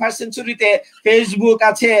 21st সেঞ্চুরিতে ফেসবুক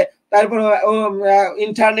আছে, তারপর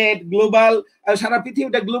ইন্টারনেট, গ্লোবাল, সারা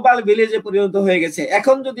পৃথিবীটা গ্লোবাল ভিলেজে পরিণত হয়ে গেছে।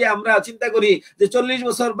 এখন যদি আমরা চিন্তা করি যে 40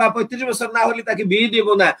 বছর বা 35 বছর না হলে তাকে বিয়ে দেব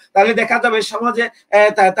না, তাহলে দেখা যাবে সমাজে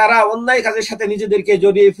তারা অন্যায় কাজের সাথে নিজেদেরকে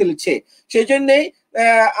জড়িয়ে ফেলছে। সেই জন্যই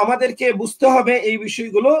আমাদেরকে বুঝতে হবে এই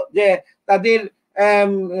বিষয়গুলো, যে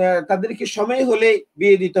তাদেরকে সময় হলে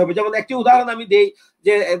বিয়ে দিতে হবে। যেমন একটি উদাহরণ আমি দেই,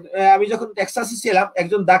 যে আমি যখন টেক্সাসে ছিলাম,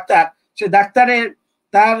 একজন ডাক্তার, সে ডাক্তারের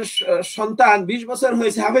তার সন্তান 20 বছর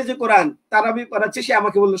হয়েছে, হাফেজে কোরআন, তারাবি পড়াচ্ছে, সে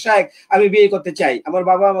আমাকে বললো শায়েখ আমি বিয়ে করতে চাই, আমার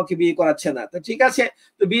বাবা আমাকে বিয়ে করাচ্ছে না। তো ঠিক আছে,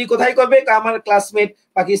 তো বিয়ে কোথায় করবে? আমার ক্লাসমেট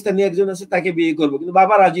পাকিস্তানি একজন আছে, তাকে বিয়ে করবো, কিন্তু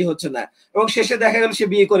বাবা রাজি হচ্ছে না। এবং শেষে দেখা গেল সে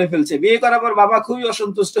বিয়ে করে ফেলছে। বিয়ে করার পর বাবা খুবই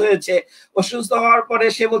অসন্তুষ্ট হয়েছে। অসুস্থ হওয়ার পরে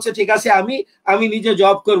সে বলছে ঠিক আছে আমি নিজে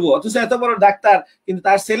জব করব, অথচ এত বড় ডাক্তার, কিন্তু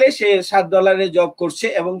তার ছেলে সে $7 জব করছে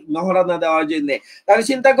এবং মহারানা দেওয়ার জন্য। তাহলে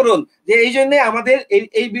চিন্তা করুন যে এই জন্য আমাদের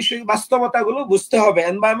এই বিষয় বাস্তবতা গুলো বুঝতে হবে,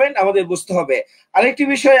 এনভায়রনমেন্ট আমাদের বুঝতে হবে। আরেকটি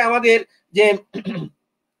বিষয় আমাদের যে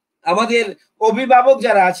আমাদের অভিভাবক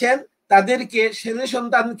যারা আছেন তাদেরকে ছেলে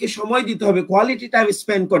সন্তানকে সময় দিতে হবে, কোয়ালিটি টাইম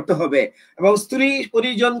স্পেন্ড করতে হবে, এবং স্ত্রী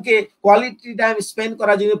পরিজনকে কোয়ালিটি টাইম স্পেন্ড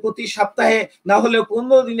করার জন্য প্রতি সপ্তাহে না হলেও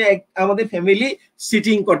 15 দিনে আমাদের ফ্যামিলি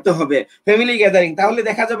সিটিং করতে হবে, ফ্যামিলি গ্যাদারিং। তাহলে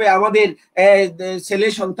দেখা যাবে আমাদের ছেলে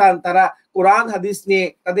সন্তান তারা কোরআন হাদিস নিয়ে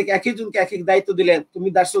তাদেরকে এক একজনকে এক এক দায়িত্ব দিলেন, তুমি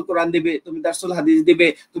দার্সুল কোরআন দিবে, তুমি দার্সুল হাদিস দিবে,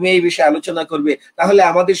 তুমি এই বিষয়ে আলোচনা করবে, তাহলে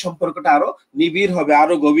আমাদের সম্পর্কটা আরো নিবিড় হবে,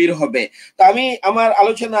 আরো গভীর হবে। তো আমি আমার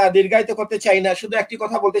আলোচনা দীর্ঘায়িত করতে চাই না, শুধু একটি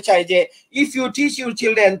কথা বলতে চাই যে if you teach your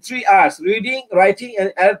children 3 hours reading, writing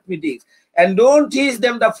and arithmetic and don't teach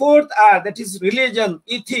them the 4th hour, that is religion,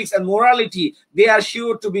 ethics and morality, they are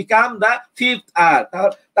sure to become the 5th hour.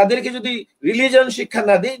 তাদেরকে যদি religion শিক্ষা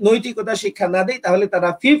না দেই, নৈতিকতা শিক্ষা না দেই, তাহলে তারা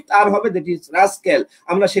 5th hour হবে, দ্যাট ইজ রাস্কেল।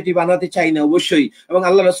 আমরা সেটি বানাতে চাই না অবশ্যই। এবং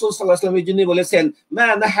আল্লাহ রাসূল সাল্লাল্লাহু আলাইহি ওয়াসাল্লাম এই জন্য বলেছেন, মা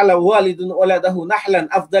নাহালা ওয়ালিদুন ওয়ালাদাহু নাহলান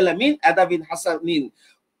আফদালা মিন আদাবিন হাসানিন,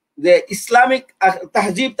 যে ইসলামিক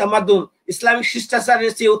তাহজিব তামাদ্দুন, ইসলামিক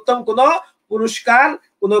শিষ্টাচারের চেয়ে উত্তম কোন পুরস্কার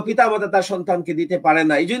কোন পিতামাতা তার সন্তানকে দিতে পারে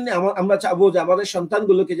না। এই জন্য আমরা চাবো যে আমাদের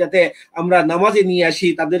সন্তানগুলোকে যাতে আমরা নামাজে নিয়ে আসি,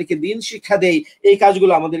 তাদেরকে দিন শিক্ষা দেই, এই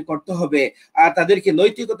কাজগুলো আমাদের করতে হবে। আর তাদেরকে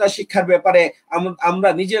নৈতিকতা শিক্ষার ব্যাপারে আমরা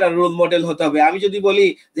নিজেরা রোল মডেল হতে হবে। আমি যদি বলি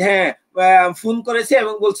যে হ্যাঁ ফোন করেছে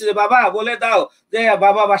এবং বলছে যে বাবা বলে দাও যে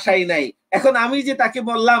বাবা বাসায় নাই, এখন আমি যে তাকে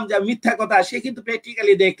বললাম যে মিথ্যা কথা, সে কিন্তু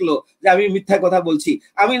প্র্যাকটিক্যালি দেখলো যে আমি মিথ্যা কথা বলছি।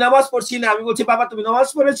 আমি নামাজ পড়ছি না, আমি বলছি বাবা তুমি নামাজ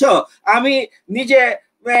পড়েছো, আমি নিজে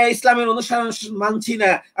ইসলামের অনুসরণ মানছি না,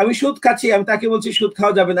 আমি সুদ খাচ্ছি, আমি তাকে বলছি সুদ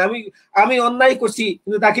খাওয়া যাবে না, আমি অন্যায় করছি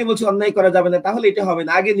কিন্তু তাকে বলছি অন্যায় করা যাবে না, তাহলে এটা হবে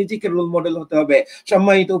না। আগে নিজেকে রোল মডেল হতে হবে।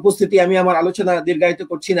 সম্মানিত উপস্থিতি, আমি আমার আলোচনা দীর্ঘায়িত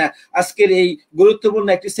করছি না। আজকের এই গুরুত্বপূর্ণ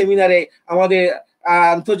একটি সেমিনারে আমাদের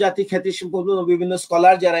আন্তর্জাতিক খ্যাতি সম্পন্ন বিভিন্ন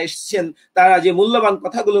স্কলার যারা এসেছেন, তারা যে মূল্যবান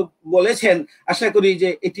কথাগুলো বলেছেন, আশা করি যে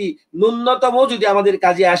এটি ন্যূনতম যদি আমাদের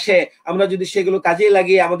কাজে আসে, আমরা যদি সেগুলো কাজে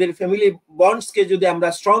লাগিয়ে আমাদের ফ্যামিলি বন্ডসকে যদি আমরা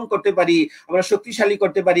স্ট্রং করতে পারি, আমরা শক্তিশালী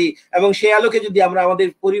করতে পারি, এবং সেই আলোকে যদি আমরা আমাদের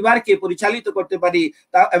পরিবারকে পরিচালিত করতে পারি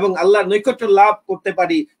এবং আল্লাহর নৈকট্য লাভ করতে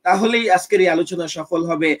পারি, তাহলেই আজকের এই আলোচনা সফল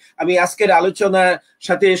হবে। আমি আজকের আলোচনার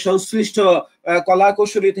সাথে সংশ্লিষ্ট কলা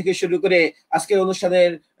কৌশলী থেকে শুরু করে আজকের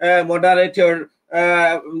অনুষ্ঠানের মডারেটর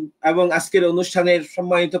এবং আজকের অনুষ্ঠানের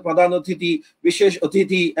সম্মানিত প্রধান অতিথি, বিশেষ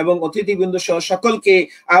অতিথি এবং অতিথিবৃন্দ সহ সকলকে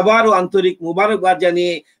আবারও আন্তরিক মুবারকবাদ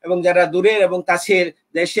জানিয়ে, এবং যারা দূরের এবং কাছের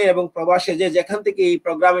দেশে এবং প্রবাসে যে যেখান থেকে এই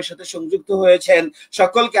প্রোগ্রামের সাথে সংযুক্ত হয়েছেন,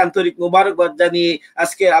 সকলকে আন্তরিক মুবারকবাদ জানিয়ে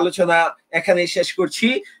আজকের আলোচনা এখানে শেষ করছি।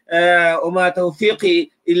 ওমা তৌফিকি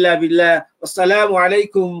ইল্লা বিল্লাহ। আসসালামু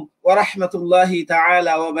আলাইকুম ওয়া রাহমাতুল্লাহি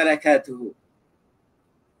তাআলা ওয়া বারাকাতুহু।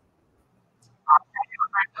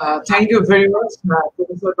 Thank you very much,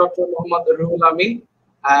 Professor Dr. Muhammad Ruhul Amin,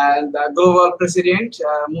 and Global President,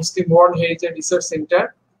 Muslim World Heritage Research Center.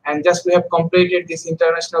 And just we have completed this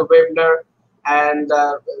international webinar, and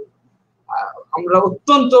আমরা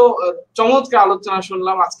অত্যন্ত চমৎকার আলোচনা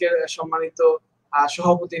শুনলাম আজকের সম্মানিত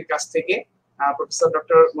সভাপতির কাছ থেকে, প্রফেসর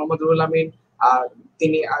ডক্টর মোহাম্মদ রুহুল আমিন।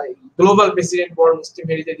 তিনি গ্লোবাল প্রেসিডেন্ট ওয়ার্ল্ড মুসলিম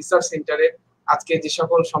হেরিটেজ রিসার্চ সেন্টারের আজকে যে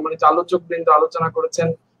সকল সম্মানিত আলোচকবৃন্দ আলোচনা করেছেন,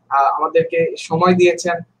 আমাদেরকে সময়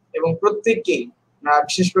দিয়েছেন, এবং প্রত্যেককেই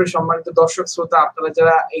বিশেষ করে সম্মানিত দর্শক শ্রোতা, আপনারা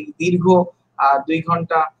যারা এই দীর্ঘ 2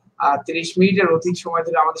 ঘন্টা 30 মিনিটের অধিক সময়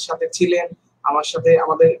ধরে আমাদের সাথে ছিলেন, আমার সাথে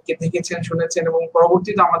আমাদেরকে দেখেছেন, শুনেছেন, এবং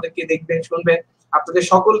পরবর্তীতে আমাদেরকে দেখবেন, শুনবেন, আপনাদের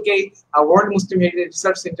সকলকেই ওয়ার্ল্ড মুসলিম হেরিটেজ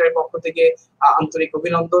রিসার্চ সেন্টারের পক্ষ থেকে আন্তরিক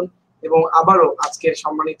অভিনন্দন। এবং আবারও আজকের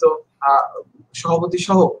সম্মানিত সভাপতি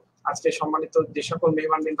সহ আজকে সম্মানিত যে সকল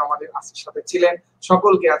মেহমানবৃন্দ আমাদের সাথে ছিলেন,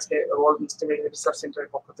 সকলকে আজকে ওয়ার্ল্ড মুসলিম হেরিটেজ রিসার্চ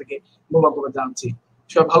সেন্টারের পক্ষ থেকে মোবারকবাদ জানাচ্ছি।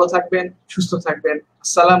 সবাই ভালো থাকবেন, সুস্থ থাকবেন।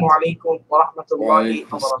 আসসালামু আলাইকুম ওয়া রাহমাতুল্লাহি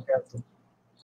ওয়া বারাকাতুহু।